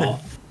 Oh.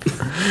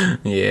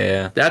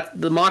 Yeah.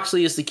 The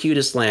Moxley is the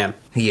cutest lamb.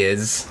 He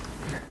is.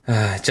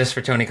 Just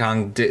for Tony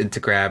Khan to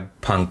grab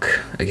Punk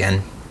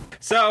again.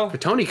 So for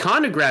Tony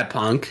Khan to grab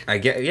Punk.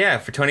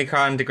 For Tony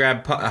Khan to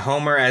grab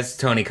Homer as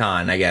Tony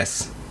Khan, I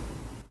guess.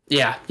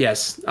 Yeah,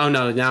 yes. Oh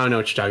no, now I know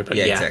what you're talking about.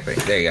 Yeah, exactly.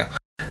 There you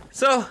go.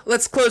 So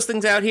let's close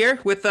things out here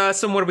with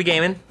some What Are We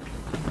Gaming?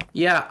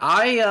 Yeah,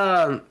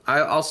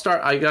 I'll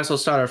start. I guess I'll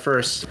start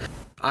first.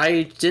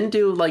 I didn't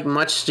do like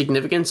much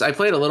significance. I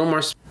played a little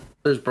more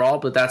Brawl,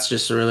 but that's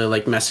just really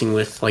like messing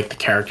with like the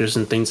characters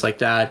and things like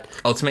that.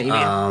 Ultimate, you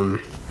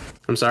mean?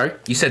 I'm sorry?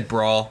 You said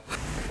Brawl.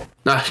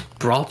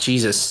 Brawl,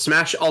 Jesus.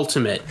 Smash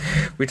Ultimate.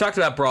 We talked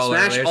about Brawl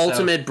Smash earlier,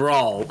 Ultimate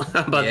Brawl.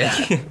 How about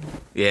that?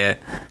 Yeah.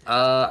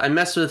 I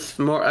messed with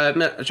more. I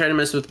tried to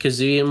mess with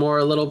Kazuya more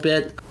a little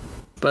bit,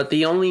 but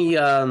the only,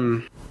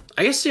 I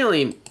guess the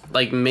only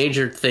like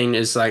major thing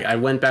is like I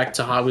went back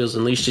to Hot Wheels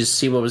Unleashed to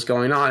see what was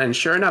going on, and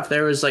sure enough,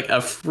 there was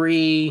a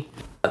free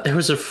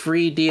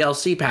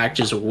DLC pack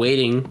just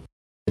waiting.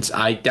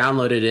 I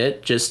downloaded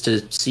it just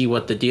to see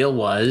what the deal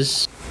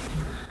was.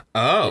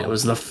 Oh, it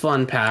was the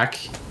fun pack,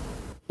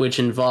 which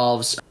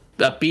involves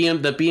the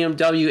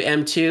BMW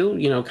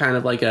M2, you know, kind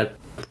of like a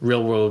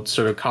real world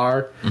sort of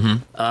car.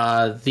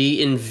 Mm-hmm.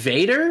 The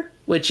Invader,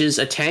 which is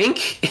a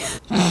tank.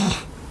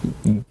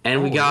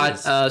 And we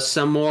got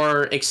some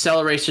more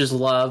Accelerators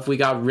love. We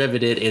got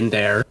Riveted in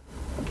there.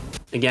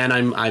 Again,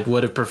 I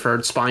would have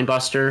preferred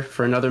Spinebuster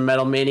for another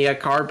Metal Maniac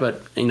car,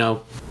 but, you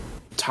know,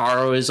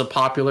 Taro is a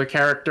popular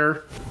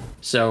character,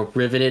 so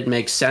Riveted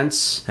makes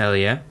sense. Hell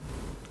yeah.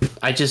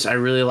 I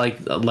really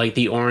like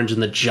the orange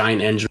and the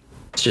giant engine.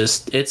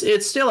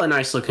 It's still a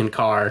nice looking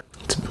car,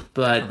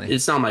 but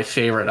it's not my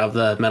favorite of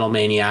the Metal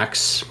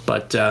Maniacs.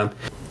 But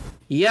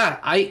yeah,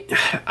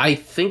 I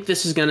think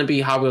this is going to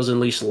be Hot Wheels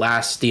Unleashed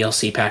last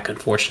DLC pack,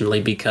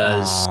 unfortunately,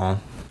 because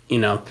you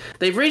know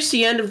they've reached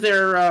the end of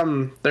their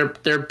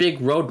big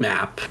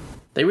roadmap.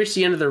 They reached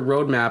the end of their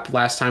roadmap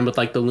last time with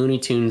like the Looney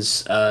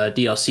Tunes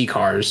DLC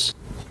cars.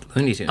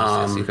 Looney Tunes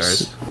DLC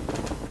cars.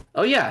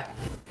 Oh yeah.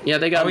 Yeah,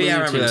 they got Looney Tunes I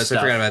remember those. stuff.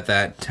 I forgot about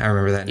that. I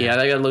remember that now. Yeah,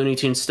 they got Looney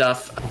Tunes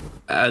stuff.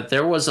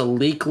 There was a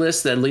leak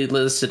list that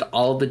listed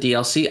all of the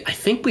DLC. I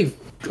think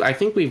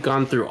we've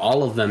gone through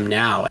all of them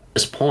now at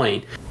this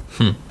point.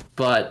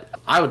 But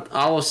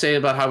I will say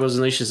about Hot Wheels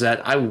Unleashed is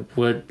that I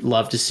would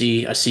love to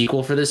see a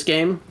sequel for this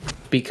game,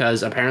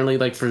 because apparently,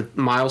 like for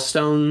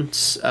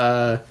Milestones,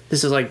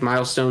 this is like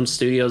Milestone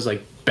Studios'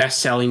 like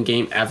best-selling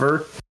game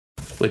ever,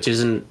 which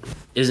isn't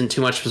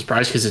too much of a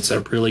surprise because it's a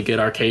really good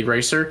arcade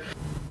racer.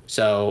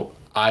 So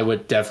I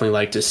would definitely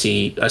like to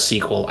see a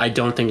sequel. I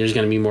don't think there's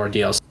going to be more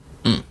DLC,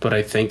 but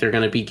I think they're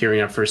going to be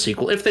gearing up for a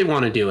sequel if they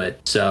want to do it.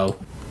 So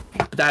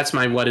that's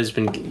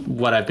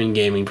what I've been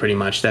gaming pretty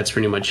much. That's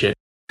pretty much it.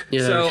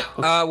 Yeah.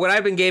 So what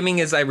I've been gaming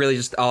is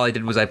all I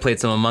did was I played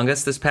some Among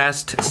Us this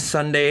past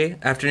Sunday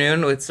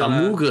afternoon with some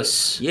Among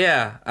Us.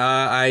 Yeah,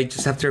 I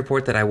just have to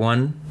report that I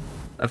won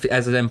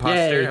as an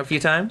imposter a few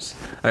times.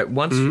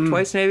 Once,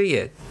 twice, maybe.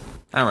 Yeah.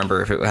 I don't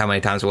remember how many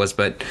times it was,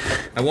 but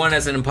I won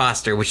as an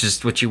imposter, which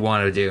is what you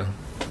want to do.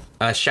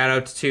 Shout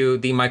out to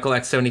the Michael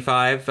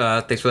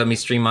X75. Thanks for letting me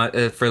stream,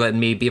 for letting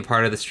me be a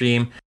part of the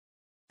stream.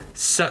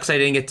 Sucks I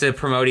didn't get to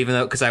promote, even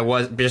though because I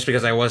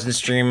wasn't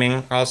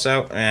streaming.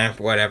 Also,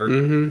 whatever.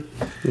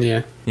 Mm-hmm.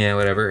 Yeah,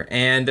 whatever.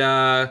 And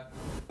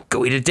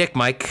go eat a dick,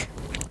 Mike.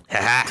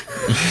 Haha.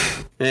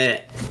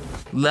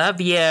 Love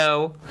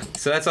you.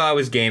 So that's all I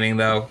was gaming,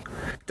 though.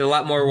 Did a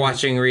lot more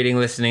watching, reading,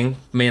 listening.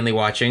 Mainly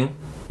watching.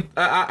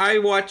 I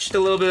watched a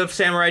little bit of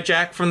Samurai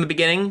Jack from the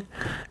beginning,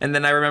 and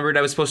then I remembered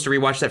I was supposed to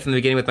rewatch that from the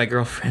beginning with my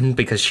girlfriend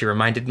because she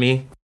reminded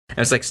me.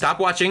 I was like, stop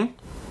watching.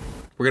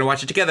 We're going to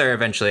watch it together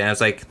eventually. And I was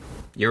like,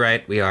 you're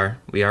right, we are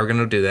going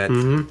to do that.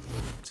 Mm-hmm.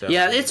 So.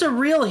 Yeah, it's a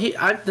real... the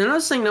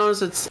another thing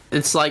is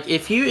it's like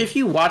if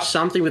you watch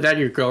something without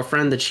your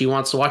girlfriend that she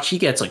wants to watch, she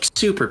gets like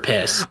super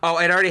pissed. Oh,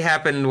 it already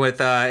happened with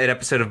an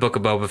episode of Book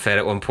of Boba Fett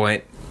at one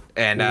point.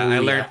 And I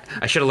learned... Yeah.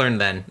 I should have learned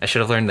then.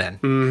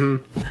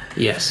 Mm-hmm.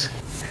 Yes.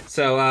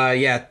 So,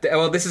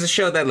 well, this is a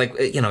show that, like,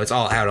 you know, it's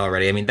all out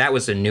already. I mean, that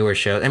was a newer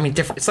show. I mean,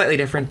 slightly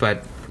different,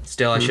 but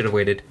still, I should have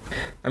waited.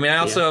 I mean, I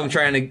also am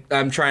trying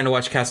to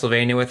watch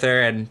Castlevania with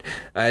her, and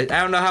I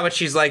don't know how much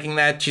she's liking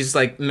that. She's,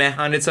 like, meh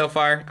on it so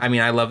far. I mean,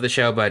 I love the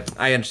show, but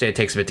I understand it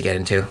takes a bit to get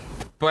into.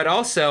 But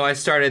also, I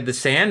started The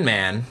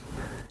Sandman.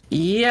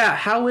 Yeah,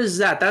 how is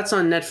that? That's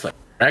on Netflix,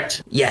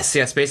 correct?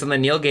 Yes, based on the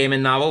Neil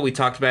Gaiman novel. We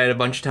talked about it a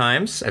bunch of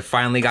times. I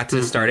finally got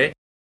to start it.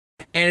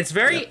 And it's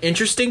very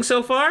interesting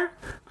so far.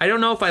 I don't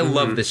know if I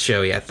love this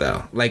show yet,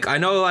 though. Like, I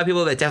know a lot of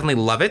people that definitely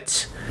love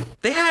it.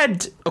 They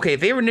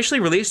were initially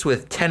released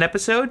with 10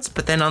 episodes,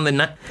 but then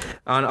on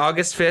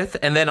August 5th,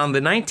 and then on the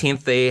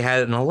 19th, they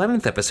had an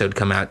 11th episode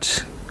come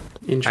out.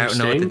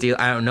 Interesting.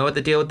 I don't know what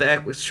the deal with the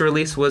extra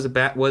release was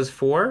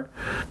for.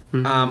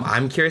 Mm-hmm.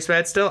 I'm curious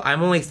about it still.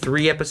 I'm only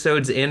 3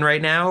 episodes in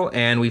right now,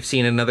 and we've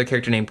seen another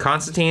character named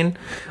Constantine.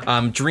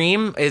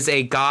 Dream is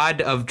a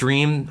god of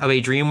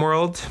a dream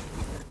world.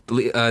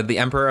 The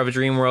emperor of a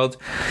dream world.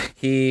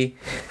 He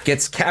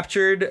gets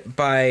captured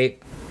by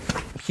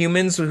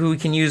humans who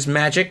can use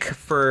magic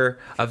for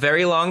a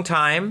very long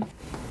time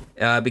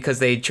because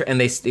they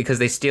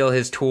steal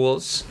his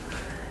tools.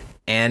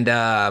 And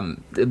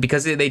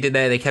because they did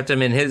that, they kept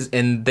him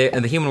in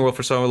the human world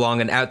for so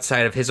long, and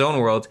outside of his own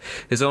world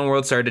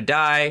started to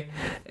die.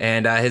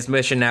 And his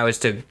mission now is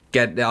to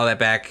get all that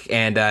back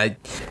and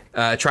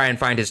try and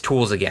find his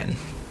tools again.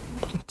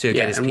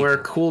 Wear a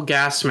cool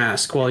gas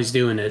mask while he's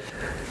doing it.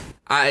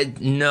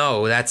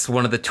 No, that's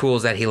one of the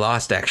tools that he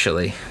lost,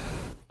 actually.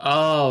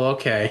 Oh,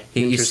 okay.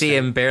 You see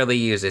him barely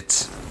use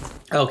it.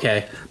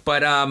 Okay.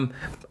 But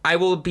I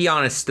will be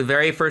honest, the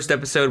very first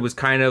episode was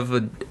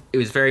it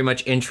was very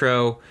much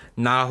intro,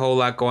 not a whole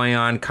lot going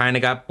on, kind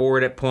of got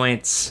bored at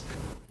points.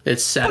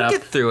 It's set up.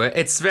 Get through it.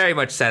 It's very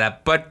much set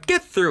up, but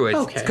get through it.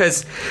 Okay.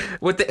 Because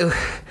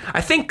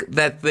I think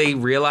that they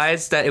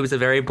realized that it was a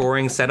very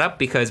boring setup,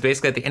 because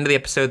basically at the end of the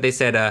episode they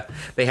said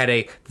they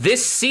had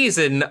this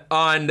season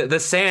on the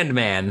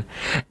Sandman,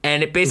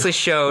 and it basically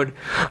showed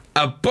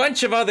a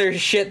bunch of other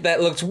shit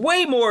that looked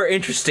way more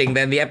interesting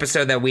than the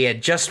episode that we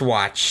had just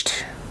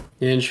watched.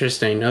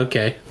 Interesting.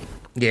 Okay.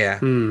 Yeah.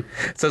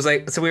 So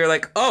we were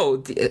like, oh,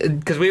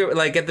 because we were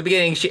like at the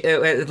beginning,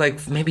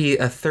 like maybe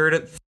a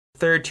third,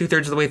 2/3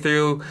 of the way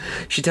through,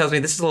 she tells me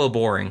this is a little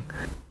boring.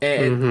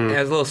 And I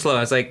was a little slow. I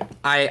was like,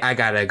 I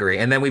gotta agree.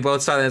 And then we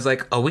both saw that. I was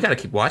like, oh, we gotta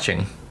keep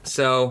watching.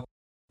 So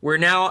we're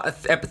now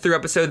through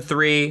episode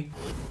 3.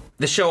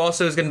 The show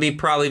also is gonna be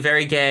probably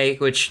very gay,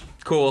 which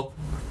cool,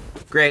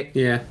 great.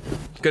 Yeah.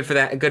 Good for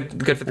that.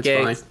 Good for the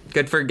gay. Fine.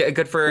 Good for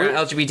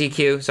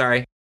LGBTQ.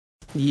 Sorry.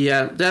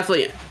 Yeah,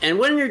 definitely. And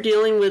when you're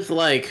dealing with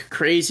like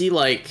crazy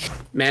like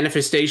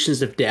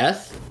manifestations of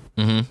death,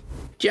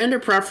 gender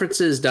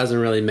preferences doesn't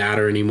really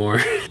matter anymore.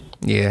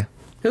 Yeah.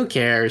 Who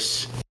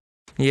cares?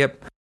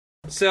 Yep.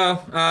 So,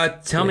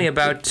 tell me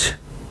about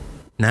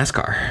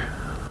NASCAR.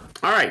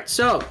 All right,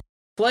 so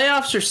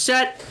playoffs are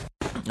set.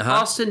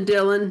 Austin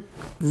Dillon,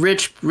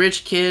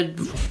 rich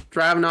kid,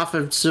 driving off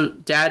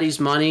of daddy's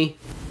money,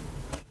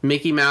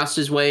 Mickey Moused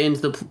his way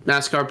into the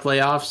NASCAR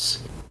playoffs.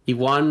 He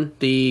won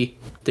the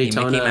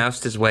Daytona. He Mickey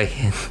Moused his way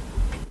in.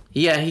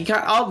 Yeah, he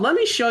got. Let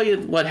me show you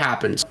what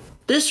happens.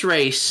 This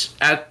race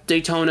at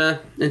Daytona,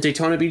 in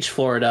Daytona Beach,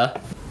 Florida,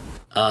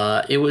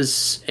 it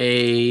was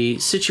a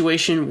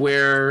situation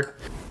where,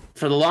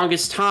 for the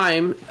longest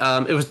time,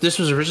 this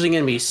was originally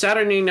going to be a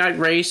Saturday night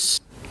race.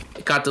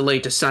 It got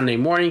delayed to Sunday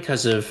morning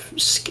because of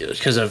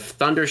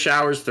thunder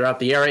showers throughout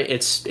the area.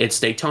 It's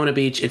Daytona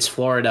Beach. It's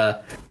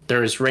Florida.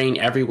 There is rain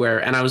everywhere,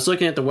 and I was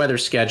looking at the weather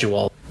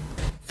schedule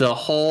the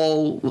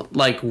whole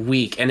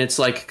week, and it's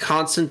like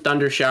constant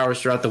thunder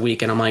showers throughout the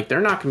week, and I'm like,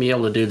 they're not gonna be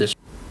able to do this.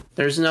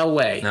 There's no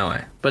way. No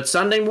way. But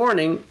Sunday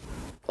morning,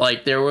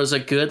 there was a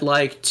good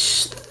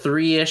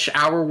 3-ish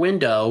hour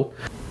window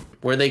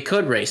where they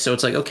could race. So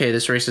it's like, okay,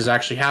 this race is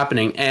actually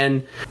happening.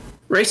 And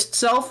race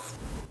itself,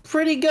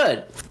 pretty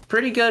good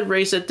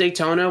race at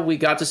Daytona. We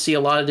got to see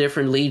a lot of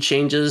different lead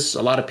changes,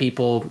 a lot of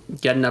people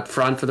getting up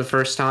front for the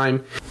first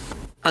time,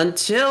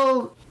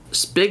 until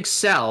big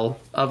cell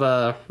of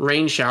a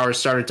rain shower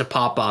started to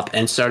pop up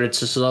and started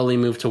to slowly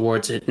move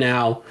towards it.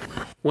 Now,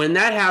 when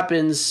that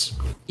happens,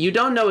 you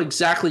don't know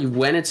exactly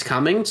when it's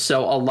coming,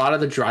 so a lot of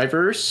the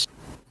drivers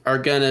are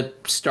gonna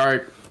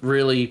start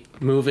really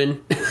moving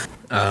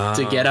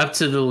to get up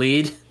to the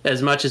lead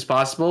as much as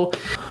possible.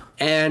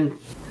 And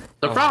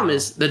the problem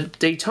is the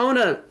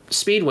Daytona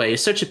Speedway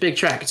is such a big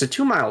track. It's a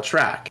 2-mile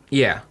track.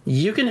 Yeah.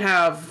 You can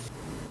have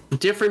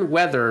different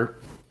weather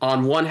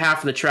on one half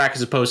of the track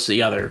as opposed to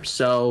the other.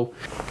 So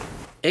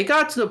it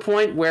got to the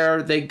point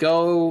where they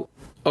go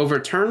over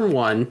turn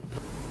 1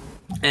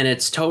 and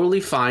it's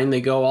totally fine.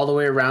 They go all the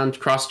way around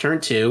across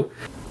turn 2.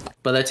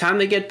 By the time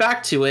they get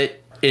back to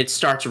it, it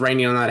starts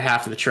raining on that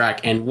half of the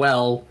track. And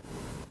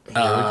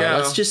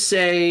let's just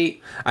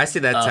say... I see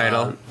that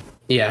title.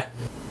 Yeah.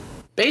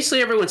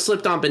 Basically, everyone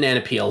slipped on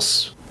banana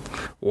peels.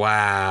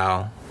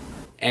 Wow.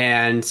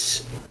 And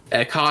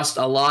it cost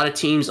a lot of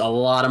teams a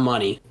lot of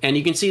money. And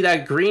you can see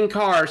that green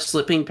car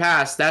slipping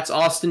past. That's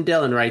Austin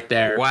Dillon right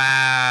there.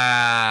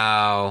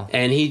 Wow.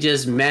 And he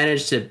just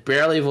managed to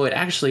barely avoid.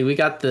 Actually, do we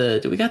got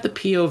the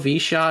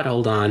POV shot?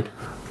 Hold on.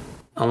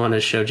 I want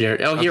to show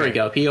Jared. Oh, here we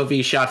go.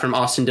 POV shot from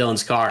Austin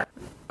Dillon's car.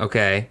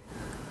 Okay.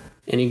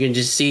 And you can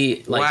just see,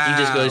 he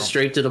just goes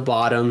straight to the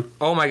bottom.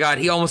 Oh my god,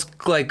 he almost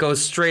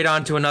goes straight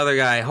onto another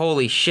guy.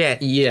 Holy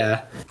shit.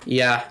 Yeah.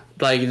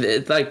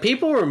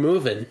 People were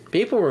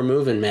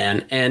moving,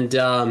 man. And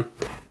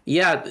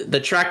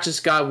the track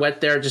just got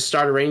wet there, just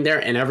started raining there,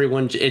 and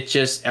everyone hit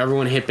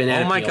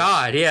banana. Oh my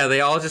god, yeah,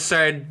 they all just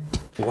started.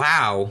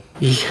 Wow.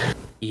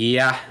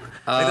 Yeah.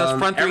 Those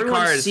front 3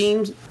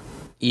 cars.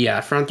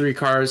 Front 3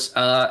 cars.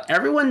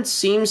 Everyone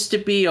seems to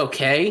be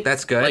okay.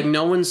 That's good.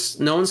 No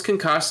one's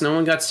concussed. No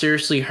one got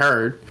seriously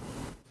hurt.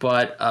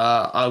 But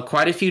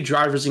quite a few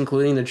drivers,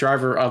 including the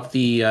driver of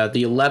the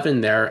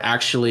 11 there,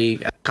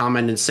 actually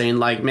commented saying,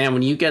 like, man,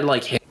 when you get,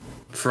 like, hit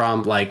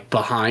from, like,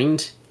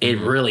 behind, it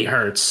really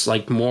hurts,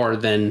 like, more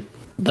than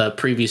the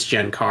previous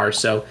gen car.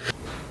 So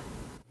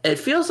it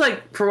feels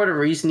like, for whatever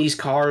reason, these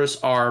cars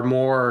are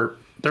more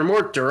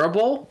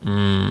durable.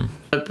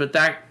 But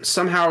that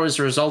somehow is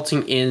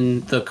resulting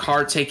in the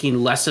car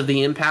taking less of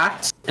the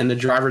impact and the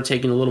driver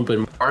taking a little bit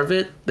more of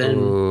it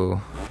than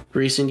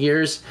recent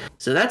years.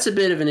 So that's a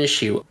bit of an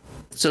issue.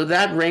 So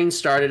that rain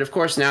started. Of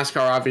course,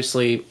 NASCAR,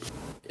 obviously,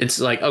 it's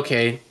like,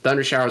 okay,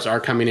 thunder showers are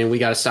coming in. We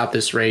got to stop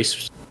this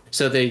race.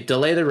 So they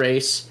delay the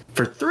race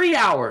for 3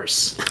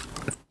 hours.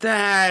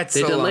 That's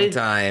a long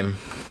time.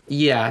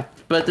 Yeah,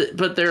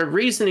 but their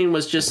reasoning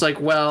was just like,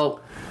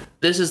 well,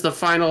 this is the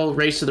final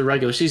race of the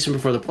regular season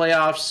before the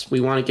playoffs.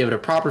 We want to give it a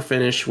proper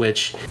finish,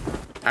 which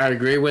I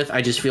agree with.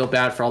 I just feel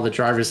bad for all the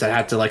drivers that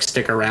had to, like,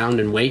 stick around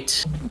and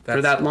wait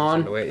for that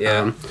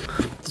long.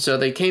 So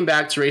they came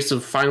back to race the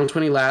final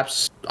 20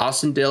 laps.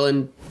 Austin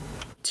Dillon,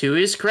 to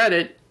his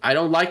credit, I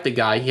don't like the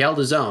guy. He held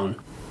his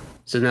own.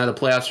 So now the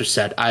playoffs are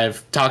set. I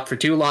have talked for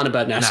too long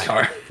about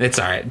NASCAR. It's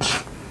all right.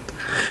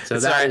 So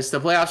the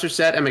playoffs are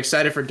set. I'm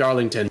excited for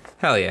Darlington.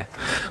 Hell yeah.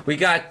 We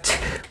got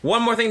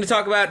one more thing to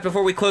talk about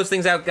before we close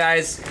things out,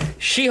 guys.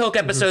 She-Hulk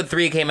episode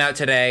 3 came out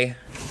today.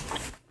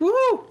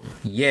 Woo!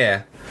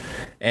 Yeah.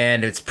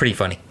 And it's pretty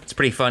funny.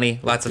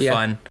 Lots of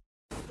fun.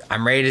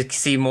 I'm ready to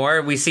see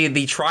more. We see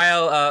the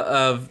trial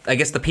of I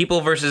guess, the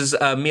people versus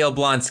Emil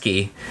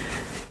Blonsky,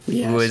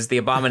 who is the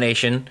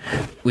Abomination.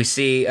 We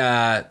see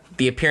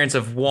the appearance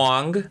of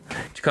Wong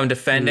to come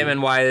defend him,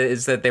 and why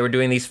is that they were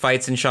doing these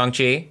fights in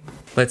Shang-Chi.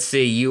 Let's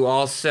see. You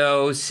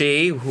also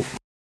see...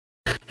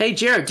 Hey,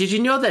 Jared, did you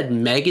know that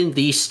Megan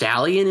Thee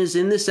Stallion is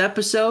in this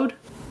episode?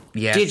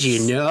 Yes. Did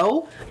you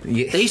know?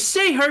 Yes. They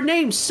say her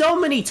name so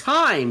many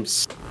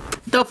times.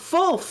 The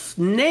full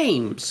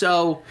name.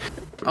 So,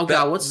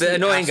 God, what's the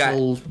annoying guy?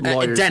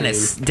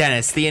 Dennis. Name?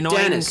 Dennis, the annoying.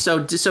 Dennis.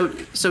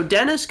 So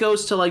Dennis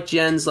goes to, like,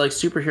 Jen's, like,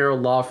 superhero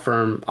law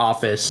firm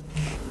office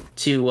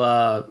to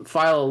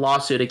file a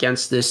lawsuit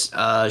against this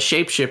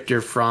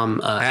shapeshifter from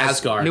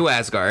Asgard. New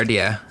Asgard,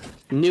 yeah.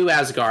 New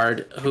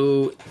Asgard,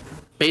 who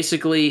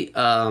basically,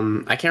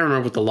 I can't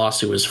remember what the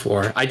lawsuit was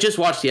for. I just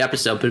watched the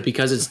episode, but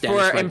because it's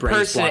Dennis, for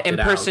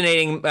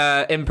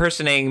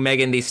impersonating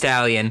Megan Thee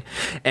Stallion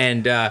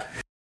and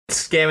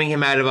scamming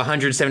him out of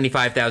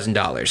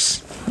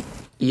 $175,000.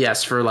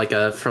 Yes, for like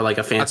a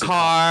fancy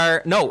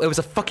car. No, it was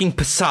a fucking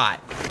Passat.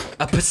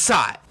 A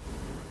Passat.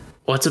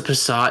 What's a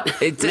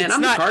Passat?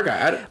 I'm not, a car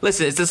guy.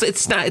 Listen,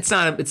 it's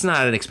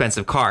not an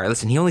expensive car.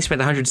 Listen, he only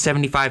spent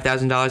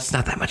 $175,000. It's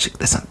not that much.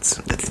 That's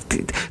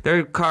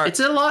their car.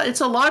 It's a lot.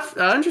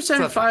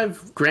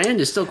 $175,000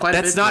 is still quite.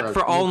 That's a bit. Not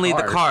for only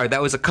the car.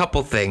 That was a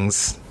couple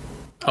things.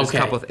 Okay.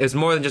 It was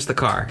more than just the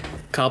car.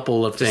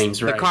 Couple of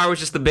things, right? The car was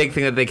just the big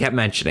thing that they kept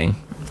mentioning.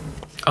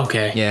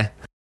 Okay. Yeah.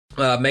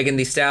 Megan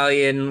Thee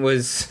Stallion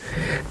was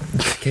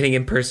getting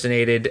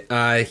impersonated.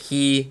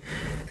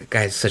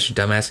 Guy's such a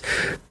dumbass.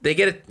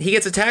 He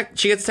gets attacked.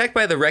 She gets attacked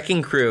by the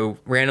wrecking crew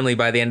randomly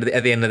at the end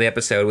of the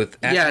episode with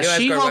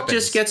She-Hulk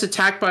just gets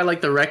attacked by, like,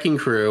 the wrecking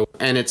crew,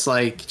 and it's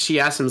like she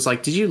asks him, it's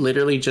like, did you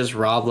literally just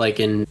rob, like,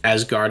 an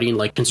Asgardian,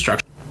 like,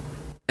 construction?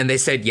 And they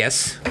said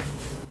yes.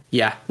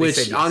 Yeah,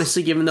 which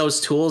honestly, given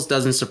those tools,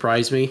 doesn't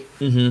surprise me.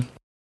 Mm-hmm.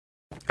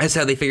 That's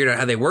how they figured out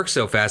how they work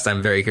so fast.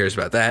 I'm very curious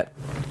about that.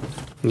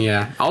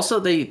 Yeah. Also,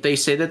 they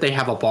say that they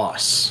have a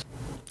boss.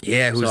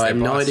 Yeah, who's so their I have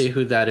boss? no idea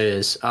who that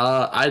is.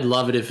 I'd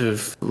love it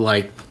if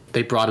like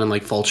they brought in,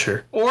 like,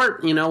 Vulture, or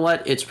you know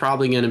what? It's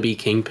probably going to be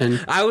Kingpin.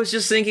 I was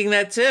just thinking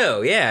that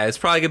too. Yeah, it's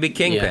probably going to be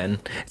Kingpin. Yeah.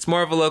 It's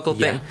more of a local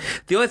thing.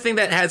 The only thing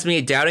that has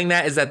me doubting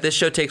that is that this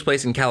show takes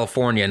place in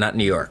California, not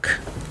New York.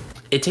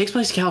 It takes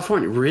place in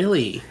California,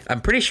 really?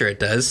 I'm pretty sure it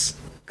does.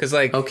 Because,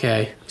 like,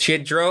 okay, she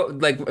had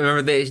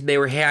remember they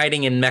were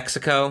hiding in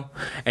Mexico,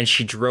 and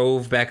she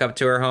drove back up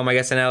to her home, I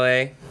guess, in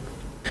L.A.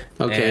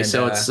 Okay, and,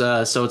 so it's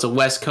a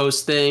West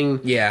Coast thing.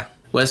 Yeah,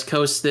 West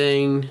Coast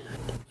thing.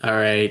 All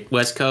right,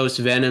 West Coast.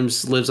 Venom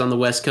lives on the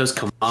West Coast.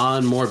 Come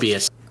on,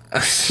 Morbius.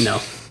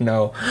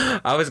 No.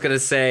 I was gonna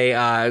say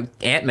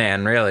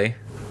Ant-Man. Really,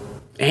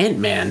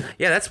 Ant-Man.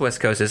 Yeah, that's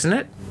West Coast, isn't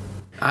it?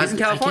 He's in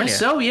California. I guess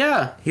so.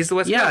 Yeah, he's the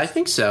West Coast. Yeah, I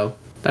think so.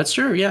 That's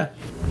true. Yeah.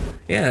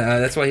 Yeah,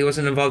 that's why he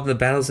wasn't involved in the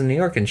battles in New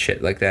York and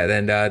shit like that.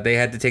 And they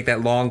had to take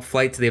that long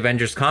flight to the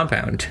Avengers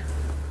compound.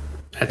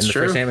 That's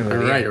true. All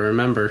right, I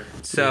remember.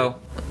 So,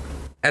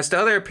 as to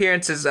other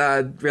appearances,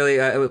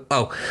 Emil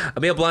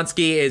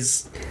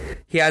Blonsky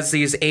he has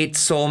these 8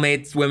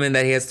 soulmate women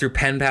that he has through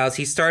pen pals.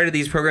 He started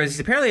these programs.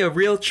 He's apparently a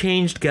real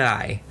changed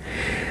guy.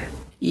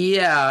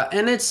 Yeah,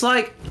 and it's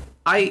like,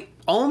 I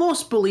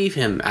almost believe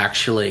him,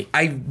 actually.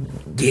 I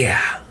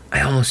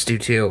almost do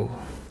too.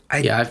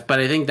 But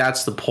I think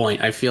that's the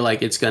point. I feel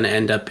like it's going to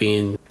end up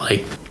being,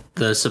 like,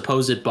 the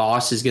supposed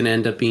boss is going to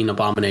end up being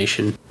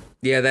Abomination.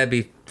 Yeah, that'd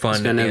be fun.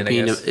 It's gonna be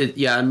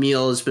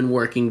Emil has been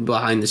working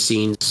behind the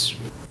scenes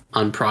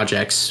on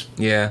projects.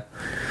 Yeah.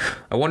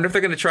 I wonder if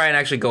they're going to try and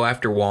actually go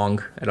after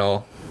Wong at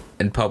all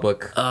in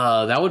public.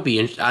 That would be.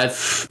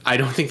 I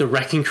don't think the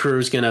Wrecking Crew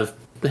is gonna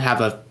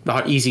have a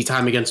easy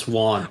time against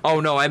Juan. Oh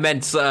no, I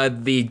meant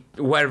the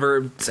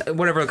whatever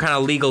kind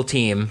of legal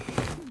team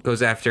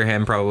goes after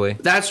him, probably.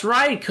 That's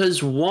right,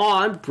 because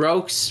Juan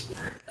broke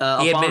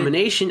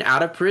Abomination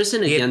out of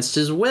prison against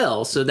his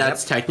will, so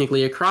that's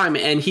technically a crime,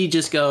 and he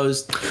just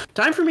goes,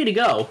 "Time for me to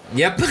go."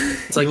 Yep.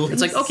 It's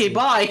like okay,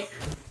 bye.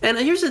 And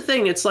here's the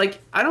thing: it's like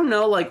I don't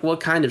know like what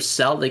kind of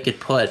cell they could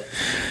put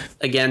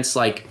against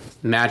like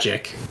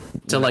magic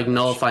to like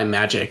nullify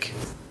magic.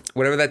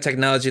 Whatever that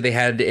technology they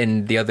had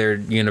in the other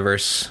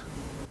universe.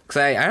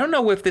 Because I don't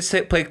know if this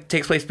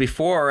takes place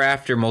before or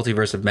after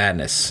Multiverse of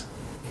Madness.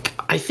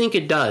 I think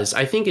it does.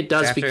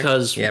 After?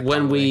 Because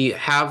when we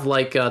have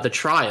like the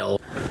trial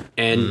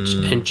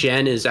and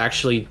Jen is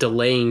actually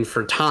delaying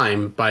for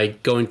time by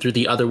going through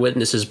the other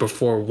witnesses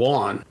before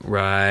Juan.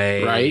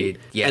 Right?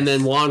 Yes. And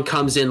then Juan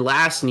comes in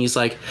last and he's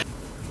like,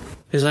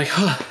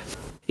 huh.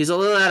 He's a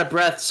little out of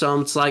breath. So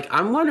it's like,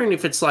 I'm wondering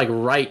if it's like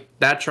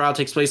that trial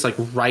takes place like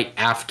right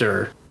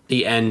after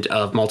the end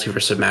of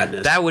Multiverse of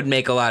Madness. That would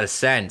make a lot of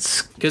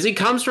sense. Because he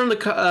comes from the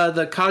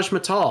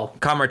Kajmatal.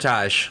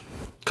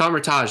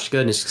 Comertage,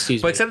 goodness, excuse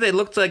me. But except it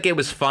looked like it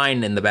was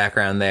fine in the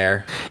background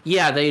there.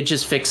 Yeah, they had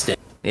just fixed it.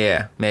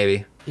 Yeah,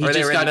 maybe. He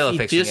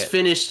just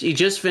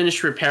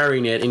finished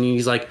repairing it, and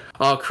he's like,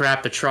 oh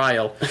crap, the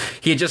trial.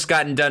 He had just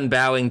gotten done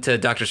bowing to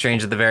Doctor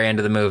Strange at the very end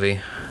of the movie.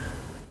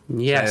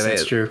 Yes,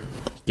 that's true.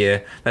 Yeah,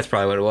 that's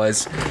probably what it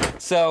was.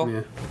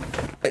 So,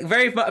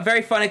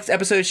 very fun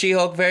episode of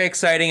She-Hulk, very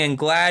exciting, and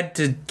glad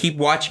to keep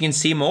watching and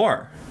see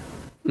more.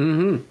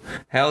 Mm-hmm.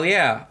 Hell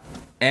yeah.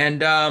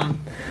 And,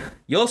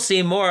 you'll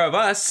see more of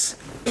us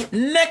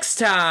next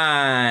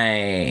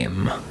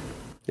time.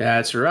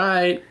 That's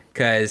right.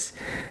 Because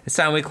it's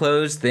time we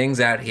close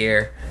things out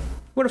here.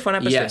 What a fun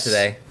episode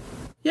today.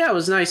 Yeah, it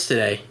was nice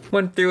today.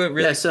 Went through it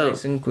really nice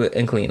and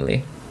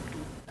cleanly.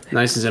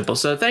 Nice and simple.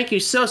 So thank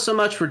you so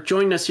much for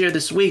joining us here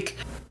this week.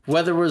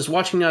 Whether it was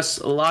watching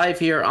us live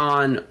here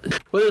on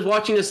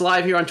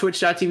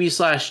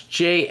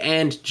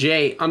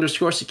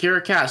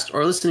twitch.tv/J&J_SecuriCast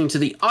or listening to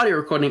the audio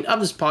recording of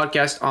this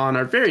podcast on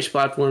our various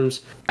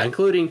platforms,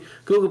 including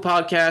Google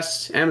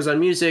Podcasts, Amazon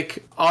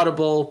Music,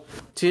 Audible,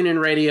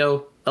 TuneIn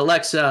Radio,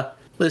 Alexa,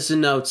 Listen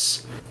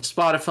Notes,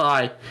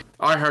 Spotify,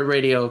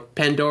 iHeartRadio,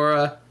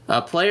 Pandora,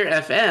 Player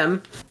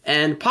FM,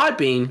 and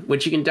Podbean,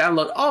 which you can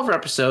download all of our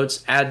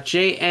episodes at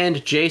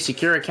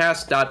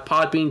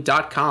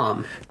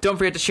jandjsecuricast.podbean.com. Don't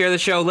forget to share the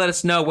show. Let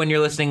us know when you're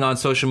listening on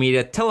social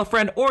media. Tell a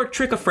friend or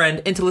trick a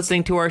friend into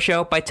listening to our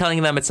show by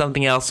telling them it's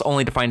something else,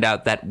 only to find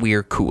out that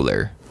we're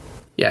cooler.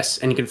 Yes,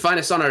 and you can find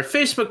us on our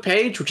Facebook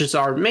page, which is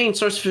our main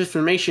source of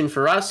information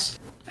for us,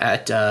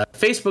 at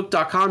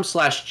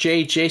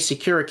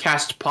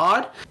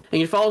facebook.com/JJSecuriCastPod.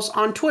 And you can follow us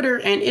on Twitter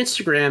and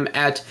Instagram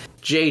at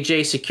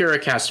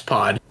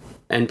JJSecuriCastPod.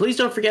 And please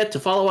don't forget to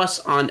follow us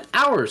on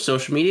our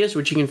social medias,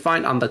 which you can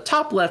find on the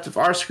top left of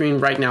our screen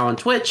right now on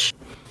Twitch.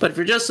 But if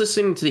you're just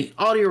listening to the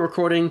audio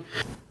recording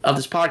of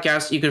this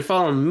podcast, you can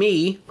follow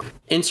me,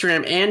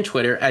 Instagram and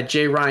Twitter at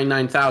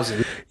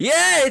JRyan9000.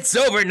 Yeah, it's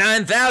over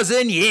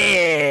 9,000.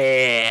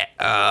 Yeah.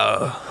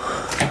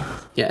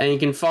 Yeah, and you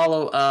can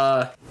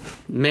follow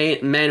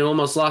man who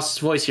almost lost his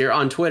voice here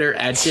on Twitter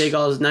at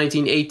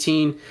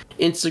jgalls1918,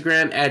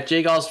 Instagram at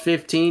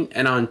jgalls15,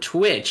 and on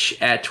Twitch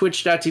at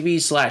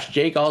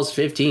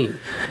twitch.tv/jgalls15.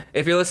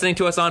 If you're listening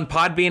to us on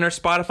Podbean or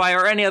Spotify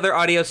or any other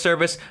audio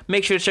service,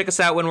 make sure to check us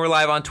out when we're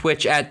live on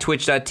Twitch at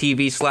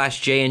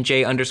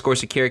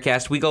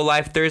twitch.tv/JNJ_SecuriCast. We go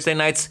live Thursday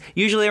nights,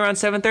 usually around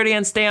 7:30,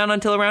 and stay on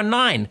until around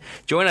 9.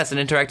 Join us and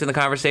interact in the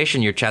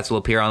conversation. Your chats will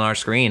appear on our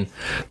screen.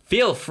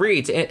 Feel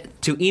free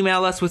to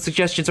email us with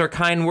suggestions or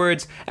kind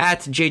words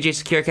at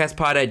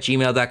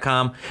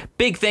jjsecurecastpod@gmail.com.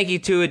 Big thank you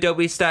to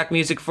Adobe Stock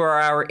Music for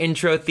our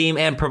intro theme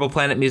and Purple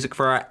Planet Music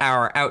for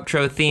our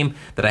outro theme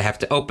that I have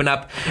to open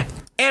up.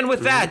 And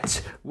with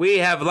that, we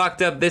have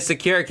locked up this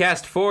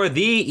SecuriCast for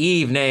the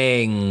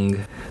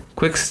evening.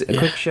 Quick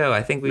show.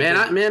 I think we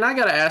I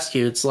gotta ask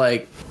you. It's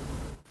like,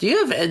 be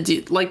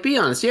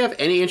honest. Do you have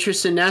any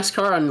interest in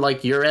NASCAR on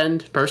like your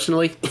end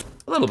personally?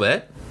 A little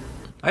bit.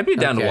 I'd be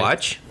down to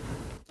watch.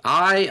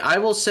 I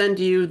will send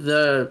you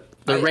the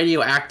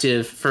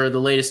radioactive for the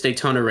latest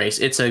Daytona race.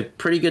 It's a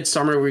pretty good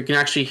summer where you can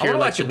actually hear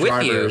like the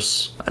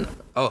drivers.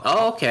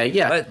 Oh, okay,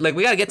 yeah. Like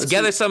we gotta get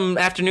together some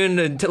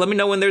afternoon to let me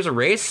know when there's a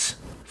race.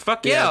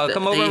 Fuck yeah, I'll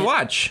come over and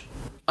watch.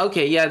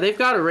 Okay, yeah, they've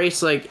got a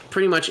race like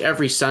pretty much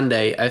every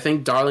Sunday. I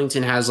think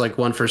Darlington has like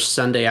one for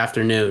Sunday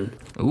afternoon.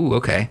 Ooh,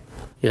 okay.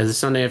 Yeah, the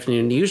Sunday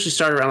afternoon. They usually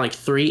start around like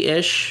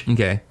 3-ish.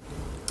 Okay.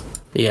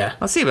 Yeah.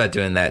 I'll see about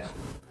doing that.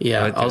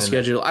 Yeah, I'll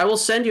schedule. I will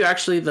send you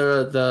actually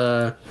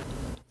the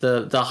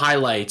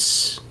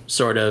highlights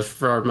sort of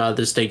from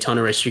this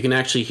Daytona race. You can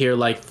actually hear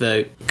like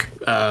the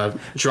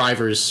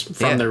drivers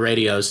from their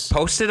radios.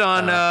 Post it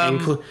on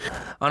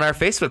our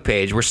Facebook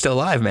page. We're still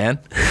live, man.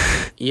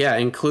 Yeah,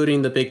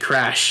 including the big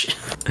crash.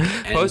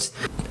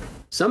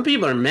 Some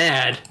people are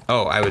mad.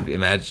 Oh, I would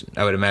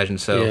imagine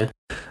so. Yeah.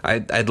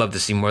 I'd love to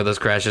see more of those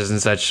crashes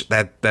and such.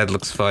 That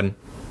looks fun.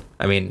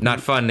 I mean, not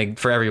fun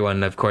for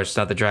everyone, of course,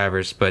 not the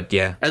drivers, but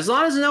yeah. As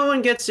long as no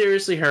one gets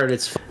seriously hurt,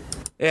 it's fun.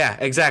 Yeah,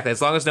 exactly.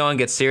 As long as no one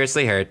gets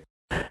seriously hurt.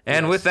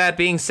 And with that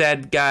being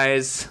said,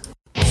 guys,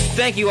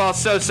 thank you all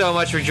so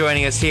much for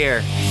joining us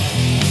here.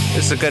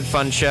 This is a good,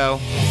 fun show.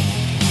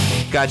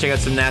 Gotta check out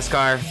some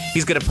NASCAR.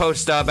 He's gonna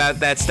post about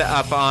that stuff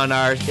up on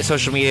our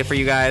social media for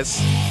you guys.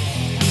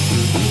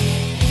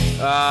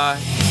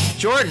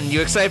 Jordan,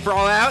 you excited for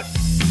All Out?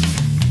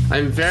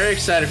 I'm very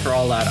excited for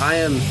All Out. I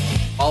am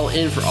all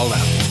in for All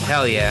Out.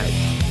 Hell yeah.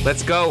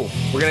 Let's go.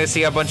 We're gonna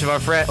see a bunch of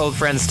our old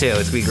friends too.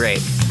 It's gonna be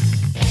great.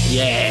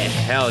 Yeah.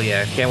 Hell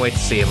yeah. Can't wait to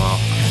see them all.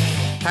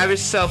 Have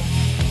yourself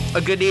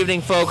a good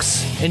evening,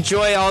 folks.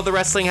 Enjoy all the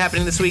wrestling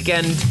happening this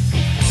weekend.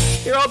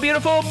 You're all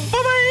beautiful.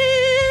 Bye-bye.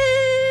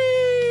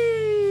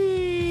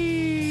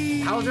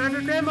 Pile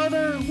driver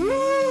grandmother.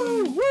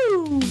 Woo!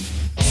 Woo!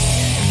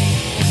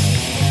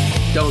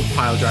 Don't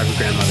pile driver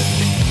grandmother.